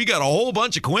coincidences, but we got a whole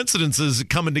bunch of coincidences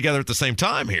coming together at the same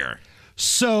time here.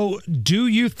 So do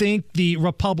you think the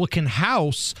Republican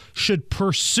House should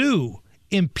pursue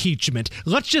impeachment?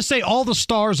 Let's just say all the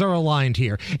stars are aligned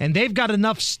here and they've got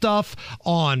enough stuff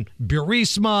on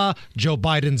Burisma, Joe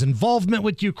Biden's involvement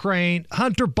with Ukraine,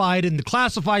 Hunter Biden, the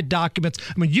classified documents.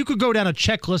 I mean, you could go down a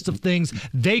checklist of things.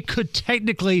 They could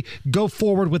technically go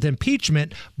forward with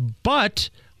impeachment, but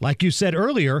like you said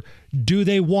earlier, do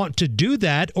they want to do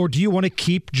that, or do you want to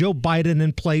keep Joe Biden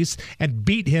in place and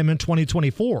beat him in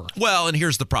 2024? Well, and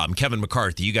here's the problem. Kevin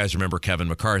McCarthy. You guys remember Kevin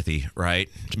McCarthy, right?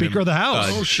 Speaker of the House.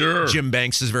 Oh, sure. Jim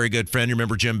Banks is a very good friend. You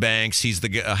remember Jim Banks? He's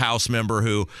the House member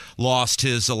who lost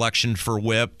his election for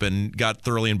whip and got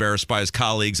thoroughly embarrassed by his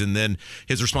colleagues. And then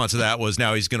his response to that was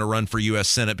now he's going to run for U.S.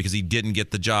 Senate because he didn't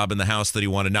get the job in the House that he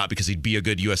wanted, not because he'd be a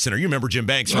good U.S. Senator. You remember Jim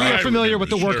Banks, right? We're familiar with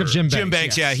the work of Jim Banks. Jim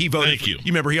Banks, yes. Yeah, he voted. Thank you. You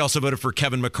remember he also voted for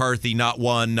Kevin McCarthy not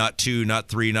 1, not 2, not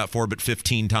 3, not 4, but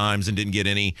 15 times and didn't get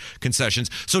any concessions.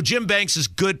 So Jim Banks'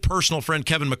 good personal friend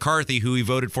Kevin McCarthy, who he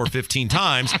voted for 15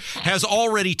 times, has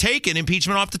already taken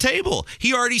impeachment off the table.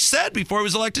 He already said before he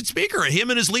was elected speaker,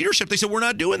 him and his leadership, they said, we're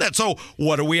not doing that. So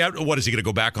what is he going to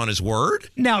go back on his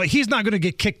word? Now, he's not going to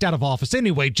get kicked out of office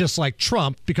anyway, just like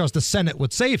Trump, because the Senate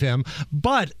would save him.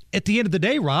 But at the end of the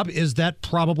day, Rob, is that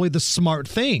probably the smart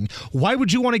thing? Why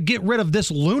would you want to get rid of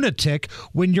this lunatic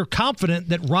when you're confident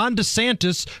that Ron Ron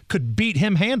DeSantis could beat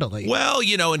him handily. Well,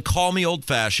 and call me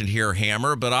old-fashioned here,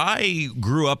 Hammer, but I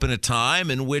grew up in a time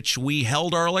in which we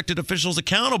held our elected officials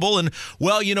accountable, and,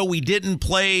 we didn't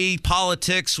play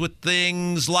politics with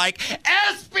things like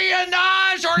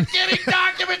espionage or getting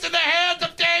documents in the hands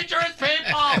of dangerous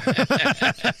people.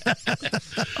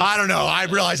 I don't know. I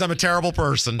realize I'm a terrible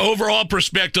person. Overall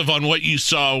perspective on what you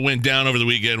saw went down over the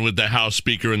weekend with the House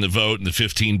Speaker and the vote and the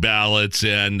 15 ballots,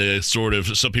 and sort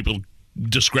of some people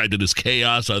described it as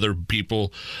chaos. Other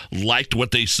people liked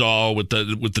what they saw with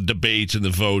the debates and the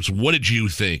votes. What did you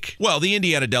think? Well, the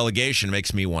Indiana delegation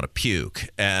makes me want to puke,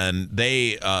 and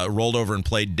they rolled over and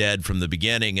played dead from the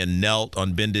beginning and knelt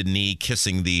on bended knee,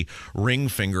 kissing the ring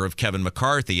finger of Kevin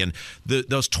McCarthy. And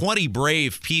those 20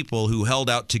 brave people who held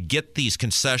out to get these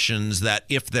concessions that,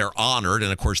 if they're honored,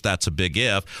 and of course that's a big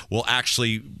if, will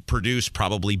actually produce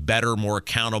probably better, more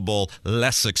accountable,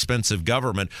 less expensive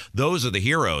government. Those are the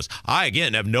heroes. I,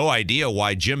 again, have no idea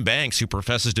why Jim Banks, who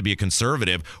professes to be a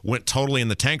conservative, went totally in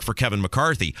the tank for Kevin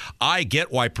McCarthy. I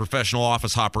get why professional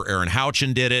office hopper Aaron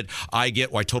Houchin did it. I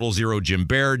get why Total Zero Jim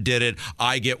Baird did it.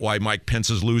 I get why Mike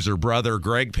Pence's loser brother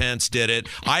Greg Pence did it.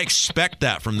 I expect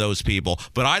that from those people.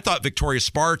 But I thought Victoria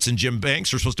Spartz and Jim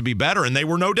Banks were supposed to be better, and they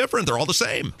were no different. They're all the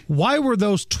same. Why were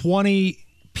those 20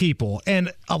 people,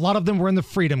 and a lot of them were in the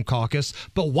Freedom Caucus,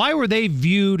 but why were they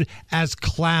viewed as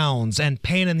clowns and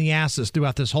pain in the asses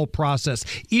throughout this whole process,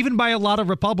 even by a lot of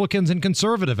Republicans and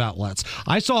conservative outlets?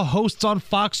 I saw hosts on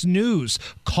Fox News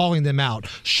calling them out.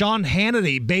 Sean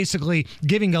Hannity basically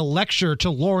giving a lecture to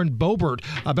Lauren Boebert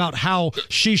about how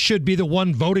she should be the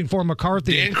one voting for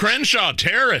McCarthy. Dan Crenshaw,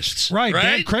 terrorists. Right?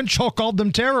 Dan Crenshaw called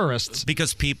them terrorists.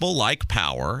 Because people like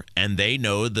power, and they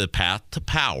know the path to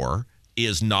power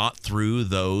is not through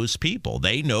those people.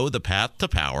 They know the path to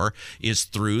power is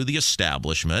through the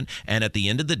establishment, and at the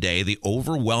end of the day, the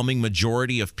overwhelming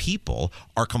majority of people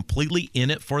are completely in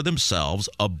it for themselves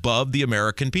above the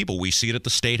American people. We see it at the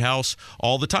State House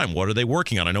all the time. What are they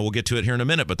working on? I know we'll get to it here in a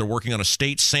minute, but they're working on a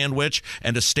state sandwich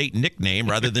and a state nickname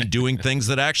rather than doing things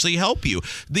that actually help you.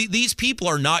 These people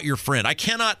are not your friend. I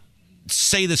cannot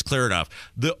say this clear enough.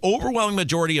 The overwhelming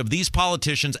majority of these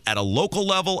politicians at a local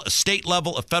level, a state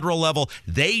level, a federal level,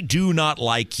 they do not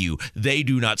like you. They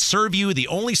do not serve you. The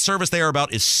only service they are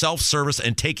about is self-service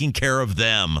and taking care of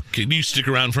them. Can you stick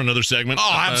around for another segment?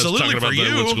 Oh, absolutely. Talking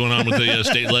about what's going on with the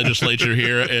state legislature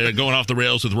here. Going off the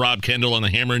rails with Rob Kendall on the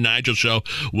Hammer and Nigel show.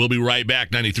 We'll be right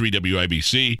back. 93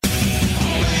 WIBC.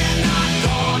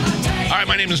 All right,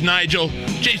 my name is Nigel.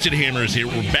 Jason Hammer is here.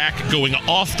 We're back going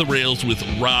off the rails with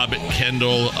Rob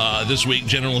Kendall. This week,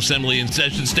 General Assembly in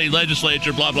session, state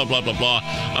legislature, blah, blah, blah, blah, blah.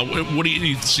 What do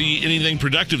you see anything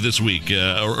productive this week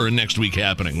or next week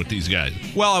happening with these guys?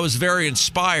 Well, I was very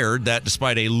inspired that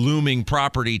despite a looming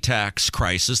property tax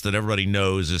crisis that everybody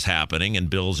knows is happening and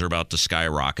bills are about to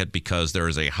skyrocket because there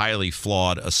is a highly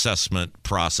flawed assessment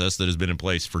process that has been in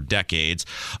place for decades,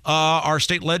 our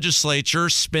state legislature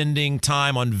spending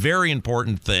time on very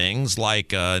important things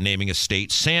like naming a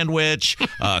state sandwich,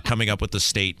 coming up with a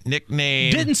state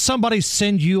nickname. Didn't somebody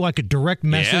send you like a direct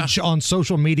message on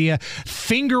social media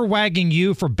finger wagging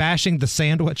you for bashing the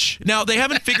sandwich? Now, they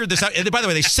haven't figured this out. By the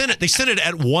way, they sent it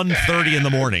at 1:30 in the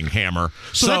morning, Hammer.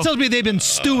 So that tells me they've been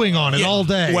stewing on it all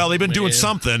day. Well, they've been doing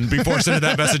something before sending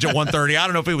that message at 1:30. I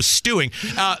don't know if it was stewing.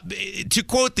 To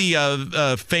quote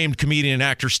the famed comedian and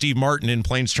actor Steve Martin in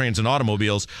Planes, Trains, and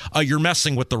Automobiles, you're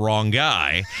messing with the wrong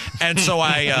guy. And so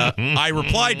I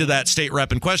replied to that state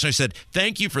rep in question. I said,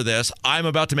 thank you for this. I'm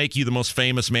about to make you the most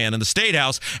famous man in the State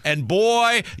House. And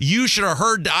boy, you should have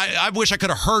heard. I wish I could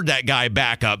have heard that guy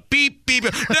back up. Beep, beep. Now,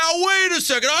 wait a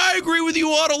second. I agree with you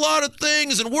on a lot of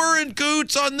things, and we're in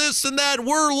coots on this and that.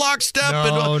 We're lockstep.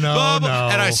 No.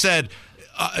 And I said,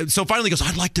 so finally he goes,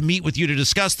 I'd like to meet with you to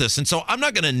discuss this. And so I'm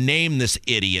not going to name this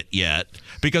idiot yet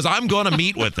because I'm going to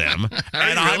meet with him.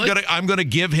 And I'm going to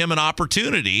give him an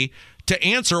opportunity to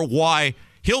answer why.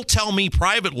 He'll tell me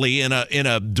privately in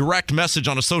a direct message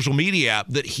on a social media app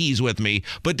that he's with me,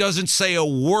 but doesn't say a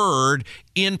word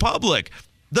in public.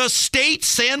 The state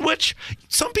sandwich?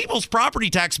 Some people's property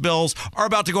tax bills are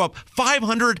about to go up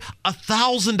 $500,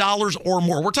 $1,000 or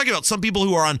more. We're talking about some people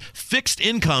who are on fixed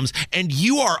incomes, and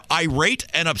you are irate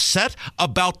and upset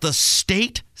about the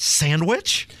state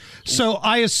sandwich? So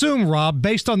I assume, Rob,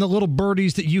 based on the little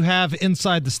birdies that you have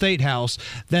inside the State House,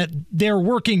 that they're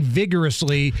working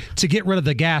vigorously to get rid of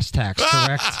the gas tax,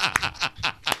 correct?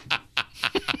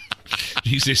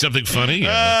 Did you say something funny?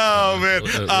 Oh, man.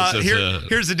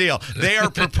 Here's the deal. They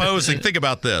are proposing, think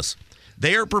about this.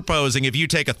 They are proposing, if you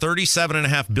take a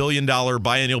 $37.5 billion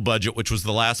biennial budget, which was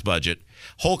the last budget,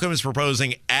 Holcomb is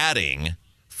proposing adding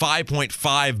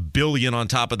 5.5 billion on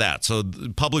top of that. So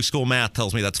public school math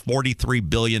tells me that's $43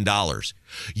 billion.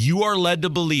 You are led to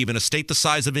believe in a state the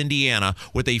size of Indiana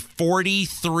with a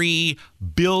 $43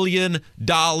 billion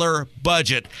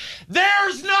budget,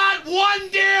 there's not one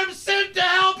damn cent to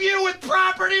help you with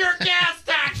property or gas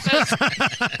taxes.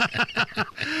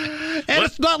 And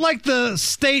it's not like the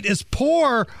state is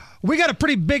poor. We got a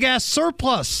pretty big ass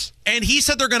surplus. And he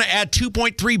said they're going to add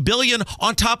 $2.3 billion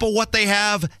on top of what they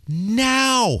have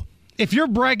now. If you're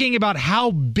bragging about how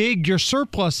big your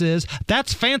surplus is,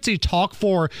 that's fancy talk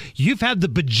for you've had the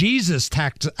bejesus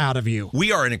taxed out of you.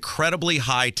 We are an incredibly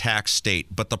high tax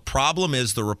state, but the problem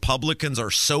is the Republicans are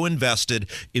so invested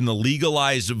in the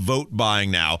legalized vote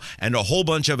buying now, and a whole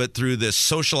bunch of it through this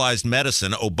socialized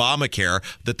medicine, Obamacare,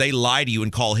 that they lie to you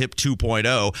and call HIP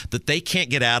 2.0, that they can't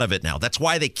get out of it now. That's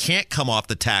why they can't come off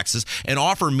the taxes and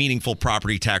offer meaningful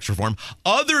property tax reform,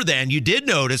 other than, you did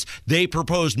notice, they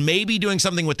proposed maybe doing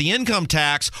something with the income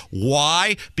tax.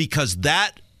 Why? Because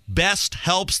that best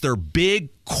helps their big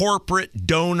corporate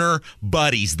donor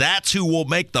buddies. That's who will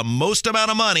make the most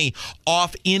amount of money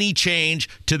off any change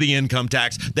to the income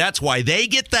tax. That's why they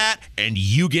get that and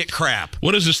you get crap.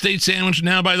 What is the state sandwich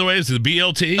now, by the way? Is it the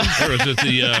BLT? Or is it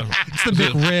the... it's the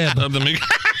McRib.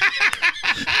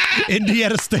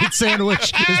 Indiana State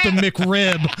Sandwich is the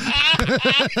McRib.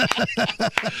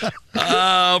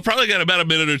 Probably got about a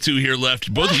minute or two here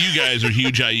left. Both of you guys are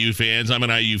huge IU fans. I'm an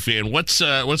IU fan. What's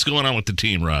going on with the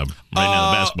team, Rob? Right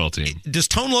now, the basketball team. Does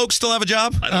Tone Loc still have a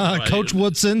job? Coach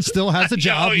Woodson still has a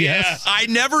job, yes. I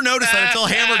never noticed that until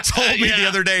Hammer told me the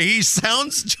other day. He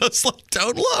sounds just like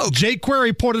Tone Loc. Jake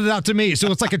Query pointed it out to me,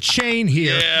 so it's like a chain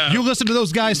here. Yeah. You listen to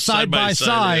those guys side by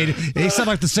side. They sound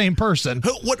like the same person.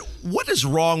 What is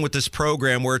wrong with this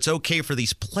program where it's okay for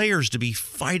these players to be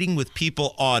fighting with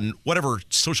people on whatever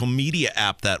social media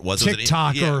app that was?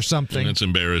 TikTok or something. That's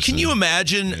embarrassing. Can you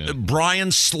imagine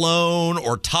Brian Sloan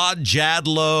or Todd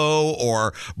Jadlow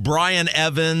or Brian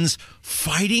Evans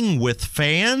fighting with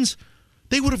fans?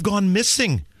 They would have gone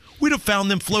missing. We'd have found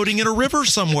them floating in a river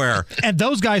somewhere. And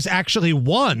those guys actually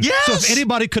won. Yes! So if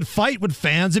anybody could fight with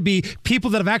fans, it'd be people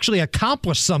that have actually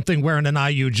accomplished something wearing an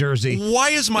IU jersey. Why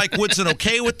is Mike Woodson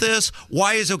okay with this?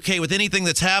 Why is he okay with anything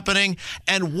that's happening?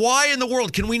 And why in the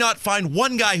world can we not find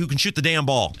one guy who can shoot the damn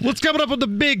ball? What's coming up with the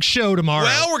big show tomorrow?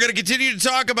 Well, we're going to continue to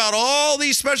talk about all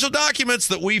these special documents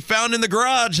that we found in the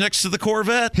garage next to the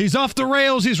Corvette. He's off the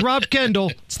rails. He's Rob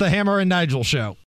Kendall. It's the Hammer and Nigel Show.